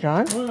 57,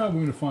 John? Well, we're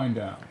going to find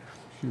out.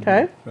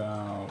 Okay.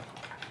 About,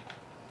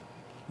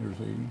 there's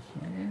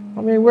 87.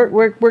 I mean,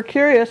 we're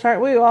curious,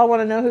 aren't we? We all want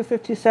to know who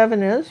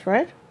 57 is,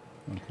 right?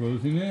 I'm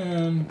closing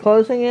in.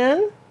 Closing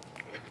in.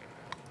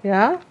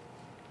 Yeah.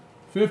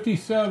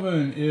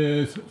 57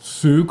 is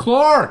Sue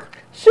Clark.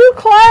 Sue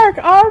Clark,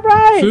 all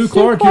right. Sue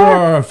Clark, you're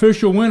our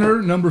official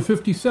winner, number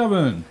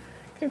 57.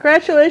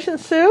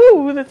 Congratulations,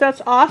 Sue.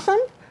 That's awesome.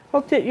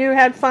 Hope that you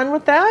had fun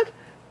with that.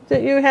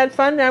 That you had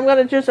fun. Now I'm going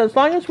to just, as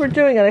long as we're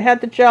doing it, I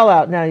had the gel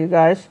out now, you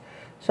guys.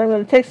 So I'm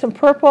going to take some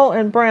purple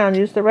and brown,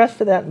 use the rest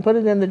of that, and put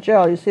it in the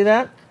gel. You see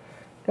that?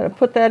 Going to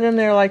put that in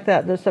there like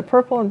that. There's the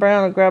purple and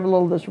brown. I'll grab a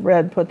little of this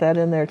red, put that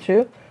in there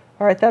too.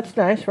 All right, that's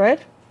nice, right?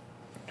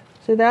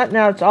 See that?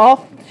 Now it's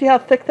all, see how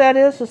thick that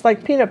is? It's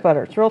like peanut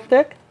butter. It's real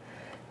thick.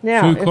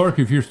 Now, Sue Clark,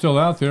 if you're still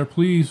out there,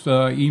 please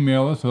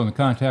email us and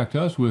contact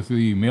us with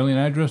the mailing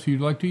address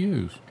you'd like to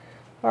use.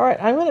 All right,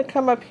 I'm going to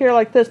come up here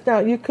like this. Now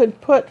you can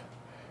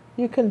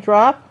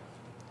drop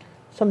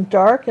some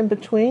dark in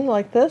between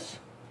like this.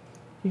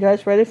 You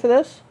guys ready for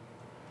this?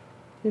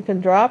 You can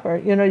drop, or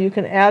you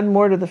can add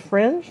more to the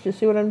fringe. Do you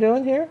see what I'm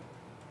doing here?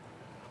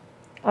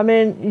 I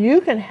mean,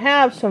 you can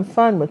have some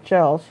fun with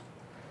gels.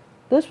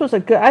 I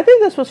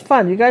think this was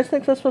fun. You guys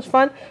think this was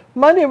fun?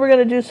 Monday we're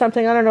going to do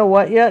something, I don't know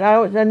what yet.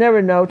 I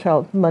never know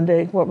till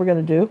Monday what we're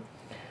going to do.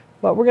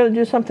 But we're going to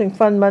do something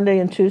fun Monday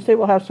and Tuesday.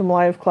 We'll have some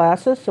live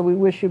classes, so we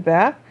wish you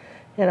back.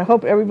 And I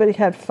hope everybody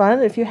had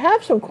fun. If you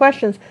have some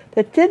questions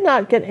that did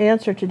not get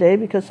answered today,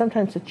 because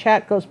sometimes the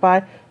chat goes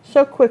by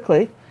so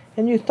quickly,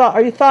 and you thought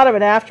of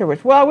it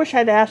afterwards, well, I wish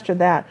I'd asked her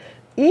that.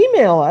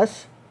 Email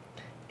us,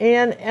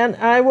 and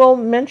I will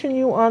mention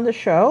you on the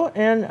show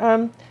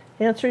and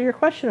answer your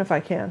question if I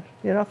can.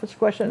 If it's a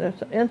question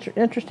that's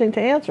interesting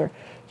to answer.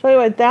 So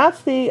anyway,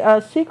 that's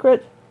the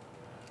secret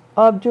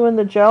of doing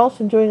the gels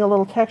and doing a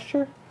little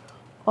texture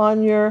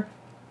on your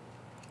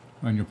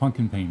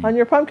pumpkin painting. On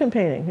your pumpkin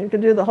painting. You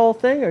can do the whole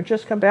thing or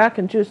just come back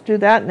and just do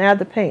that and add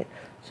the paint.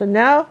 So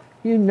now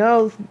you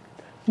know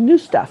new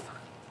stuff.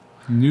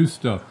 New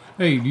stuff.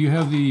 Hey, do you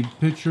have the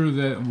picture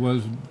that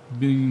was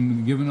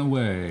being given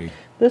away?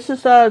 This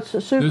is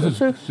Sue.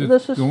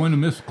 This is going to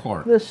Miss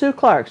Clark. Sue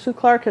Clark. Sue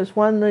Clark has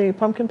won the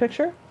pumpkin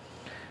picture.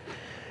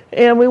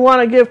 And we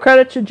want to give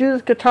credit to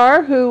Judith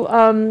Guitar, who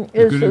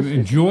is going to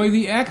enjoy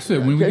the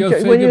exit when we go say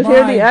goodbye. When you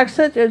hear the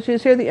exit, as you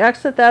hear the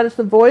exit, that is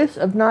the voice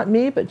of not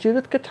me, but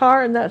Judith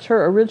Guitar, and that's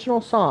her original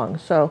song.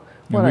 So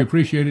and we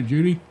appreciate it,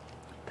 Judy.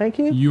 Thank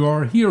you. You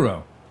are a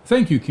hero.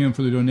 Thank you, Kim,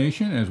 for the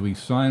donation as we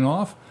sign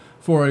off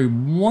for a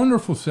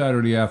wonderful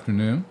Saturday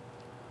afternoon.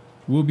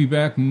 We'll be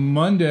back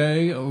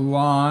Monday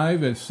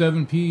live at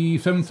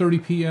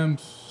 7:30 p.m.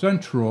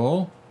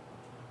 Central.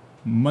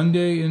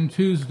 Monday and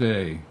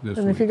Tuesday this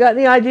week. If you got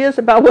any ideas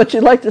about what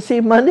you'd like to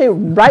see Monday,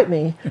 write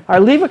me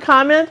or leave a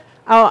comment.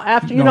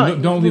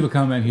 Don't leave a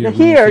comment here.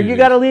 Here, you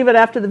got to leave it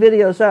after the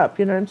video's up.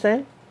 You know what I'm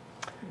saying?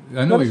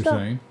 I know what you're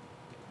saying.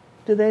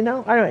 Do they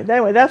know?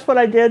 Anyway, that's what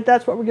I did.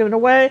 That's what we're giving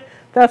away.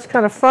 That's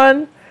kind of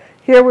fun.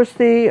 Here was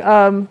the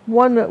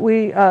one that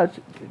we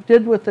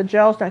did with the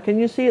gels. Now, can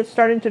you see it's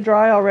starting to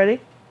dry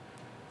already?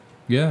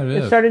 Yeah, it is.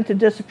 It's starting to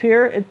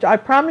disappear. I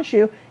promise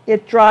you,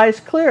 it dries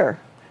clear.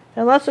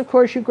 Unless, of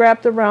course, you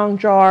grabbed the round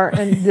jar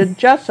and did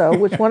gesso,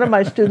 which one of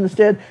my students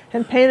did,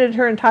 and painted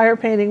her entire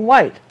painting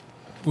white.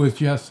 With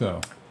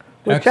gesso.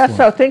 With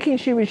gesso, thinking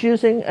she was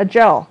using a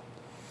gel.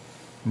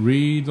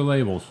 Read the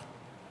labels.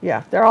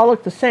 Yeah, they all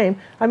look the same.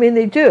 I mean,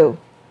 they do.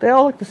 They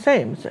all look the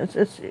same.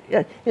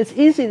 It's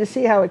easy to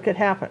see how it could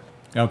happen.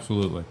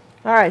 Absolutely.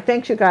 All right.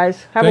 Thanks, you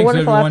guys. Have a Thanks,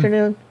 wonderful everyone.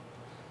 afternoon.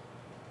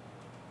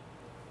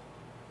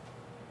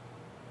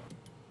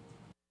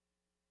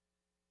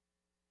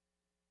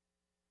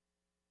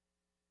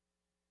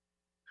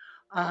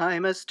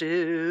 I'm a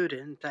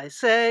student, I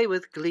say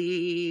with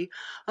glee,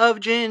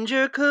 of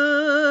Ginger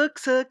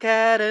Cook's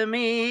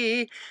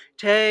Academy.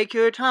 Take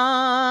your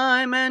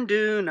time and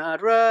do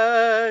not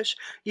rush.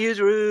 Use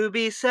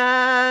ruby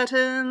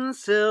satin,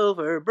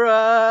 silver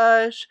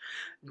brush.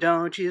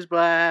 Don't use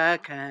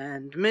black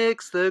and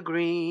mix the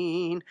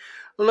green.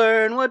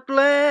 Learn what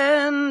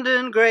blend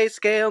and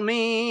grayscale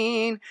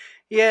mean.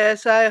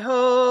 Yes, I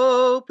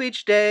hope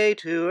each day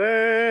to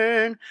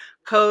earn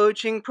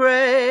coaching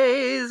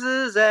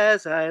praises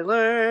as I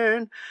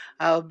learn.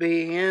 I'll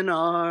be an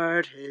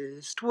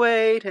artist,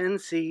 wait and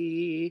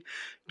see.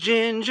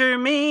 Ginger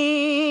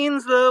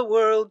means the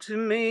world to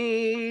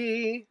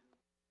me.